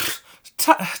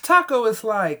 Taco is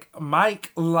like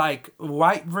Mike, like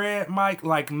white bread Mike,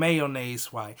 like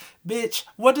mayonnaise white. Bitch,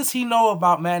 what does he know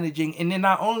about managing? And then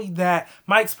not only that,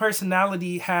 Mike's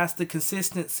personality has the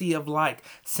consistency of like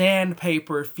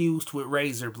sandpaper fused with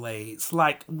razor blades.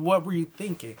 Like, what were you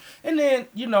thinking? And then,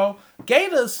 you know,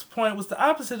 Gator's point was the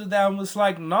opposite of that and was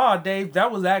like, nah, Dave,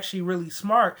 that was actually really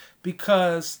smart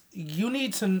because you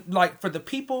need to, like, for the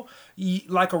people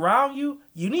like around you,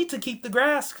 you need to keep the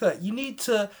grass cut. You need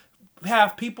to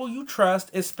have people you trust,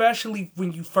 especially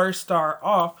when you first start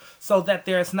off, so that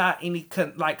there's not any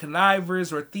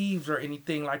connivers or thieves or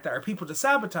anything like that, or people to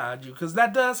sabotage you, because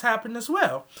that does happen as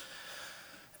well.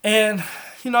 And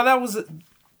you know, that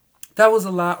was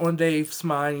a lot on Dave's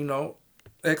mind. You know,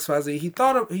 XYZ. He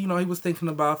thought of, you know, he was thinking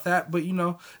about that, but you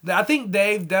know, I think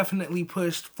Dave definitely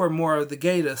pushed for more of the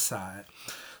Gator side.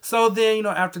 So then, you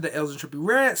know, after the Els and Trippie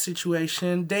Redd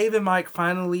situation, Dave and Mike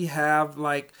finally have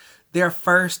like their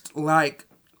first, like,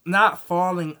 not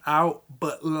falling out,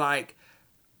 but like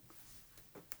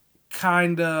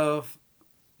kind of,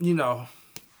 you know,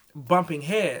 bumping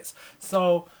heads.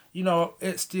 So, you know,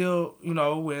 it's still, you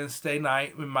know, Wednesday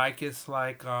night when Mike is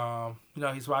like, you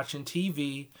know, he's watching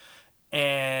TV,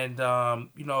 and,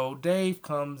 you know, Dave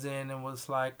comes in and was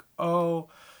like, oh,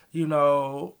 you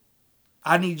know,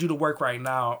 I need you to work right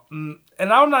now. And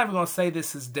I'm not even going to say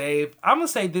this is Dave. I'm going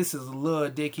to say this is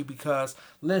Lil Dicky because,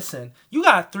 listen, you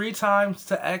got 3 times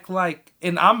to act like,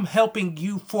 and I'm helping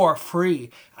you for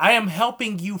free. I am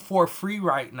helping you for free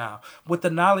right now with the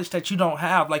knowledge that you don't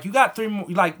have. Like, you got 3 more,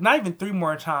 like, not even 3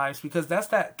 more times because that's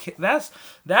that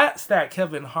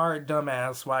Kevin Hart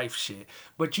dumbass wife shit.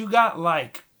 But you got,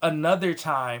 like, another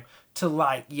time to,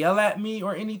 like, yell at me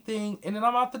or anything, and then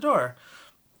I'm out the door.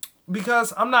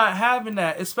 Because I'm not having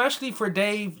that, especially for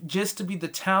Dave just to be the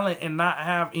talent and not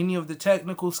have any of the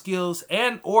technical skills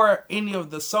and or any of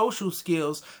the social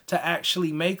skills to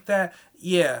actually make that.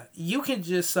 Yeah, you can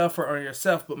just suffer on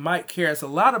yourself, but Mike cares a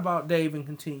lot about Dave and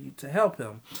continue to help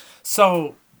him.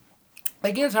 So,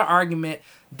 against her argument,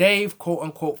 Dave, quote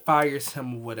unquote, fires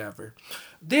him or whatever.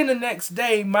 Then the next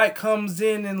day, Mike comes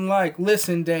in and like,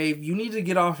 listen, Dave, you need to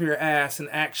get off your ass and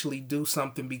actually do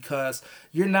something because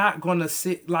you're not going to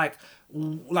sit like,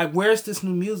 where's this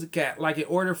new music at? Like, in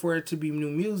order for it to be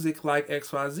new music, like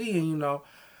XYZ, and you know,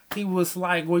 he was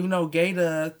like, well, you know,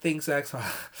 Gator thinks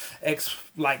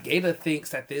Gator thinks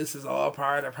that this is all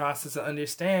part of the process to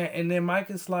understand. And then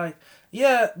Mike is like,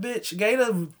 yeah, bitch,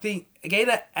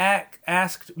 Gator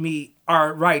asked me,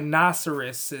 are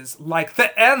rhinoceroses like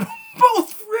the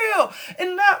animals real?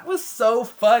 And that was so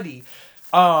funny.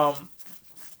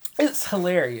 It's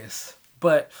hilarious.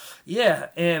 But yeah,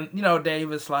 and you know,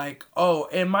 Dave is like, oh,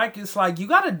 and Mike is like, you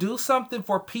got to do something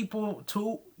for people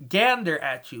to gander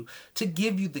at you, to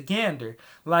give you the gander.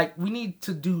 Like, we need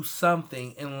to do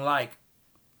something, and like,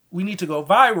 we need to go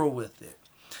viral with it.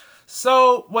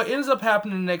 So what ends up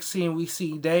happening in the next scene, we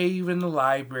see Dave in the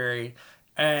library,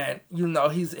 and you know,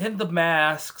 he's in the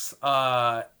masks.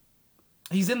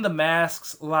 He's in the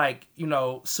masks, like, you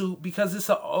know, suit, because it's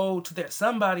an ode to their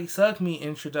Somebody Suck Me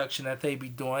introduction that they be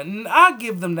doing. And I'll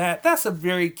give them that. That's a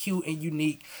very cute and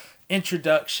unique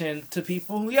introduction to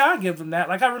people. Yeah, I'll give them that.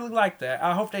 Like, I really like that.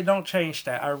 I hope they don't change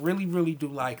that. I really, really do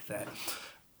like that.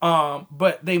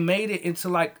 But they made it into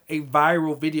like a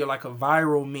viral video, like a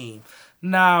viral meme.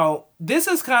 Now, this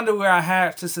is kind of where I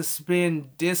had to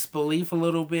suspend disbelief a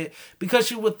little bit,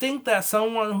 because you would think that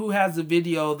someone who has a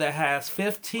video that has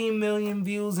 15 million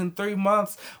views in 3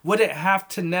 months wouldn't have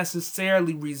to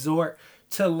necessarily resort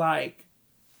to like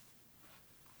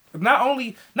not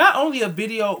only a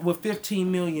video with 15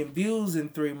 million views in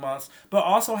 3 months, but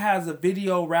also has a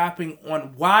video rapping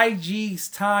on YG's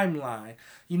timeline.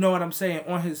 You know what I'm saying?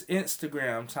 On his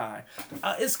Instagram time.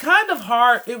 It's kind of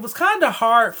hard. It was kind of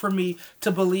hard for me to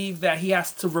believe that he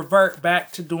has to revert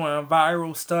back to doing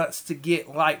viral stunts to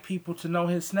get like people to know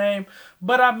his name.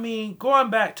 But I mean, going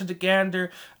back to the gander,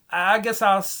 I guess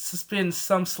I'll suspend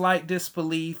some slight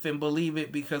disbelief and believe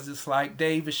it, because it's like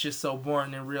Dave is just so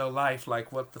boring in real life.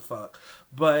 Like, what the fuck?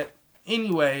 But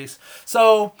anyways,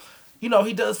 so, you know,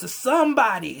 he does the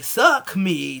Somebody Suck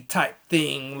Me type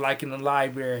thing, like in the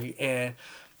library, and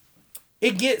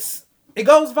it goes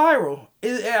viral.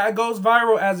 It goes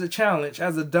viral as a challenge,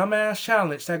 as a dumbass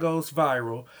challenge that goes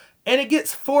viral. And it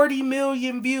gets 40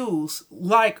 million views,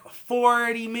 like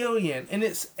 40 million. And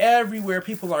it's everywhere.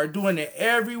 People are doing it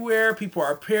everywhere. People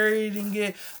are parodying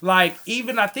it. Like,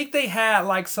 even, I think they had,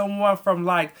 like, someone from,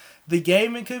 like, the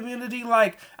gaming community.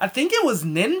 Like, I think it was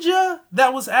Ninja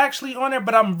that was actually on there,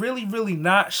 but I'm really, really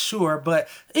not sure. But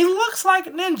it looks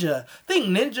like Ninja. I think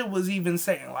Ninja was even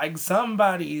saying, like,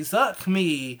 somebody suck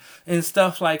me and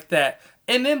stuff like that.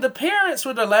 And then the parents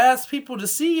were the last people to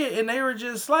see it, and they were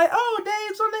just like, oh,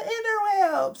 Dave's on the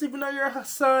interwebs, even though your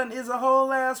son is a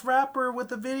whole ass rapper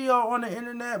with a video on the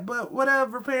internet. But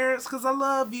whatever, parents, because I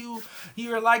love you.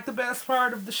 You're like the best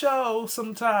part of the show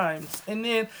sometimes. And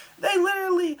then they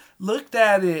literally looked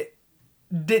at it,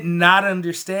 did not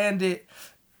understand it.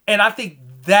 And I think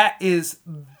that is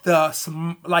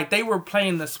like, they were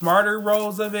playing the smarter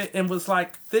roles of it, and was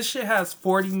like, this shit has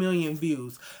 40 million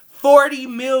views. 40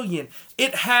 million.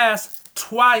 It has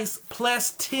twice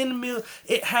plus 10 million.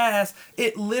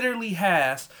 It literally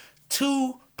has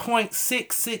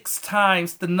 2.66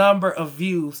 times the number of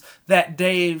views that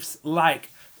Dave's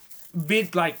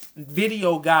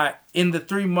video got in the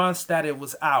 3 months that it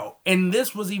was out. And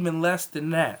this was even less than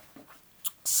that.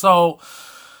 So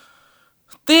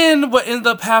then what ended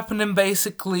up happening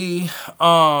basically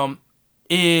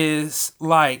is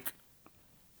like,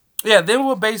 yeah, then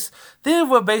what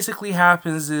basically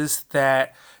happens is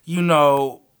that, you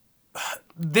know,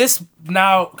 this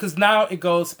now, because now it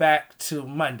goes back to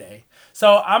Monday.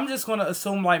 So I'm just going to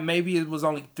assume like maybe it was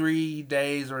only 3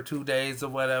 days or 2 days or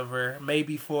whatever,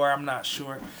 maybe 4, I'm not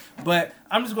sure. But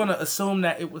I'm just going to assume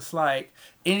that it was like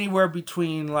anywhere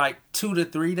between like 2 to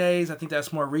 3 days. I think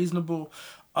that's more reasonable.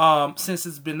 Since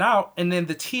it's been out. And then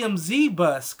the TMZ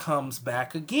bus comes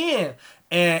back again.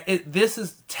 And this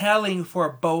is telling for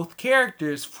both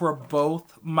characters, for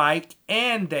both Mike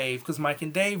and Dave, because Mike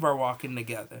and Dave are walking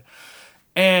together.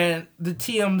 And the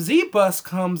TMZ bus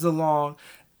comes along,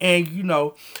 and, you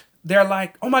know, they're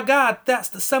like, oh my God, that's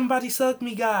the Somebody Suck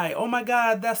Me guy. Oh my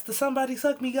God, that's the Somebody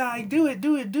Suck Me guy. Do it,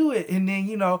 do it, do it. And then,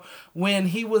 you know, when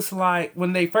he was like,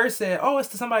 when they first said, oh, it's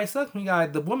the Somebody Suck Me guy,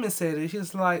 the woman said it.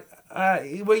 She's like,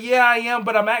 well, yeah, I am,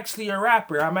 but I'm actually a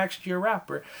rapper. I'm actually a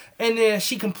rapper. And then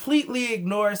she completely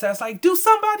ignores that. It's like, do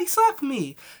somebody suck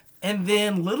me. And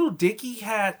then Little Dicky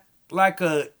had like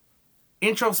a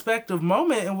introspective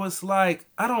moment and was like,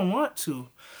 I don't want to.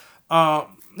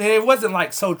 And it wasn't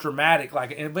like so dramatic,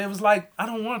 like, but it was like, I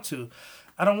don't want to.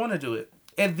 I don't want to do it.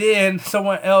 And then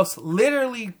someone else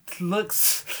literally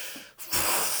looks.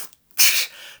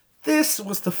 This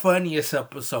was the funniest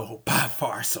episode by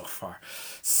far so far.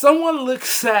 Someone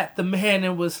looks at the man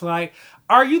and was like,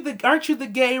 aren't you the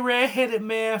gay redheaded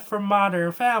man from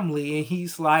Modern Family? And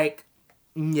he's like,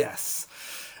 yes.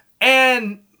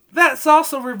 And that's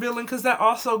also revealing, because that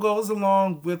also goes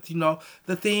along with, you know,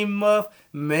 the theme of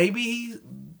maybe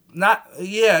Not,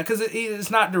 yeah, because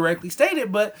it's not directly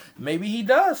stated, but maybe he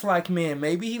does like men.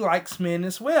 Maybe he likes men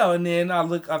as well. And then I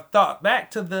thought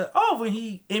back to when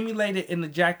he emulated an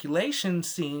ejaculation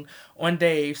scene on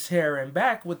Dave's hair and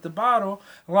back with the bottle.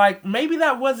 Like, maybe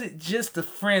that wasn't just a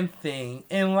friend thing.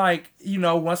 And like,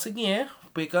 once again,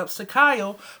 big ups to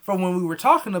Kyle from when we were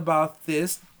talking about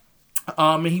this.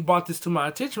 And he brought this to my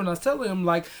attention when I was telling him,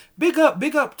 like, big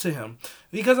up to him.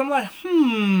 Because I'm like,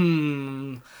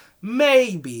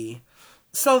 maybe.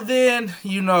 So then,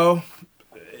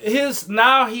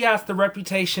 now he has the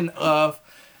reputation of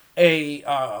a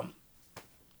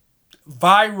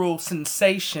viral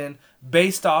sensation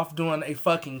based off doing a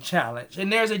fucking challenge.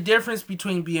 And there's a difference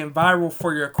between being viral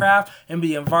for your craft and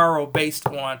being viral based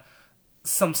on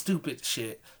some stupid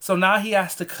shit. So now he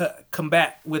has to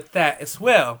combat with that as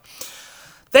well.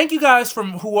 Thank you guys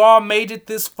from who all made it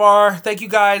this far. Thank you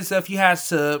guys if you had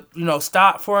to,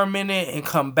 stop for a minute and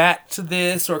come back to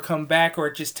this or come back or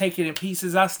just take it in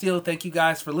pieces. I still thank you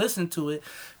guys for listening to it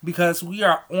because we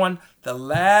are on the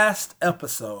last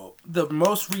episode, the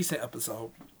most recent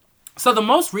episode. So the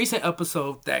most recent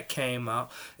episode that came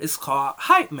out is called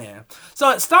Hype Man. So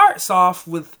it starts off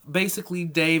with basically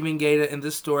Dave and Gator in the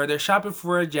store. They're shopping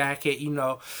for a jacket.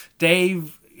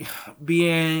 Dave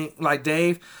being like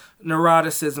Dave,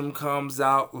 neuroticism comes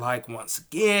out like once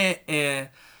again, and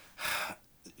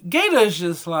Gator is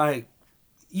just like,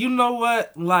 you know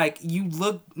what? Like, you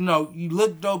look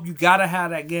dope. You gotta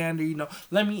have that gander.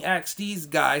 Let me ask these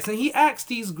guys. And he asked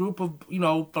these group of,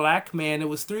 black men. It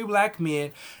was 3 black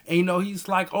men. And, he's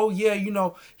like, oh, yeah,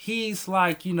 he's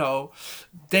like,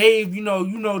 Dave,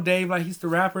 Dave, like, he's the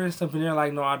rapper and stuff. And they're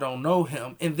like, no, I don't know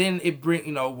him. And then it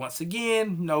once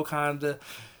again, kind of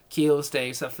kills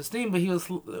Dave's self-esteem.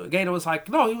 But Gator was like,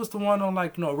 no, he was the one on,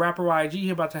 like, rapper YG. He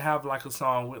about to have, like, a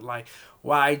song with, like,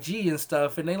 YG and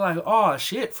stuff. And they like, oh,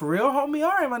 shit, for real, homie?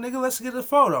 All right, my nigga, let's get a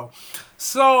photo.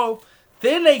 So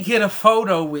then they get a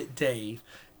photo with Dave.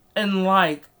 And,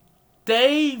 like,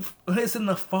 Dave is in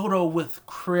the photo with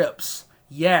Crips.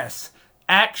 Yes,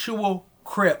 actual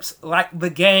Crips, like the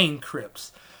gang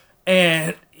Crips.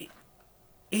 And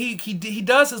he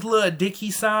does his little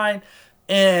dicky sign,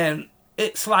 and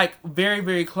it's like very,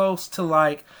 very close to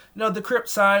like, the Crip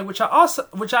sign, which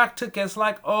I took as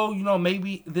like, oh,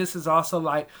 maybe this is also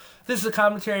like, this is a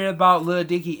commentary about Lil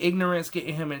Dicky ignorance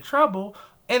getting him in trouble.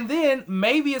 And then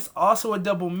maybe it's also a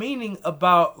double meaning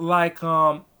about like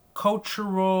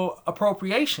cultural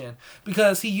appropriation,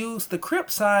 because he used the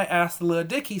Crip sign as the Lil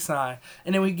Dicky sign.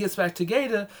 And then when he gets back to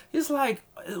Gator, he's like,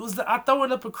 I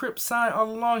throwing up a Crip sign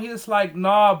all along. He's like,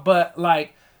 nah, but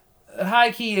like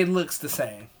high key it looks the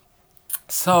same.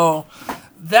 So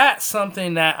that's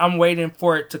something that I'm waiting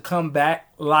for it to come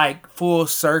back like full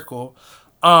circle.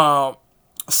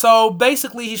 So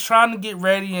basically he's trying to get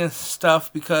ready and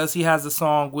stuff because he has a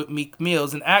song with Meek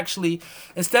Mills. And actually,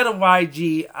 instead of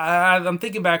YG, I'm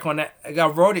thinking back on that. I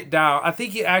wrote it down. I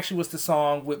think it actually was the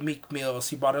song with Meek Mills.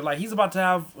 He brought it like he's about to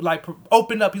have like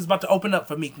open up. He's about to open up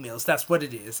for Meek Mills. That's what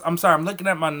it is. I'm sorry, I'm looking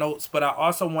at my notes, but I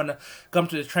also want to come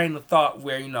to the train of thought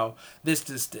where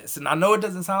this. And I know it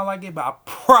doesn't sound like it, but I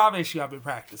promise you I've been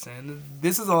practicing.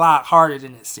 This is a lot harder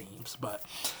than it seems, but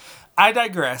I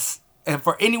digress. And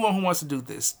for anyone who wants to do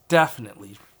this,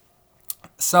 definitely.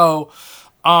 So,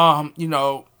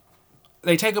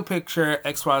 they take a picture,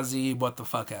 XYZ, what the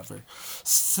fuck ever.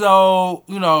 So,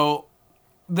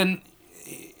 then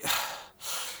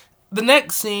the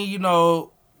next scene,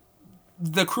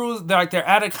 the crew, they're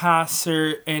at a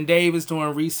concert and Dave is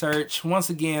doing research.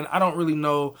 Once again, I don't really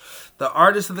know the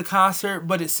artist of the concert,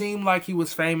 but it seemed like he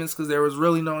was famous because there was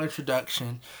really no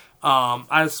introduction.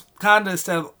 I was kind of,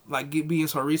 instead of like being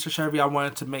so research heavy, I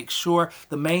wanted to make sure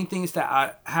the main things that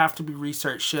I have to be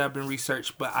researched should have been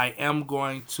researched, but I am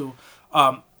going to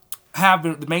the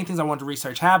main things I wanted to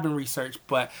research have been researched,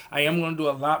 but I am going to do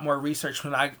a lot more research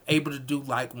when I'm able to do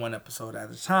like one episode at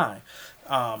a time,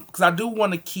 because I do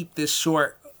want to keep this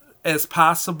short as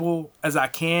possible as I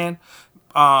can,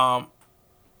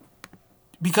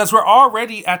 because we're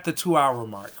already at the 2-hour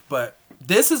mark, but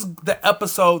this is the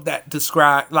episode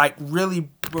that really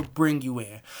will bring you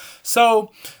in.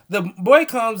 So the boy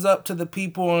comes up to the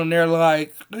people and they're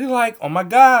like, oh my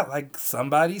God, like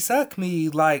somebody suck me.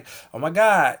 Like, oh my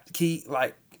God,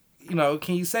 can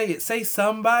you say it? Say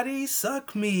somebody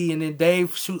suck me. And then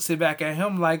Dave shoots it back at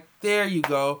him like, there you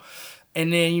go.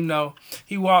 And then,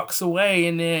 he walks away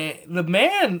and then the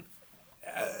man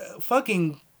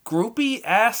fucking groupie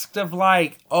asked of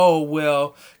like, oh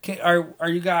well, are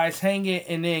you guys hanging?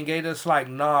 And then Gator's like,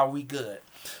 nah, we good.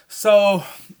 So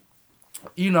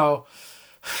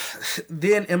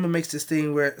then Emma makes this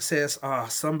thing where it says,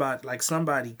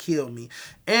 somebody killed me.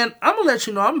 And I'm gonna let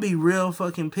you know, I'm gonna be real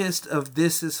fucking pissed if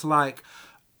this is like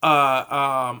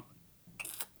uh um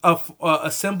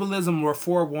a symbolism or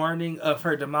forewarning of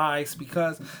her demise,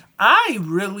 because I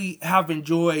really have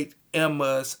enjoyed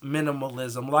Emma's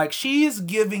minimalism. Like, she is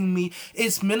giving me,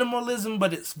 it's minimalism,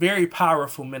 but it's very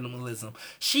powerful minimalism.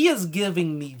 She is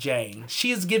giving me Jane.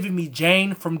 She is giving me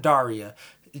Jane from Daria.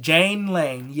 Jane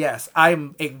Lane, yes,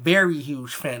 I'm a very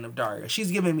huge fan of Daria.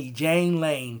 She's giving me Jane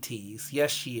Lane tease.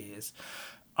 Yes, she is.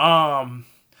 Um,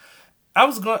 I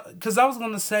was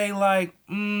gonna say like,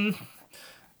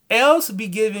 Els be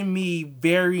giving me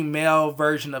very male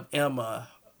version of Emma,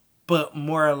 but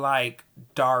more like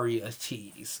Daria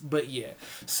tease. But yeah,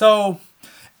 so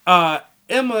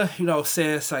Emma,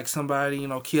 says like somebody,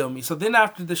 kill me. So then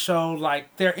after the show,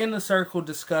 like they're in a circle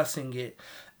discussing it,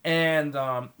 and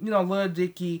Lil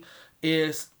Dicky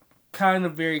is kind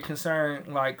of very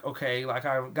concerned, like, okay, like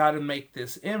I've got to make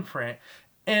this imprint,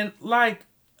 and like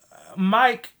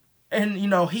Mike, and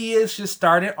he is just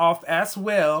started off as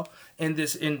well in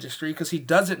this industry because he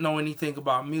doesn't know anything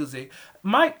about music.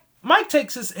 Mike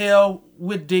takes his L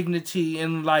with dignity,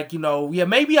 and like, yeah,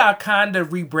 maybe I kind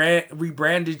of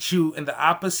rebranded you in the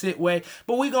opposite way,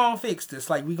 but we gonna fix this.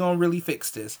 Like, we gonna really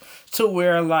fix this to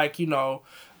where, like,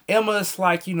 Emma's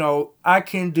like, I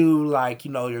can do like,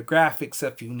 your graphics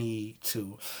if you need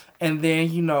to. And then,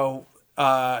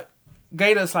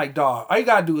 Gator's like, dog, all you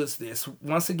gotta do is this.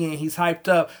 Once again, he's hyped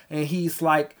up and he's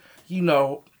like, and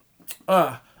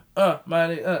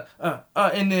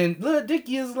then Lil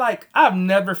Dicky is like, I've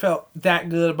never felt that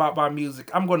good about my music.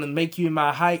 I'm gonna make you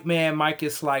my hype man. Mike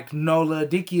is like, no. Lil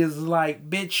Dicky is like,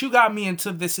 bitch, you got me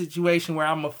into this situation where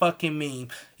I'm a fucking meme.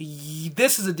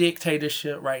 This is a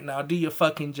dictatorship right now. Do your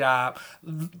fucking job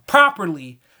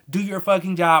properly. Do your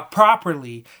fucking job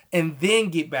properly, and then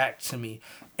get back to me.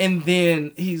 And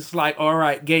then he's like, all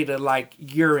right, Gator, like,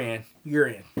 you're in.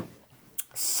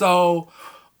 So,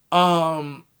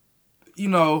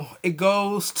 it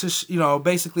goes to,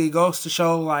 basically it goes to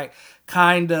show, like,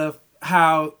 kind of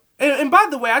how, and by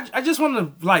the way, I just want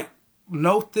to, like,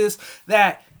 note this,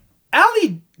 that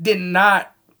Allie did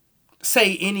not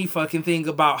say any fucking thing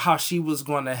about how she was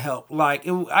going to help. Like,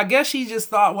 I guess she just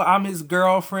thought, well, I'm his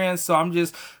girlfriend, so I'm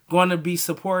just going to be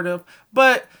supportive.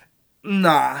 But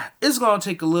nah, it's going to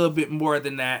take a little bit more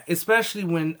than that, especially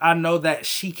when I know that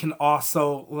she can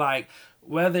also, like,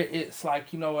 whether it's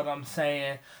like, you know what I'm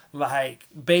saying, like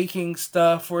baking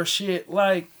stuff or shit,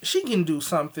 like, she can do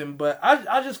something. But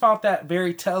I just found that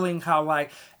very telling how,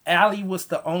 like, Allie was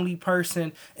the only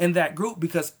person in that group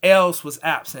because Els was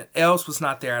absent. Els was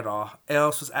not there at all.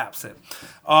 Els was absent.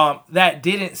 That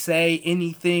didn't say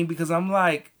anything because I'm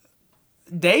like,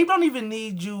 Dave don't even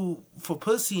need you for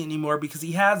pussy anymore because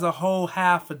he has a whole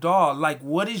half a doll. Like,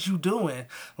 what is you doing?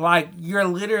 Like, you're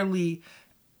literally,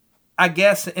 I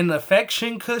guess, an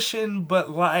affection cushion, but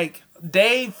like,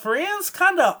 Dave friends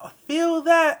kind of fill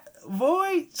that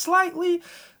void slightly.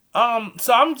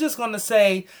 So I'm just gonna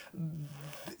say,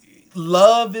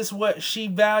 love is what she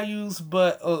values,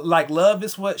 but love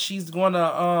is what she's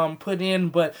gonna put in,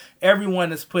 but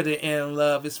everyone is putting in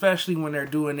love, especially when they're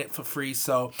doing it for free.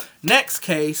 So next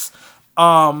case,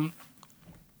 so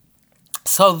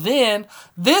then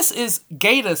this is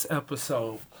Gator's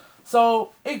episode.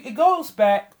 So it goes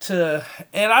back to,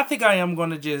 and I think I am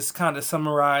going to just kind of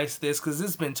summarize this because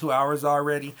it's been 2 hours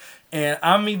already. And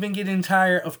I'm even getting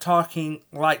tired of talking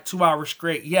like 2 hours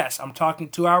straight. Yes, I'm talking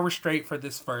 2 hours straight for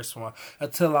this first one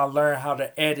until I learn how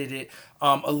to edit it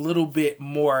a little bit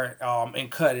more and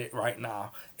cut it right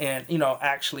now. And,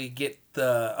 actually get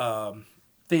the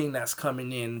thing that's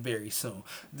coming in very soon.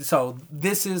 So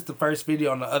this is the first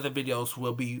video, and the other videos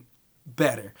will be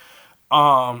better.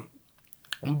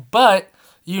 But,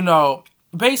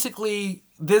 basically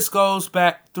this goes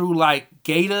back through like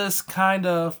Gator's kind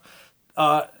of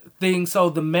thing.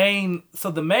 So the main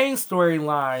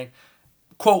storyline,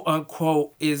 quote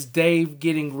unquote, is Dave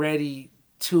getting ready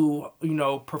to,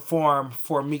 perform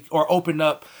for Meek, or open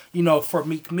up, for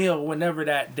Meek Mill whenever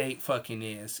that date fucking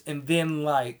is. And then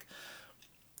like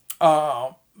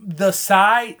the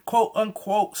side, quote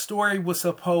unquote, story was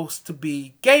supposed to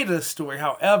be Gator's story.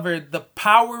 However, the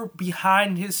power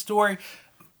behind his story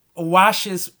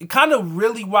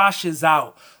really washes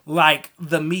out like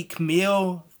the Meek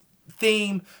Mill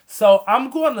theme. So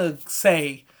I'm going to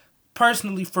say,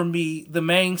 personally for me, the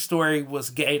main story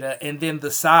was Gator, and then the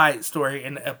side story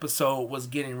in the episode was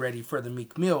getting ready for the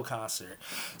Meek Mill concert.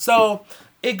 So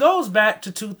it goes back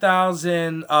to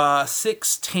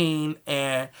 2016,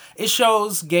 and it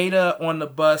shows Gator on the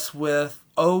bus with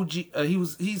OG.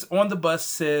 He's on the bus,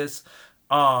 says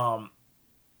um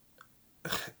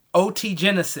OT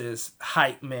Genesis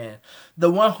hype man, the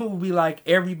one who would be like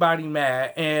everybody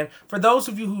mad. And for those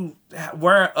of you who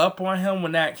weren't up on him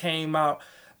when that came out,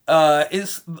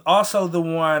 is also the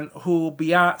one who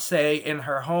Beyonce in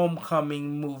her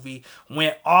Homecoming movie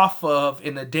went off of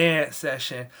in a dance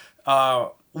session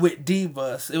with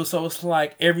divas. It's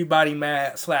like Everybody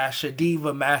Mad slash a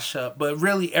diva mashup, but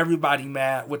really Everybody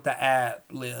Mad with the ad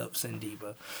libs in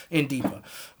diva.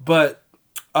 But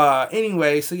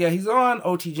anyway, so yeah, he's on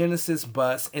OT Genesis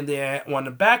bus, and then on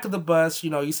the back of the bus,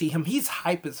 you see him, he's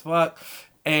hype as fuck.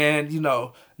 And,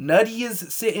 Nutty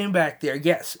is sitting back there.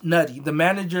 Yes, Nutty, the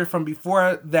manager from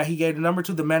before that he gave the number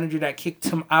to, the manager that kicked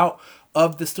him out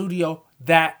of the studio,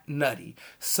 that Nutty.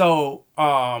 So,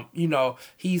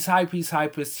 he's hype, he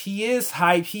is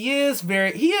hype, he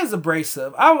is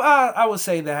abrasive. I would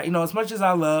say that, as much as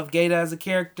I love Gator as a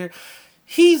character,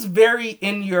 he's very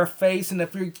in your face, and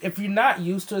if you're not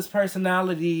used to his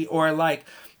personality, or like,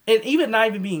 and even not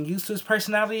even being used to his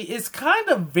personality, it's kind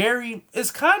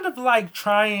of like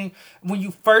trying, when you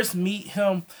first meet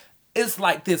him, it's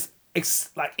like this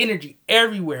like energy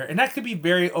everywhere, and that could be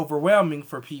very overwhelming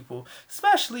for people,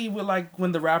 especially with like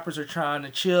when the rappers are trying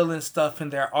to chill and stuff,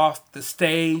 and they're off the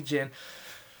stage and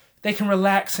they can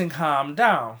relax and calm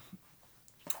down.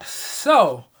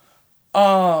 So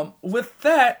with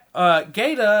that,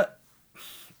 Gator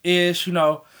is,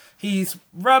 he's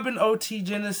rubbing OT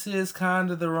Genesis kind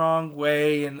of the wrong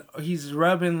way, and he's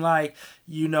rubbing like,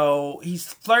 he's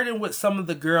flirting with some of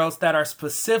the girls that are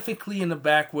specifically in the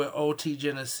back with OT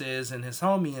Genesis and his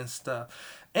homie and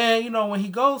stuff. And, when he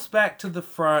goes back to the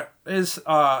front, is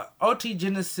OT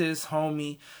Genesis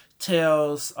homie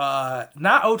tells,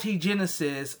 not OT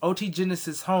Genesis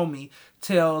homie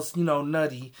tells,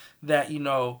 Nutty that,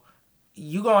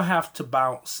 you gonna have to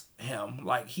bounce him.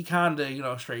 Like, he kind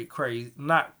of, straight crazy.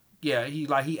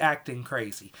 He acting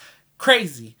crazy.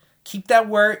 Crazy. Keep that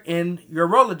word in your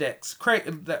Rolodex.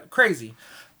 Crazy.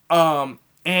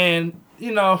 And,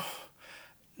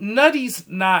 Nutty's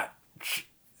not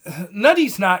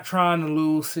trying to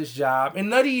lose his job. And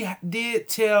Nutty did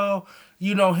tell,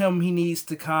 him he needs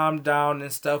to calm down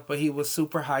and stuff, but he was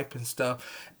super hype and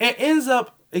stuff. And ends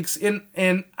up,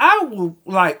 and I will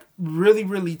like really,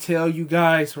 really tell you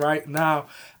guys right now,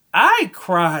 I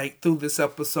cried through this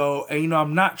episode, and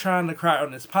I'm not trying to cry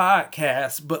on this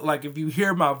podcast, but like if you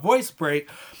hear my voice break,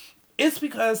 it's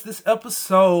because this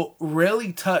episode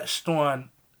really touched on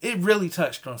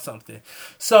something.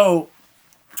 So,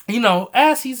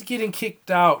 as he's getting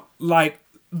kicked out, like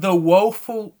the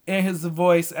woeful in his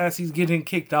voice as he's getting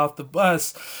kicked off the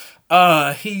bus,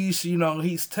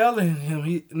 he's telling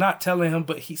him, not telling him,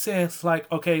 but he says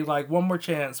like, okay, like one more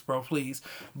chance, bro, please.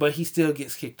 But he still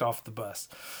gets kicked off the bus.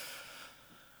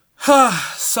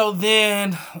 So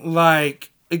then,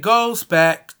 like, it goes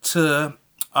back to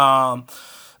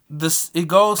the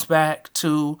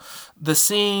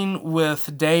scene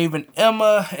with Dave and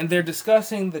Emma, and they're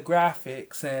discussing the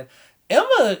graphics, and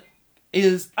Emma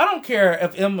I don't care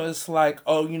if Emma's like,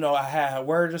 oh, I had her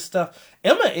word or stuff.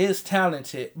 Emma is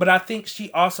talented, but I think she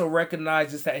also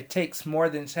recognizes that it takes more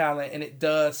than talent, and it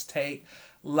does take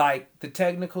like the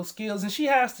technical skills, and she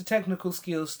has the technical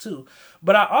skills too.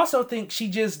 But I also think she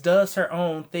just does her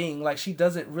own thing. Like, she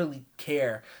doesn't really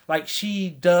care. Like, she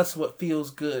does what feels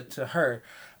good to her.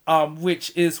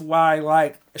 Which is why,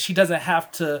 like, she doesn't have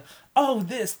to,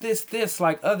 this,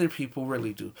 like other people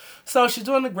really do. So she's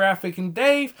doing the graphic, and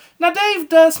Dave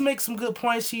does make some good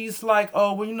points. She's like,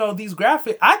 oh, well, these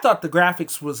graphics, I thought the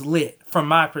graphics was lit from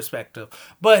my perspective.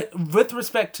 But with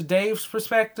respect to Dave's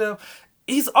perspective,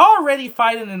 he's already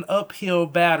fighting an uphill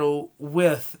battle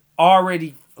with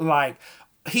already, like,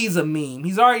 he's a meme.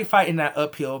 He's already fighting that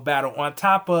uphill battle. On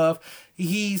top of,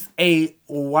 he's a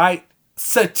white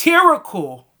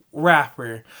satirical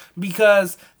rapper,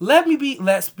 because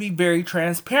let's be very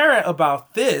transparent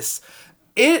about this.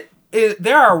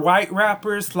 There are white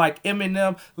rappers like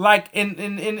Eminem, like, and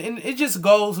it just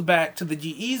goes back to the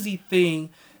G-Eazy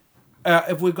thing.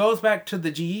 If it goes back to the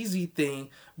G-Eazy thing,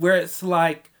 where it's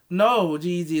like, no,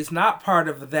 G-Eazy is not part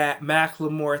of that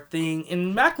Macklemore thing,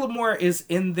 and Macklemore is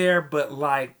in there, but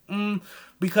like,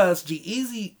 because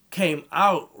G-Eazy came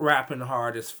out rapping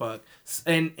hard as fuck,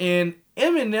 and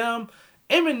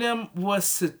Eminem was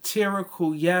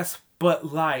satirical, yes,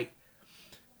 but like,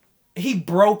 he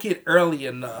broke it early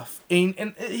enough,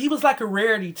 and he was like a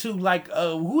rarity too. Like,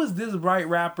 who is this bright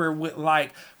rapper with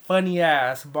like funny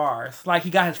ass bars? Like, he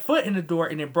got his foot in the door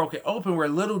and then broke it open, where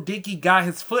Little Dicky got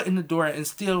his foot in the door and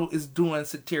still is doing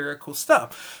satirical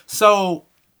stuff. So,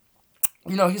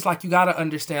 he's like, you gotta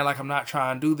understand, like, I'm not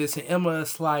trying to do this. And Emma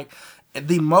is like,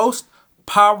 the most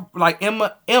power, like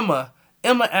Emma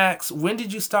asks, when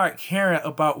did you start caring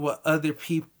about what other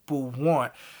people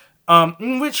want?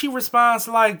 In which he responds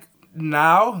like,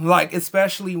 now, like,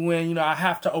 especially when, I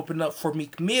have to open up for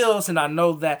Meek Mills, and I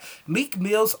know that Meek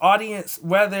Mill's audience,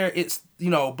 whether it's,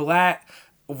 black,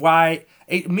 white,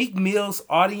 Meek Mill's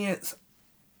audience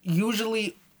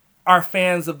usually are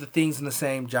fans of the things in the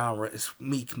same genre as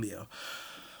Meek Mill.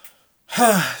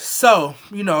 So,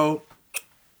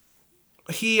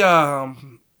 he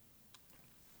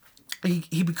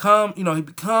he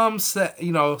becomes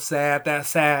sad, that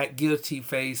sad guilty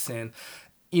face, and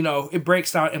it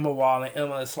breaks down Emma Wall, and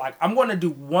Emma is like, I'm gonna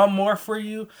do one more for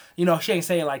you. She ain't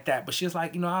saying it like that, but she's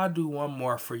like, I'll do one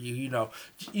more for you.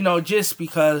 Just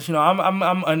because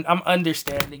I'm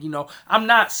understanding. I'm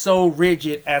not so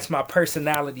rigid as my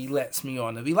personality lets me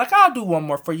on to be like, I'll do one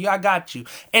more for you. I got you.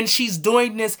 And she's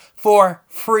doing this for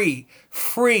free,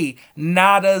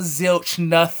 nada, zilch,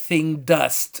 nothing,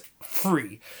 dust,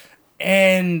 free.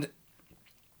 And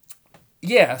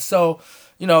yeah, so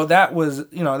that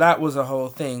was a whole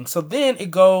thing. So then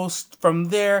it goes from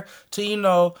there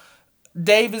to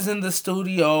Dave is in the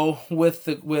studio with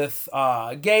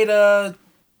Gator,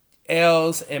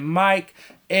 Els, and Mike,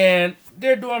 and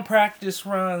they're doing practice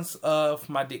runs of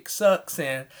My Dick Sucks,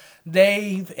 and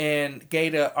Dave and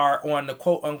Gator are on the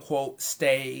quote unquote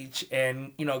stage,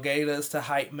 and Gator's the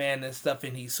hype man and stuff,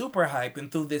 and he's super hype.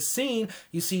 And through this scene,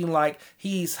 you see like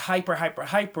he's hyper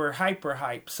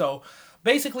hype. So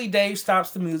basically, Dave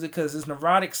stops the music because his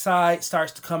neurotic side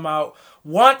starts to come out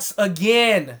once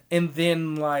again, and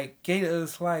then like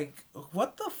Gator's like,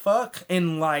 "What the fuck?"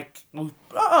 and like, put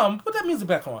that music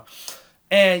back on.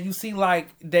 And you see, like,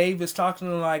 Dave is talking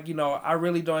to him, like, I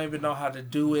really don't even know how to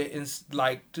do it. And,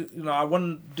 like, I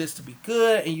want this to be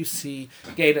good. And you see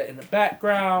Gator in the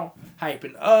background,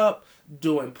 hyping up,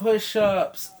 doing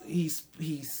push-ups.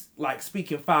 He's like,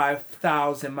 speaking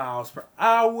 5,000 miles per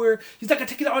hour. He's like, I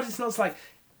take all these notes, like,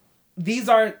 these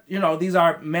are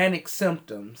manic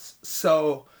symptoms.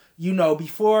 So,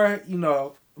 before,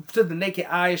 to the naked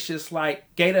eye, it's just like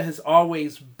Gator has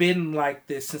always been like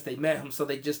this since they met him, so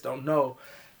they just don't know.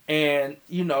 And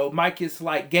Mike is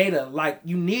like, Gator, like,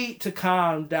 you need to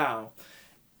calm down.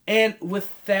 And with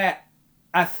that,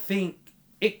 I think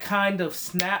it kind of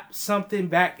snapped something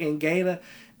back in Gator,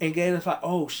 and Gator's like,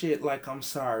 oh shit, like, I'm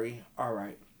sorry, all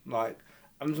right, like,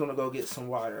 I'm just gonna go get some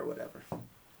water or whatever.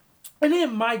 And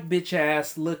then Mike bitch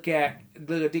ass look at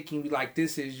Lil Dicky and be like,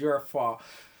 this is your fault.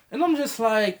 And I'm just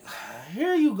like,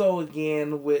 here you go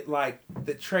again with, like,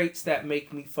 the traits that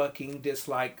make me fucking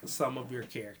dislike some of your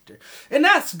character. And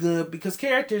that's good, because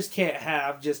characters can't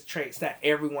have just traits that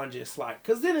everyone just like,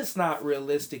 because then it's not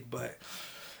realistic, but,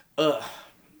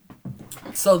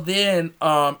 So then,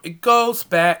 it goes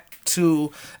back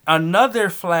to another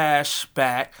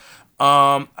flashback.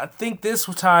 I think this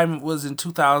time was in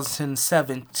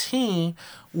 2017,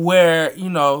 where,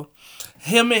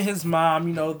 him and his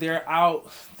mom, they're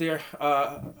out there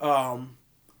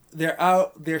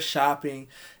shopping,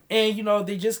 and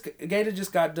Gator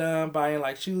just got done buying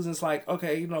like shoes, and it's like,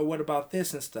 okay, what about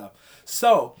this and stuff.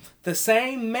 So the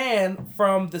same man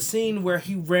from the scene where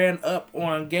he ran up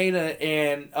on Gator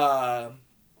and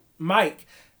Mike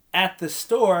at the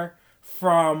store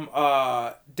from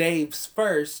Dave's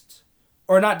first,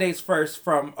 or not Dave's first,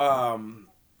 from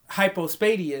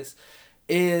Hypospadias,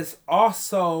 is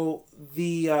also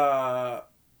the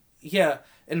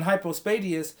and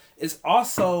Hypospadias is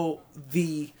also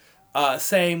the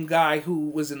same guy who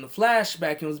was in the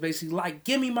flashback and was basically like,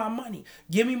 give me my money,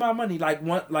 like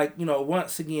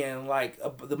once again, like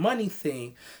the money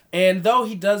thing. And though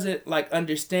he doesn't like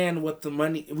understand what the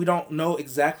money, we don't know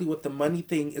exactly what the money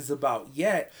thing is about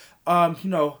yet.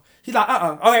 He's like,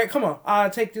 all right, come on, I'll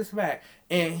take this back.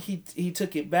 And he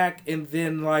took it back, and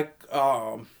then like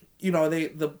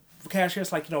the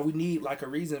cashier's like, we need like a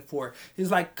reason for it.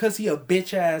 He's like, cause he a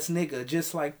bitch ass nigga,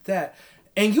 just like that.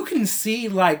 And you can see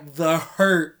like the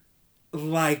hurt,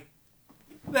 like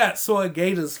that saw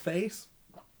Gator's face.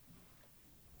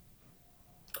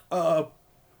 And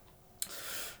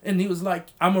he was like,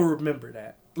 I'm gonna remember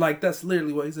that. Like, that's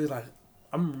literally what he said. Like,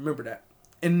 I'm gonna remember that.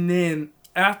 And then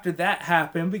after that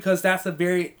happened, because that's a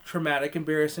very traumatic,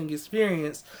 embarrassing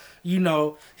experience, he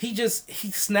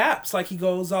snaps, like he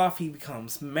goes off, he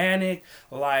becomes manic,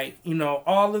 like,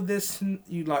 all of this,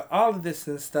 all of this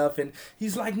and stuff, and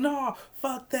he's like, no,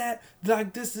 fuck that,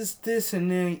 like this is this,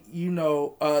 and then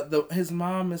his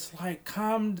mom is like,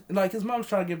 his mom's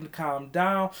trying to get him to calm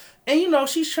down, and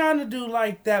she's trying to do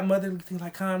like that motherly thing,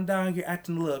 like, calm down, you're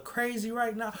acting a little crazy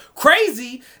right now,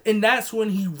 crazy, and that's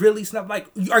when he really snapped, like,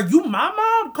 are you my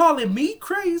mom calling me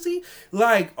crazy?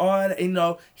 Like,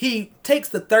 he takes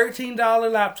the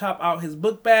 $13 laptop out his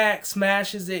book bag,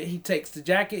 smashes it. He takes the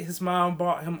jacket his mom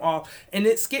bought him off, and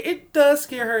it does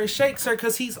scare her. It shakes her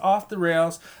because he's off the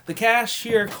rails. The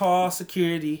cashier calls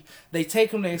security. They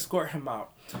take him. They escort him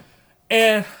out.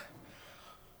 And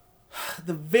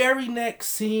the very next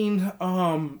scene,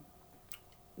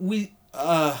 we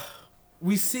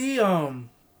see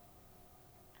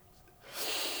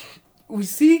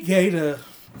Gator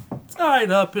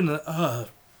tied up in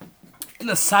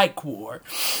a psych ward,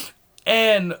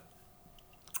 and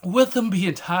with him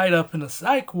being tied up in a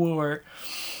psych ward,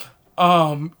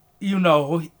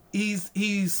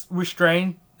 he's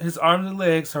restrained. His arms and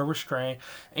legs are restrained,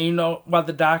 and while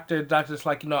the doctor's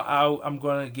like, I'm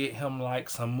gonna get him like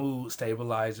some mood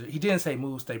stabilizer. He didn't say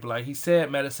mood stabilizer. He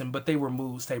said medicine, but they were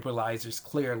mood stabilizers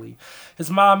clearly. His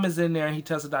mom is in there, and he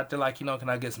tells the doctor like, can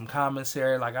I get some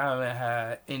commissary? Like, I haven't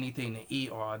had anything to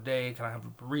eat all day. Can I have a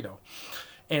burrito?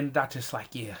 And the doctor's like,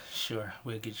 yeah, sure,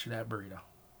 we'll get you that burrito.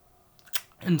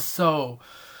 And so,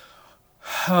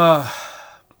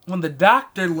 when the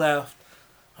doctor left,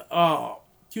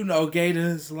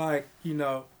 Gator's like,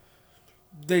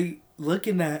 they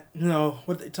looking at,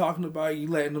 what they talking about, you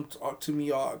letting them talk to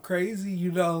me all crazy,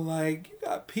 like, you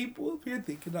got people up here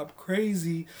thinking I'm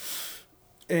crazy,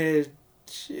 and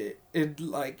shit, and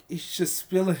like, he's just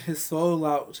spilling his soul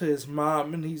out to his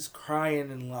mom, and he's crying,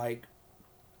 and like,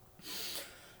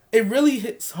 it really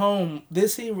hits home.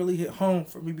 This scene really hit home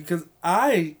for me because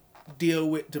I deal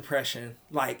with depression,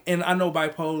 like, and I know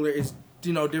bipolar is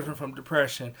different from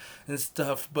depression and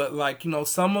stuff, but like,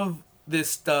 some of this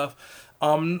stuff,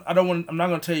 I'm not going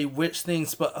to tell you which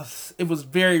things, but it was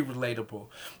very relatable,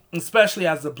 especially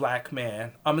as a black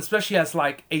man, especially as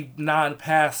like a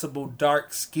non-passable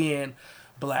dark skinned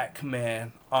black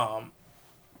man.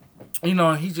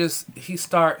 He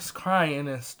starts crying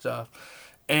and stuff,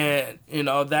 and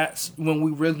that's when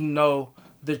we really know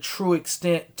the true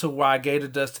extent to why Gator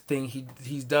does the thing he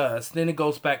does. Then it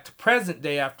goes back to present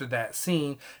day after that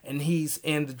scene, and he's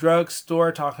in the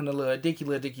drugstore talking to Lil Dicky.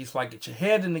 Lil Dicky's like, get your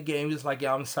head in the game. He's like,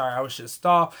 yeah, I'm sorry, I was just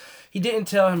off. He didn't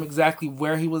tell him exactly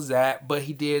where he was at, but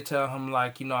he did tell him,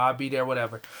 like, I'll be there,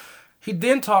 whatever. He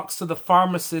then talks to the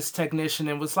pharmacist technician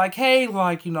and was like, hey,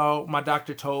 like, my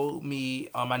doctor told me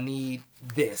I need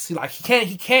this. He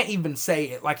can't even say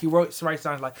it. Like, he writes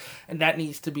down, like, and that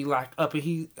needs to be like up,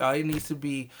 and it needs to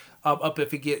be up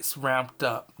if it gets ramped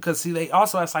up. Because they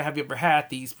also asked, like, have you ever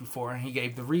had these before? And he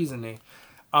gave the reasoning.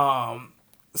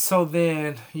 So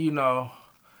then,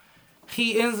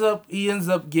 he ends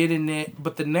up getting it,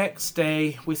 but the next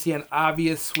day we see an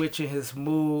obvious switch in his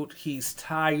mood. He's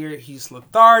tired, he's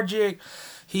lethargic,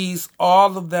 he's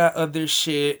all of that other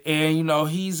shit, and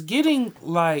he's getting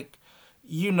like,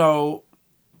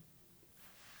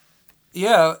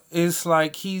 yeah, it's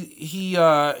like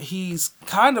he's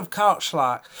kind of couch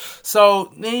locked.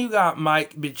 So then you got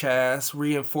Mike bitch ass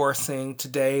reinforcing to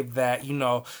Dave that,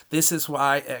 this is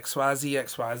why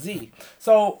XYZ.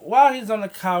 So while he's on the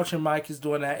couch and Mike is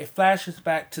doing that, it flashes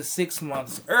back to 6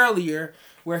 months earlier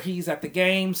where he's at the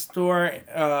game store.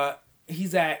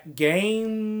 He's at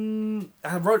Game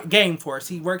Force.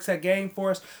 He works at Game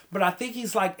Force, but I think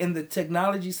he's like in the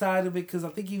technology side of it, because I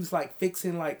think he was like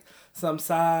fixing like some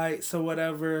sites or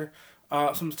whatever,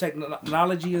 some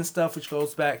technology and stuff, which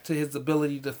goes back to his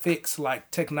ability to fix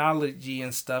like technology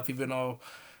and stuff, even though,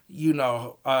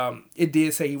 it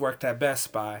did say he worked at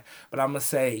Best Buy, but I'm going to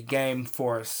say Game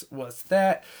Force was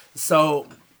that. So,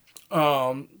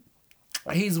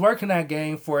 he's working at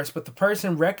Game Force, but the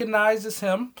person recognizes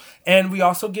him, and we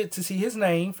also get to see his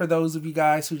name. For those of you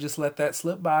guys who just let that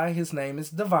slip by, his name is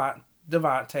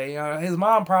Devontae. His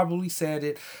mom probably said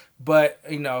it, but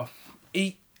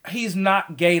he's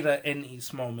not Gator in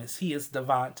these moments. He is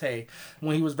Devontae.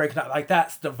 When he was breaking out, like,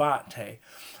 that's Devontae.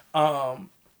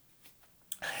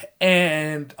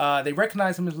 And they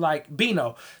recognize him as like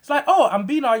Bino. It's like, oh, I'm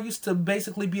Bino. I used to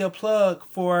basically be a plug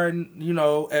for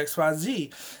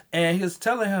XYZ. And he was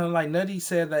telling him, like, Nutty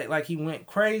said that like he went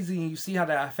crazy, and you see how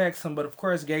that affects him. But of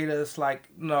course, Gator's like,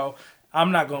 no,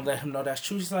 I'm not gonna let him know that's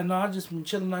true. He's like, no, I just been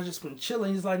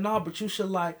chilling. He's like, no, but you should,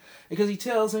 like, because he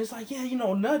tells him, he's like, yeah,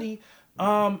 Nutty,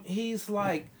 he's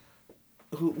like,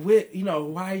 with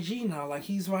YG now. Like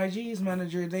he's YG's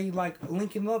manager. They like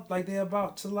linking up. Like they're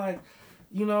about to like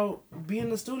be in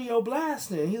the studio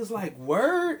blasting. He was like,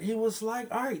 word. He was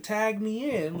like, all right, tag me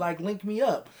in. Like link me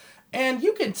up. And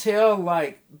you can tell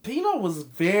like Pino was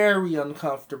very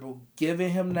uncomfortable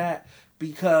giving him that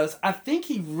because I think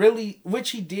he really, which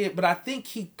he did, but I think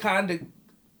he kind of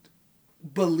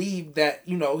believed that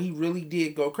he really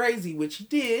did go crazy, which he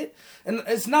did. And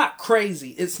it's not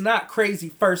crazy. It's not crazy.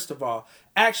 First of all,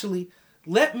 actually,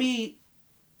 let me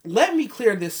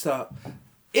clear this up.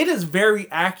 It is very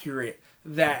accurate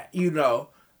that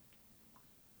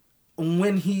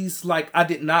when he's like, I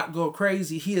did not go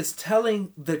crazy, he is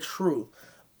telling the truth.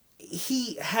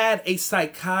 He had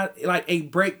a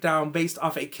breakdown based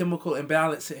off a chemical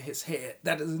imbalance in his head.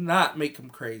 That does not make him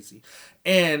crazy.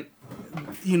 And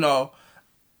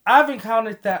I've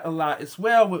encountered that a lot as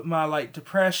well with my like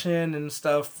depression and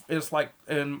stuff. It's like,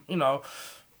 and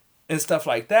and stuff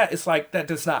like that. It's like that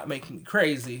does not make me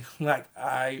crazy. Like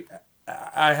I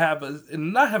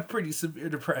have pretty severe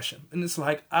depression, and it's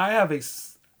like I have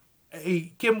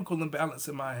a chemical imbalance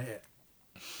in my head.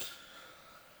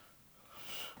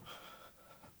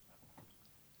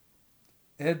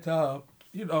 And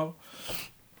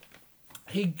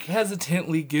he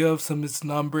hesitantly gives him his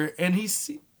number, and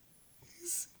he's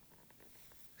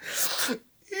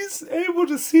able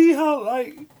to see how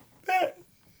like that.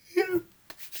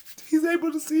 He's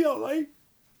able to see how like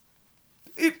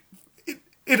it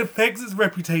affects his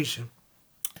reputation.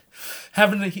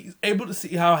 He's able to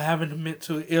see how having a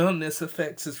mental illness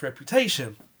affects his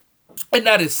reputation, and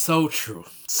that is so true,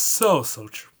 so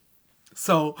true.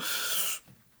 So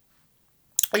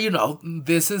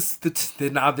this is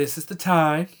the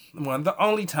time, one of the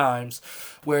only times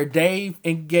where Dave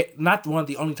and not one of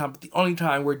the only time, but the only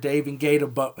time where Dave and Gator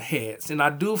bump heads. And I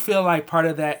do feel like part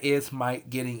of that is Mike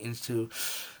getting into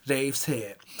Dave's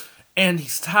head. And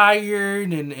he's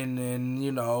tired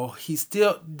and he's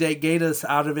still, Gator's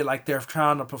out of it, like they're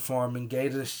trying to perform, and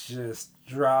Gator's just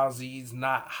drowsy, he's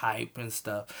not hype and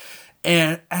stuff.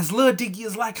 And as Lil Dicky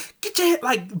is like, get your head,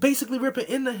 like basically ripping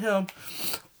into him,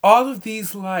 all of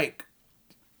these like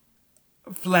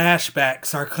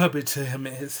flashbacks are coming to him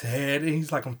in his head, and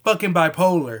he's like, I'm fucking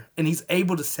bipolar, and he's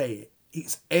able to say it.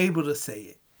 He's able to say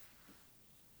it.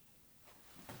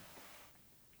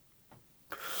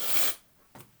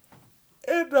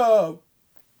 And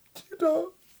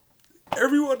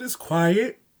everyone is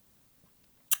quiet,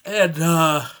 and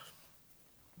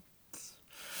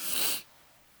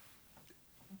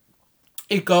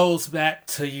it goes back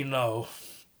to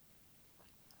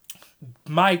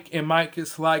Mike, and Mike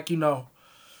is like,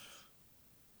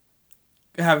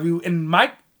 have you, and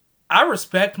Mike, I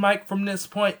respect Mike from this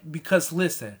point, because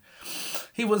listen,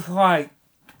 he was like,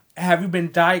 have you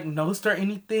been diagnosed or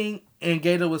anything? And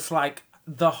Gator was like,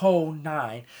 the whole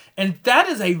nine. And that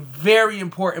is a very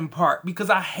important part, because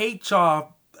I hate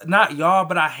not y'all,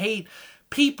 but I hate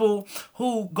people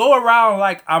who go around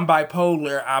like, I'm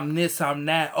bipolar, I'm this, I'm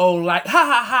that. Oh, like, ha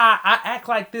ha ha, I act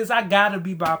like this, I gotta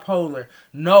be bipolar.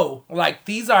 No, like,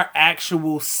 these are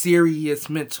actual serious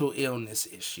mental illness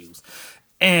issues.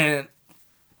 And,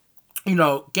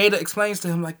 Gator explains to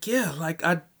him, like, yeah, like,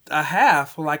 I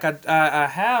have. Like, I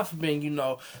have been,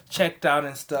 checked out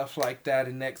and stuff like that,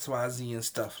 and XYZ and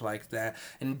stuff like that.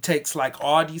 And he takes, like,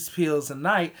 all these pills a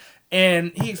night.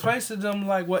 And he explains to them,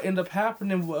 like, what ended up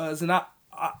happening was, and I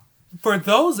for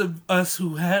those of us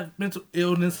who had mental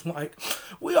illness, like,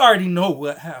 we already know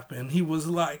what happened. He was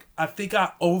like, I think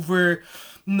I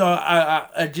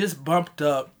just bumped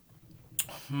up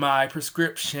my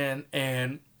prescription,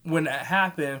 and when that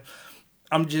happened,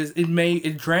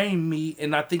 it drained me,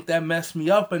 and I think that messed me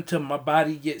up until my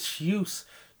body gets used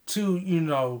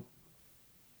to,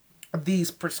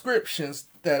 these prescriptions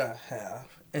that I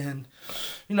have. And,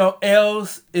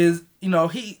 Els is,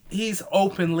 he's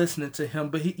open listening to him,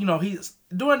 but he's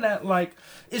doing that, like,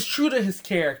 it's true to his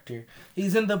character.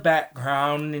 He's in the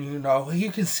background, and,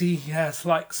 you can see he has,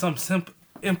 like, some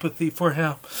empathy for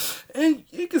him. And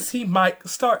you can see Mike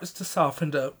starts to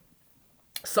soften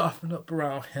up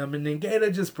around him, and then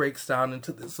Gator just breaks down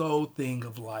into this whole thing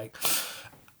of, like,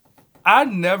 I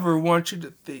never want you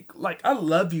to think, like, I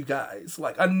love you guys.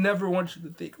 Like, I never want you to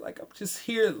think, like, I'm just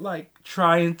here, like,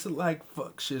 trying to, like,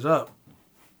 fuck shit up.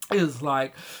 It's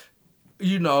like,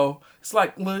 it's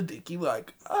like Lil Dicky,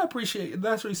 like, I appreciate it.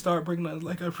 That's what he started bringing up.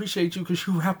 Like, I appreciate you because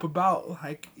you rap about,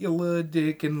 like, your little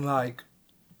dick and, like,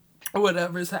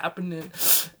 whatever's happening.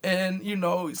 And,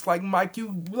 it's like, Mike,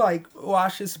 you, like,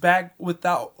 wash his back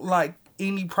without, like,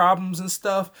 any problems and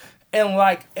stuff. And,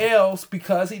 like, Els,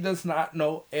 because he does not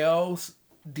know Els,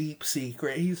 deep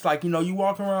secret. He's like, you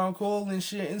walk around cool and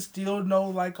shit and still know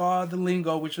like all the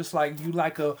lingo, which is like you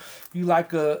like a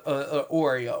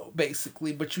Oreo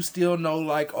basically, but you still know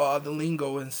like all the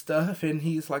lingo and stuff. And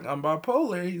he's like, I'm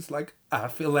bipolar. He's like, I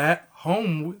feel at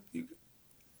home with you.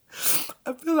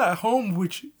 I feel at home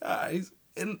with you guys,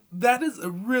 and that is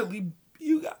a really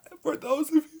you guys for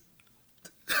those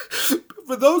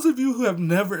of you who have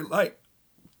never like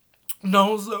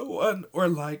known someone or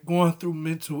like going through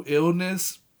mental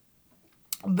illness,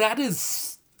 that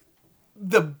is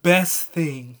the best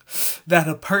thing that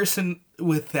a person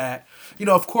with that,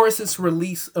 of course it's a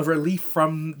relief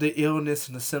from the illness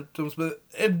and the symptoms, but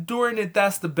enduring it,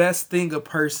 that's the best thing a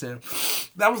person.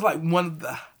 That was like one of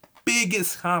the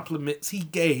biggest compliments he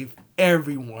gave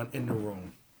everyone in the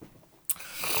room.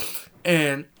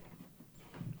 And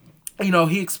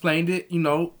he explained it,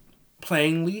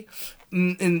 plainly.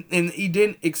 And he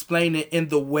didn't explain it in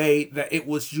the way that it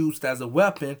was used as a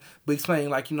weapon, but explaining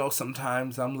like,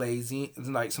 sometimes I'm lazy,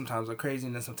 like sometimes I'm crazy,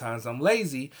 and then sometimes I'm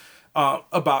lazy,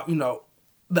 about,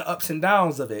 the ups and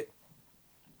downs of it.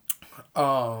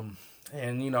 And,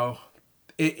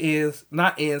 it is,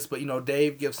 not ends, but,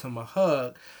 Dave gives him a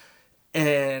hug,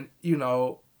 and,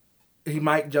 he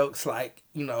might jokes like,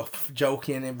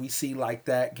 joking, and we see like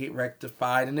that get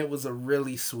rectified. And it was a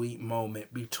really sweet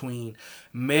moment between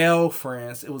male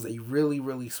friends. It was a really,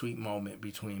 really sweet moment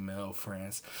between male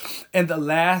friends. And the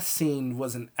last scene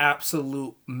was an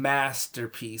absolute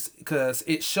masterpiece because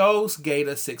it shows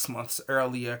Gator 6 months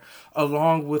earlier,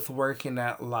 along with working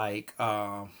at like,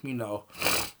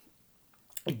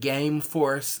 Game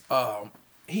Force.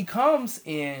 He comes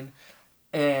in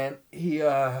and he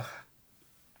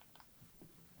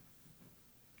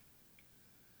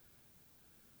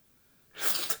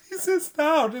sits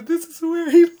down, and this is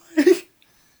where he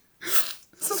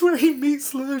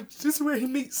meets This is where he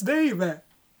meets Dave at.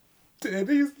 And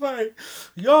he's like,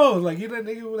 yo, like, you that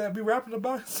nigga that be rapping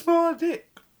about his small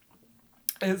dick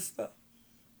and stuff.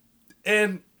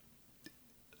 And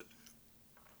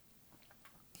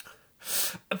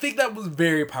I think that was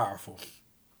very powerful.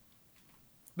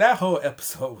 That whole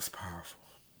episode was powerful.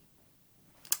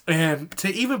 And to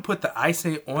even put the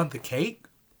icing on the cake,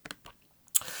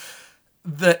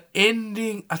 the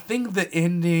ending, I think the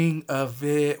ending of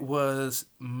it was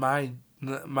my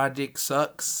dick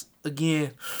sucks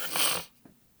again.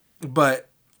 But,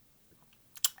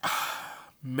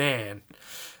 man,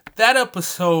 that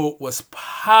episode was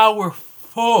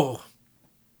powerful.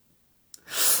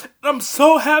 And I'm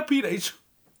so happy they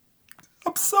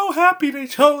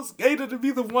chose Gator to be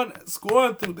the one that's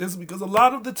going through this, because a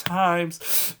lot of the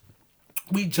times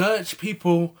we judge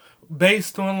people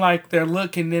based on like their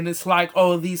look, and then it's like,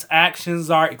 oh, these actions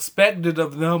are expected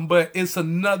of them, but it's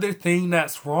another thing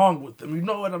that's wrong with them. You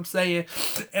know what I'm saying?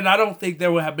 And I don't think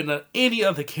there would have been any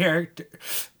other character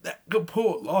that could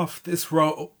pull off this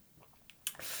role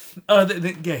other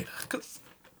than Gator, because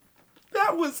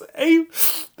that was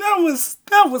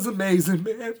amazing,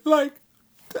 man. Like,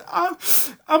 I'm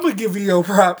gonna give you your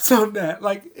props on that.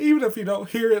 Like, even if you don't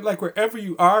hear it, like wherever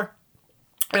you are,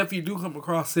 if you do come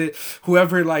across it,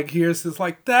 whoever like hears this,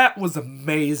 like, that was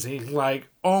amazing. Like,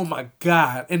 oh my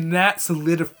God. And that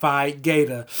solidified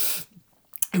Gator.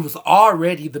 It was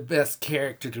already the best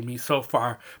character to me so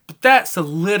far, but that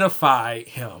solidified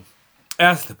him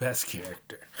as the best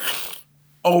character.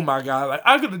 Oh my God. Like,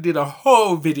 I could have did a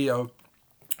whole video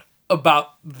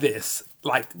about this.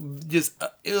 Like, just,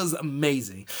 it was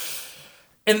amazing.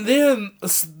 And then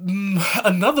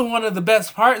another one of the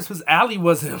best parts was Allie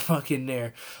wasn't fucking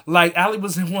there. Like, Allie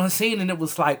was in one scene and it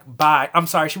was like, bye. I'm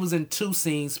sorry, she was in two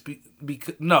scenes.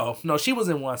 No, she was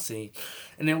in one scene.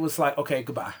 And it was like, okay,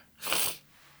 goodbye.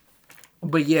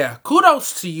 But yeah,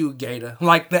 kudos to you, Gator.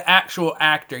 Like, the actual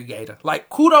actor Gator. Like,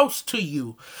 kudos to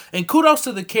you. And kudos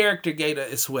to the character Gator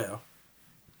as well.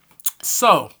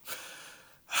 So,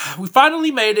 we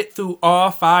finally made it through all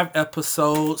 5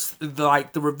 episodes,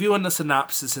 like the review and the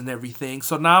synopsis and everything.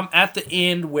 So now I'm at the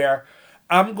end where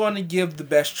I'm going to give the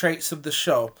best traits of the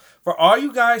show. For all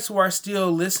you guys who are still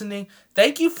listening,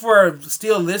 thank you for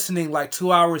still listening like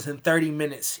 2 hours and 30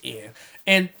 minutes in.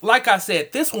 And like I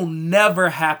said, this will never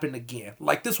happen again.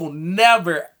 Like, this will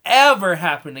never, ever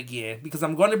happen again, because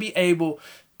I'm going to be able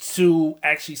to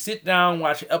actually sit down,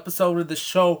 watch an episode of the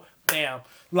show, bam.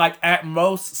 Like, at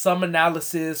most, some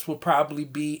analysis will probably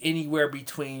be anywhere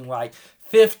between, like,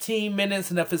 15 minutes.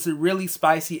 And if it's a really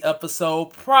spicy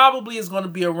episode, probably is going to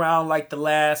be around, like, the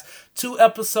last 2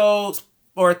 episodes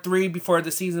or 3 before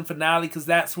the season finale. Because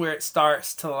that's where it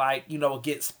starts to, like,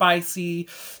 get spicy.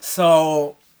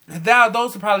 So,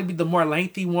 those will probably be the more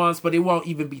lengthy ones. But it won't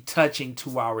even be touching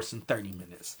 2 hours and 30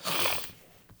 minutes.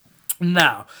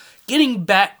 Now, getting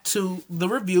back to the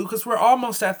review, because we're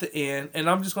almost at the end, and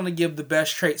I'm just going to give the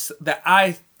best traits that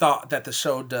I thought that the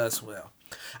show does well.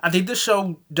 I think the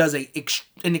show does an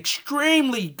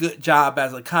extremely good job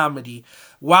as a comedy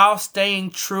while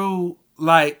staying true,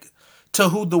 like, to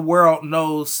who the world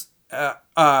knows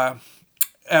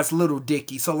as Little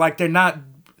Dicky. So, like, they're not,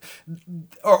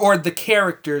 or the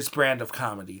character's brand of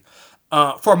comedy.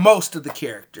 For most of the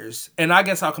characters, and I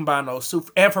guess I'll combine those two.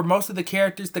 And for most of the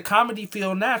characters, the comedy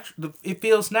feel natural. It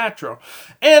feels natural,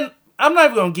 and I'm not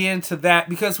even gonna get into that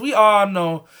because we all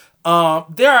know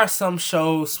there are some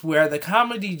shows where the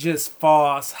comedy just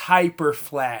falls hyper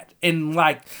flat, and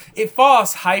like it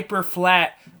falls hyper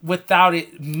flat without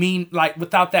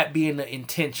without that being the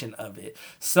intention of it.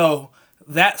 So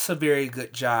that's a very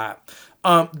good job.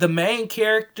 The main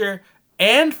character,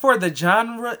 and for the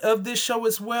genre of this show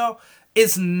as well,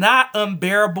 is not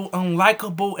unbearable,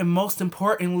 unlikable, and most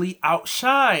importantly,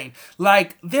 outshine.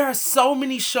 Like, there are so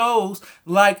many shows,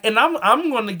 like, and I'm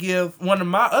going to give one of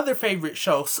my other favorite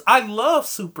shows. I love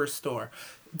Superstore.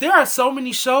 There are so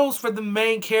many shows where the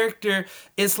main character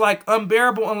is like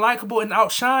unbearable, unlikable, and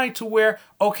outshine to where,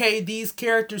 okay, these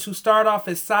characters who start off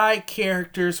as side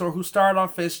characters or who start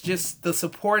off as just the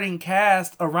supporting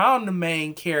cast around the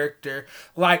main character,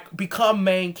 like become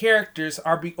main characters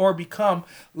or become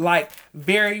like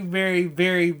very, very,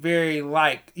 very, very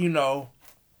like,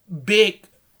 big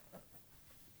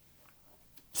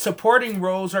supporting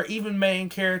roles or even main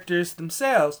characters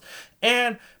themselves.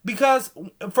 And because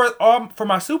for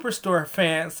my Superstore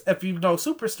fans, if you know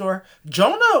Superstore,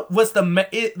 Jonah was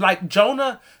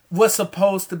Jonah was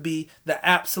supposed to be the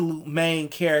absolute main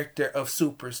character of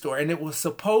Superstore, and it was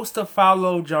supposed to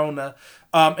follow Jonah.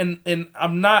 And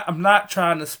I'm not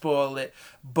trying to spoil it,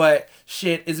 but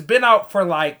shit, it's been out for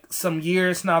like some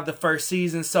years now, the first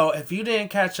season. So if you didn't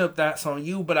catch up, that's on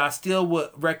you. But I still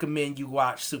would recommend you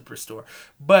watch Superstore.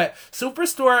 But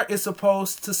Superstore is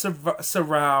supposed to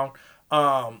surround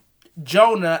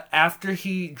Jonah after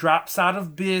he drops out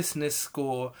of business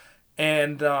school,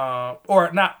 and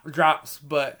or not drops,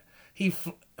 but he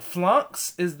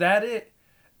flunks. Is that it?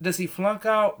 Does he flunk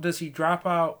out? Does he drop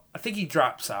out? I think he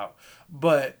drops out.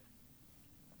 But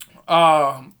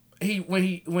when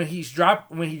he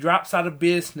drops out of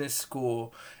business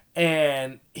school,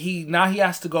 and he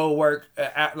has to go work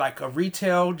at like a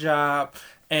retail job,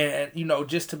 and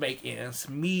just to make ends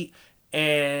meet,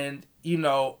 and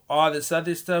all this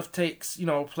other stuff takes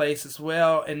place as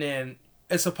well. And then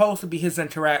it's supposed to be his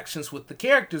interactions with the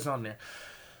characters on there.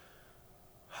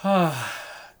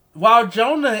 While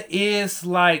Jonah is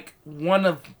like one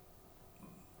of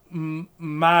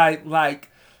my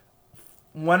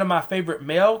favorite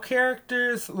male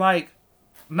characters, like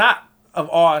not of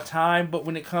all time, but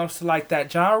when it comes to like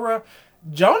that genre,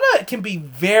 Jonah can be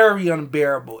very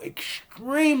unbearable,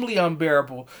 extremely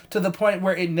unbearable, to the point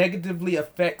where it negatively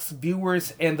affects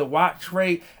viewers and the watch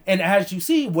rate. And as you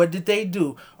see, what did they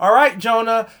do? All right,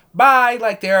 Jonah, bye.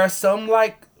 Like, there are some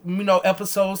like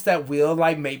episodes that will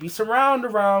like maybe surround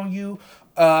around you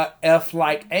if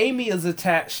like Amy is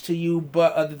attached to you,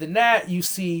 but other than that, you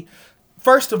see,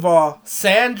 first of all,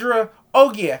 Sandra,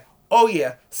 oh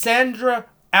yeah, Sandra,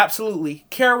 absolutely.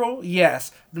 Carol,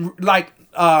 yes. Like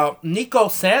Nico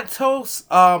Santos,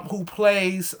 who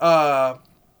plays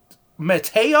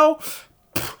Mateo,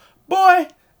 boy,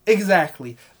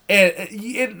 exactly.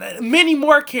 And many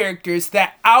more characters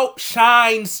that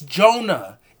outshines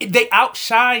Jonah. They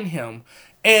outshine him,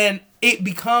 and it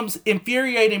becomes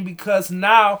infuriating because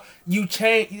now you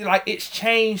change, like it's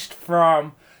changed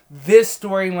from this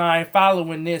storyline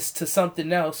following this to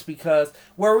something else, because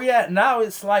where we at now,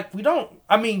 it's like we don't,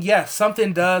 I mean, yes,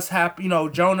 something does happen.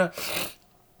 Jonah,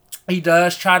 he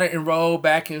does try to enroll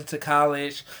back into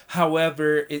college.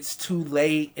 However, it's too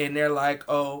late, and they're like,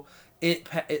 oh,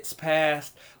 it's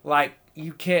past, like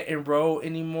you can't enroll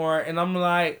anymore. And I'm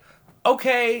like,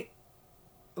 okay,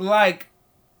 like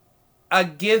I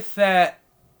get that,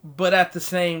 but at the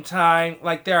same time,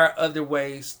 like there are other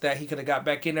ways that he could have got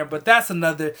back in there. But that's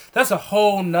a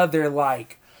whole nother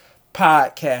like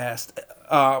podcast.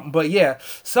 But yeah,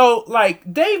 so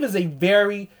like Dave is a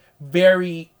very,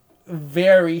 very,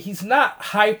 very, he's not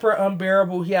hyper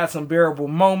unbearable. He has unbearable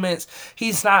moments.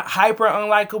 He's not hyper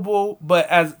unlikable, but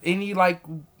as any like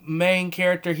main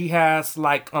character, he has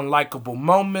like unlikable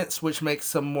moments, which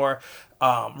makes him more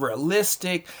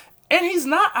realistic. And he's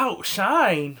not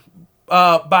outshined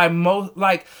by most,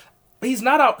 like, he's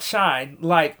not outshined.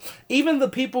 Like, even the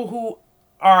people who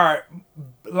are,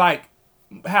 like,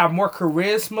 have more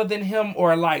charisma than him,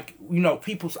 or like,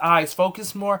 people's eyes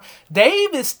focus more.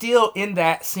 Dave is still in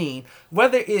that scene,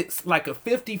 whether it's like a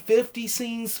 50-50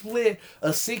 scene split, a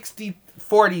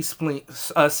 60-40 split,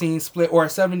 scene split, or a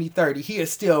 70-30. He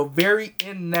is still very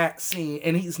in that scene,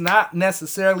 and he's not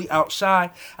necessarily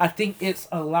outshined. I think it's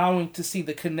allowing to see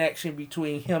the connection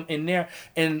between him and there.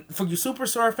 And for you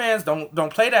Superstore fans,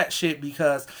 don't play that shit,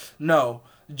 because no,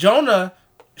 Jonah,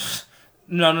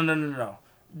 no.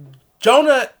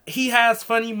 Jonah, he has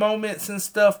funny moments and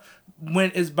stuff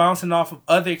when it's bouncing off of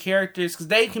other characters, because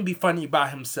they can be funny by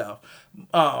himself.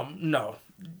 No.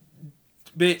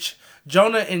 Bitch,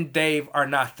 Jonah and Dave are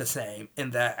not the same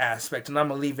in that aspect, and I'm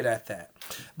going to leave it at that.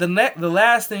 The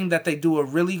last thing that they do a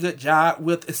really good job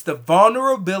with is the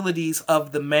vulnerabilities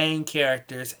of the main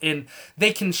characters, and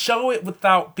they can show it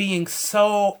without being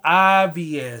so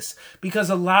obvious, because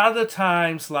a lot of the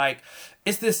times, like,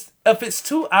 if it's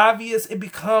too obvious, it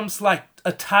becomes like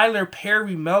a Tyler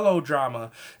Perry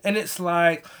melodrama. And it's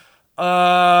like, if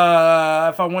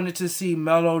I wanted to see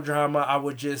melodrama, I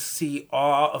would just see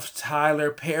all of Tyler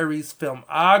Perry's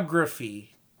filmography.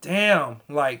 Damn.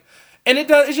 Like, and it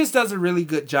just does a really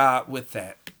good job with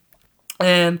that.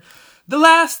 And the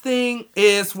last thing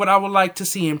is what I would like to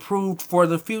see improved for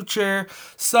the future.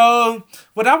 So,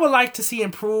 what I would like to see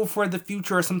improved for the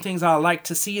future are some things I would like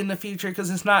to see in the future, because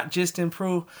it's not just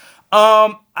improve.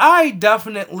 I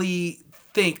definitely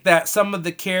think that some of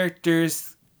the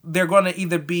characters, they're going to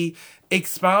either be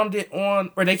expounded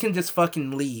on, or they can just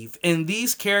fucking leave. And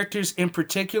these characters in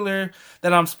particular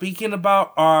that I'm speaking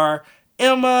about are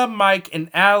Emma, Mike, and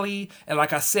Allie. And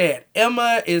like I said,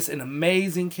 Emma is an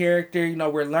amazing character.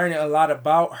 We're learning a lot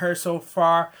about her so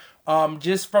far.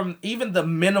 Just from even the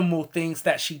minimal things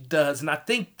that she does. And I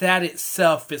think that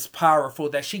itself is powerful,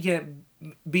 that she can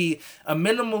be a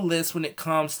minimalist when it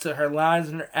comes to her lines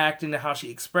and her acting and how she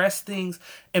expresses things,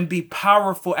 and be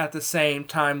powerful at the same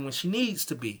time when she needs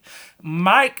to be.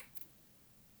 Mike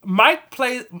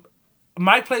plays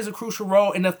a crucial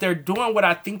role, and if they're doing what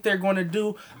I think they're going to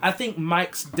do, I think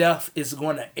Mike's death is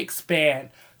going to expand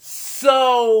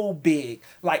so big,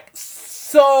 like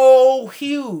so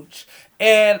huge.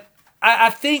 And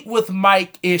I think with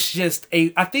Mike, it's just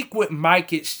a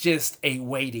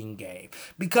waiting game.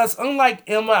 Because unlike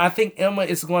Emma, I think Emma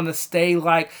is going to stay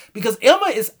because Emma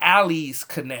is Allie's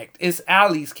connect. It's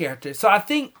Allie's character. So I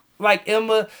think like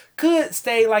Emma could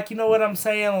stay you know what I'm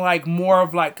saying? Like more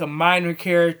of like a minor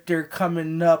character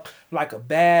coming up, like a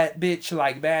bad bitch,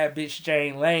 like bad bitch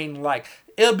Jane Lane. Like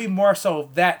it'll be more so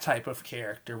that type of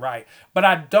character, right? But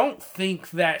I don't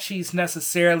think that she's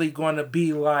necessarily going to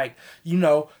be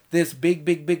this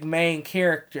big main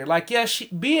character. Like, yeah,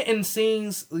 being in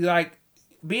scenes,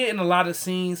 being in a lot of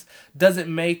scenes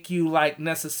doesn't make you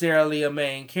necessarily a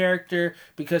main character,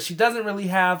 because she doesn't really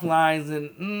have lines,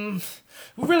 and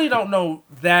we really don't know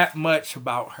that much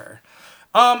about her.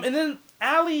 And then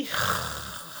Allie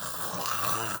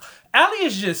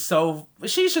is just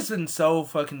she's just been so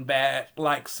fucking bad,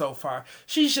 so far.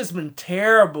 She's just been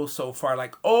terrible so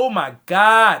far. Oh my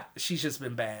God, she's just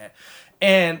been bad.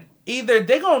 And either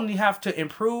they're going to have to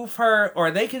improve her,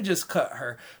 or they can just cut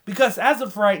her. Because as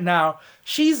of right now,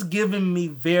 she's giving me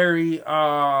very,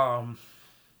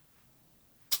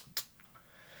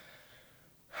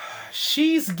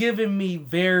 she's giving me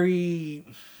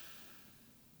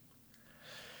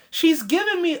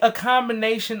a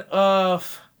combination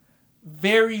of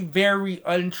very, very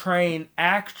untrained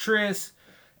actress,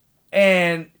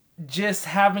 and just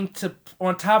having to,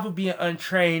 on top of being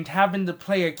untrained, having to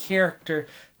play a character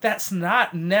that's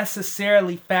not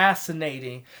necessarily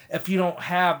fascinating if you don't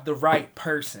have the right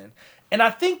person. And I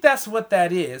think that's what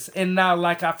that is. And now,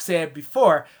 like I've said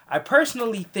before, I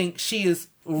personally think she is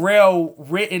well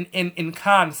written in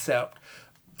concept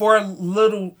for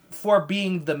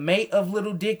being the mate of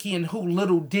Little Dicky and who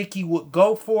Little Dicky would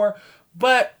go for.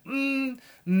 But,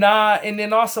 nah. And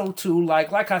then also, too,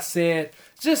 like I said,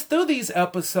 just through these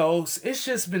episodes, it's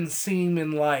just been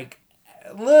seeming like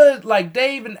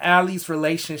Dave and Allie's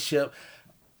relationship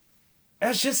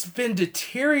has just been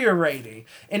deteriorating.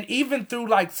 And even through,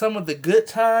 some of the good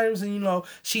times, and,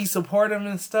 she's supportive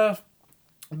and stuff,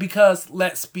 because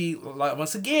let's be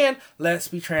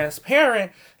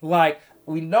transparent.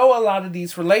 We know a lot of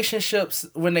these relationships,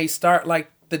 when they start,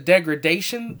 the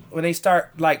degradation, when they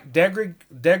start the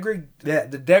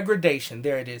degradation,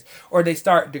 there it is, or they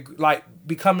start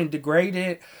becoming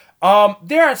degraded,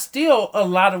 there are still a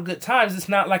lot of good times. It's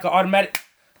not like an automatic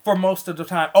for most of the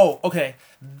time. Oh, okay,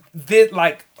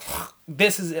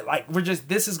 this is it, like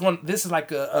this is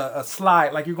like a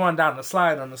slide, like you're going down the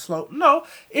slide on the slope. No,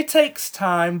 it takes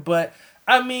time, but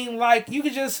I mean, like, you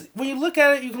could just, when you look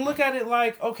at it, you can look at it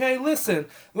like, okay, listen,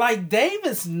 like, Dave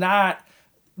is not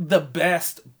the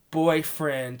best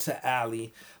boyfriend to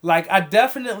Allie. Like, I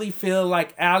definitely feel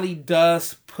like Allie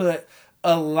does put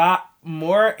a lot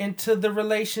more into the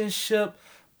relationship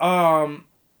than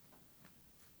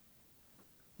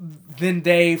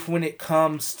Dave when it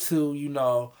comes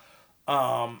to,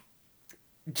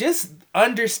 just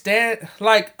understanding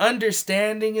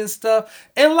and stuff.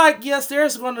 And like, yes,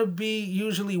 there's going to be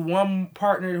usually one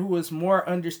partner who is more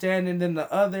understanding than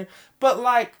the other, but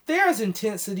like, there's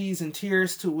intensities and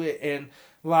tears to it. And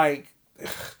like,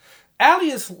 Allie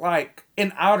is like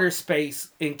in outer space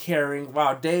and caring,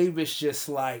 while Dave is just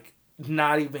like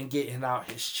not even getting out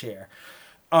his chair.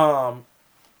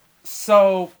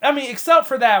 So I mean, except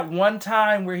for that one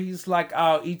time where he's like,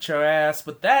 "I'll eat your ass,"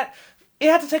 but that,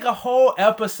 it had to take a whole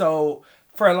episode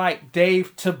for like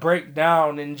Dave to break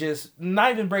down, and just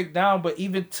not even break down, but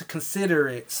even to consider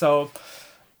it. So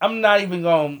I'm not even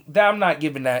I'm not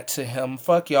giving that to him.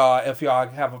 Fuck y'all if y'all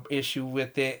have an issue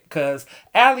with it, because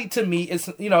Allie, to me, is,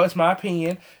 it's my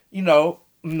opinion.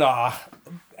 Nah.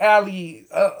 Allie,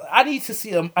 I need to see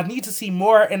him. I need to see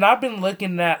more, and I've been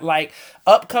looking at like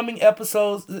upcoming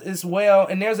episodes as well.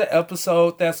 And there's an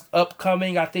episode that's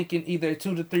upcoming, I think, in either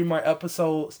 2 to 3 more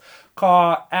episodes,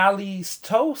 called Allie's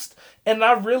Toast, and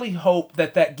I really hope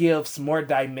that gives more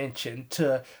dimension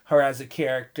to her as a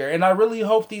character. And I really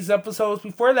hope these episodes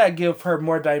before that give her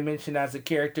more dimension as a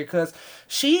character, because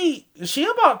she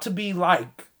about to be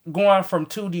like going from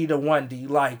 2D to 1D.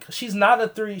 Like, she's not a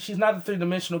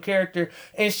three-dimensional character,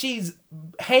 and she's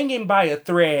hanging by a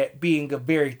thread being a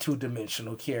very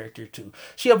two-dimensional character too.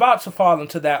 She about to fall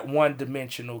into that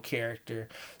one-dimensional character.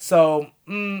 So,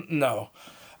 no.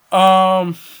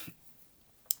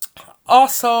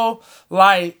 Also,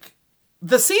 like,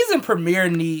 the season premiere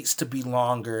needs to be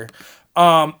longer.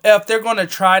 If they're gonna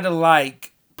try to like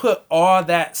put all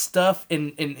that stuff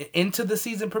into the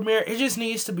season premiere, it just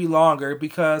needs to be longer,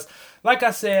 because like I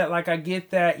said, like, I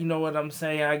get that, you know what I'm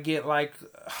saying, I get like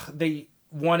they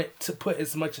want it to put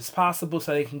as much as possible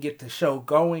so they can get the show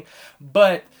going,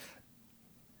 but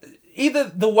either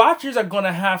the watchers are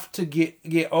gonna have to get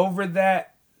over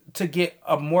that to get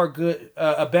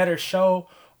a better show,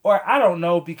 or I don't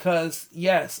know, because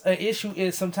yes, an issue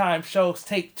is sometimes shows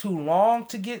take too long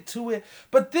to get to it,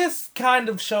 but this kind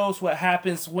of shows what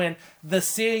happens when the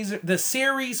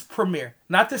series premiere,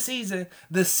 not the season,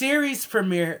 the series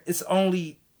premiere is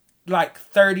only like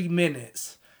 30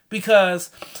 minutes.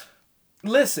 Because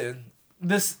listen,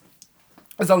 this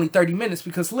is only 30 minutes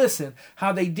because listen,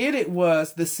 how they did it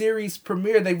was the series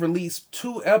premiere, they released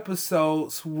 2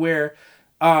 episodes where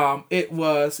it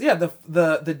was,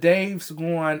 the Dave's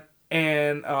one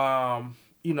and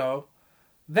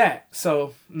that.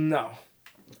 So no.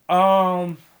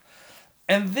 And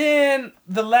then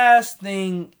the last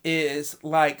thing is,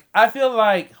 like, I feel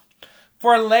like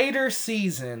for later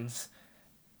seasons,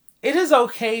 it is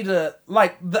okay to,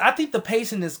 like, I think the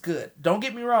pacing is good. Don't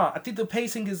get me wrong. I think the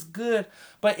pacing is good,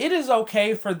 but it is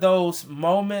okay for those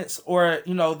moments, or,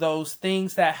 those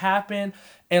things that happen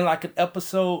in like an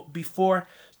episode before,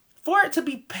 for it to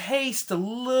be paced a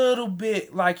little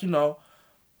bit, like,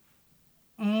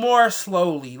 more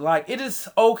slowly. Like, it is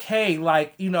okay,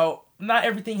 like, not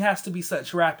everything has to be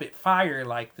such rapid fire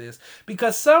like this,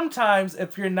 because sometimes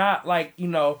if you're not like,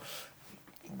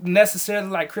 necessarily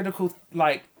like critical,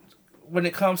 like when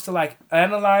it comes to like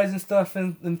analyzing stuff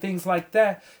and things like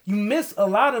that, you miss a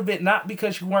lot of it, not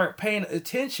because you weren't paying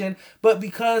attention, but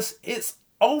because it's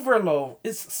overload.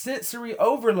 It's sensory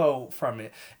overload from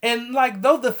it. And like,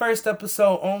 though the first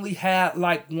episode only had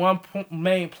like one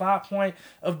main plot point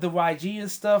of the YG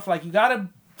and stuff, like, you gotta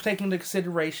take into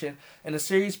consideration, in the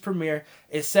series premiere,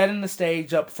 it's setting the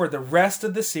stage up for the rest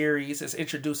of the series. It's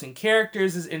introducing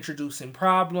characters, it's introducing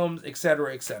problems,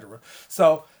 etc., etc.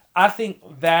 So I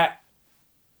think that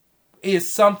is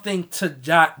something to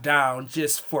jot down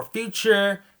just for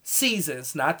future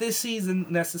seasons. Not this season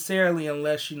necessarily,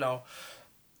 unless,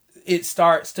 it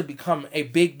starts to become a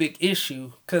big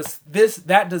issue, because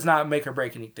that does not make or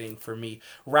break anything for me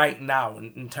right now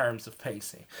in terms of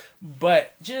pacing.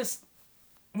 But just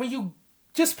when you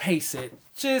just pace it,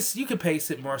 you can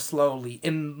pace it more slowly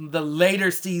in the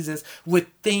later seasons with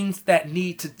things that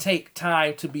need to take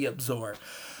time to be absorbed.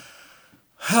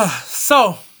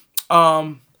 So,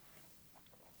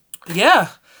 yeah,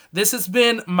 this has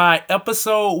been my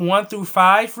episode 1 through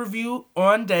 5 review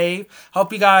on Dave.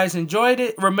 Hope you guys enjoyed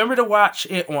it. Remember to watch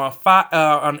it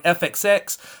on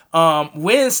FXX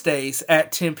Wednesdays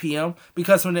at 10 p.m.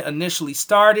 because when it initially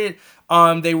started,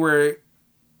 they were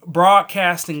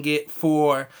broadcasting it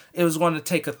was going to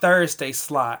take a Thursday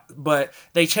slot, but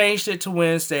they changed it to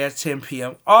Wednesday at 10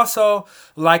 p.m. Also,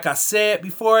 like I said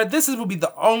before, this will be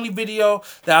the only video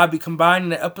that I'll be combining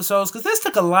the episodes because this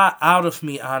took a lot out of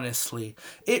me, honestly.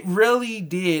 It really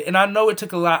did, and I know it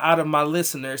took a lot out of my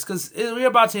listeners because we're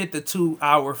about to hit the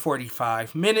 2-hour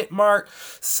 45-minute mark,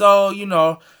 so,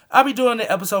 I'll be doing it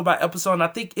episode by episode, and I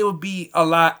think it would be a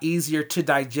lot easier to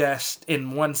digest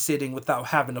in one sitting without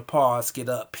having to pause, get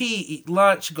up, pee, eat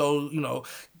lunch, go, do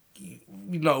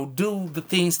the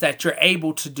things that you're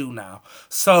able to do now.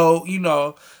 So,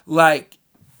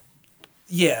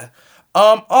 yeah.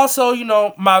 Also,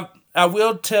 I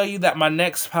will tell you that my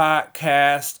next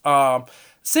podcast,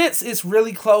 since it's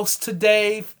really close to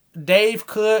Dave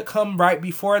could come right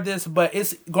before this, but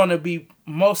it's going to be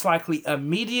most likely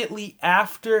immediately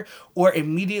after or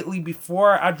immediately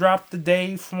before I drop the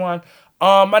Dave one.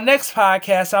 My next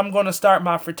podcast, I'm going to start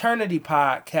my fraternity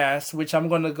podcast, which I'm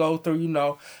going to go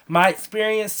through, my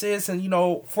experiences. And,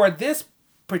 for this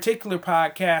particular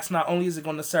podcast, not only is it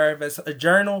going to serve as a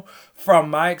journal from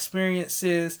my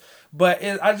experiences, but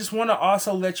I just want to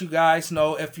also let you guys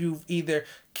know if you either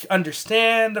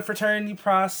understand the fraternity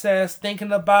process,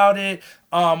 thinking about it,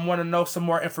 want to know some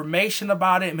more information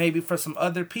about it, maybe for some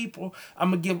other people.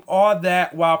 I'm going to give all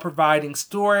that while providing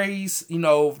stories,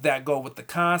 that go with the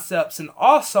concepts. And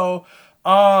also,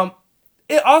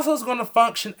 it also is going to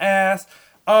function as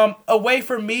a way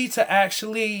for me to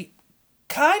actually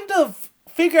kind of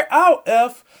figure out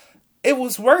if it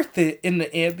was worth it in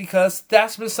the end, because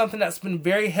that's been something that's been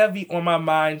very heavy on my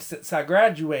mind since I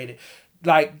graduated.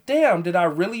 Like, damn, did I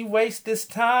really waste this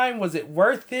time? Was it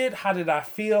worth it? How did I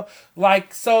feel?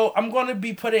 So I'm going to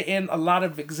be putting in a lot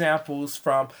of examples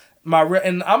from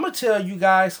and I'm going to tell you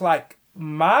guys,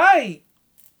 my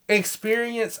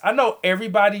experience. I know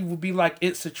everybody will be like,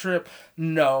 it's a trip.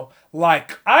 No,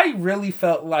 I really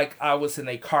felt like I was in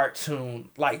a cartoon,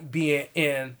 being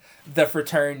in the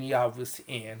fraternity I was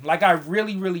in. I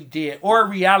really, really did. Or a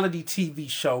reality TV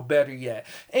show, better yet.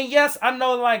 And yes, I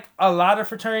know a lot of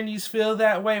fraternities feel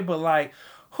that way, but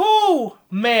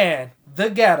man, the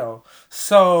ghetto.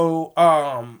 So,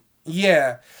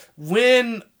 yeah,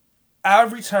 when I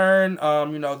return,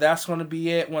 that's going to be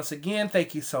it. Once again,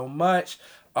 thank you so much.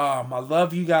 I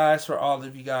love you guys, for all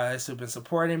of you guys who've been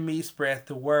supporting me, spread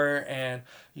the word, and,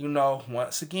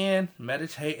 once again,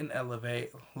 meditate and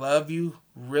elevate. Love you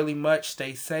really much.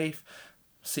 Stay safe.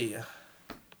 See ya.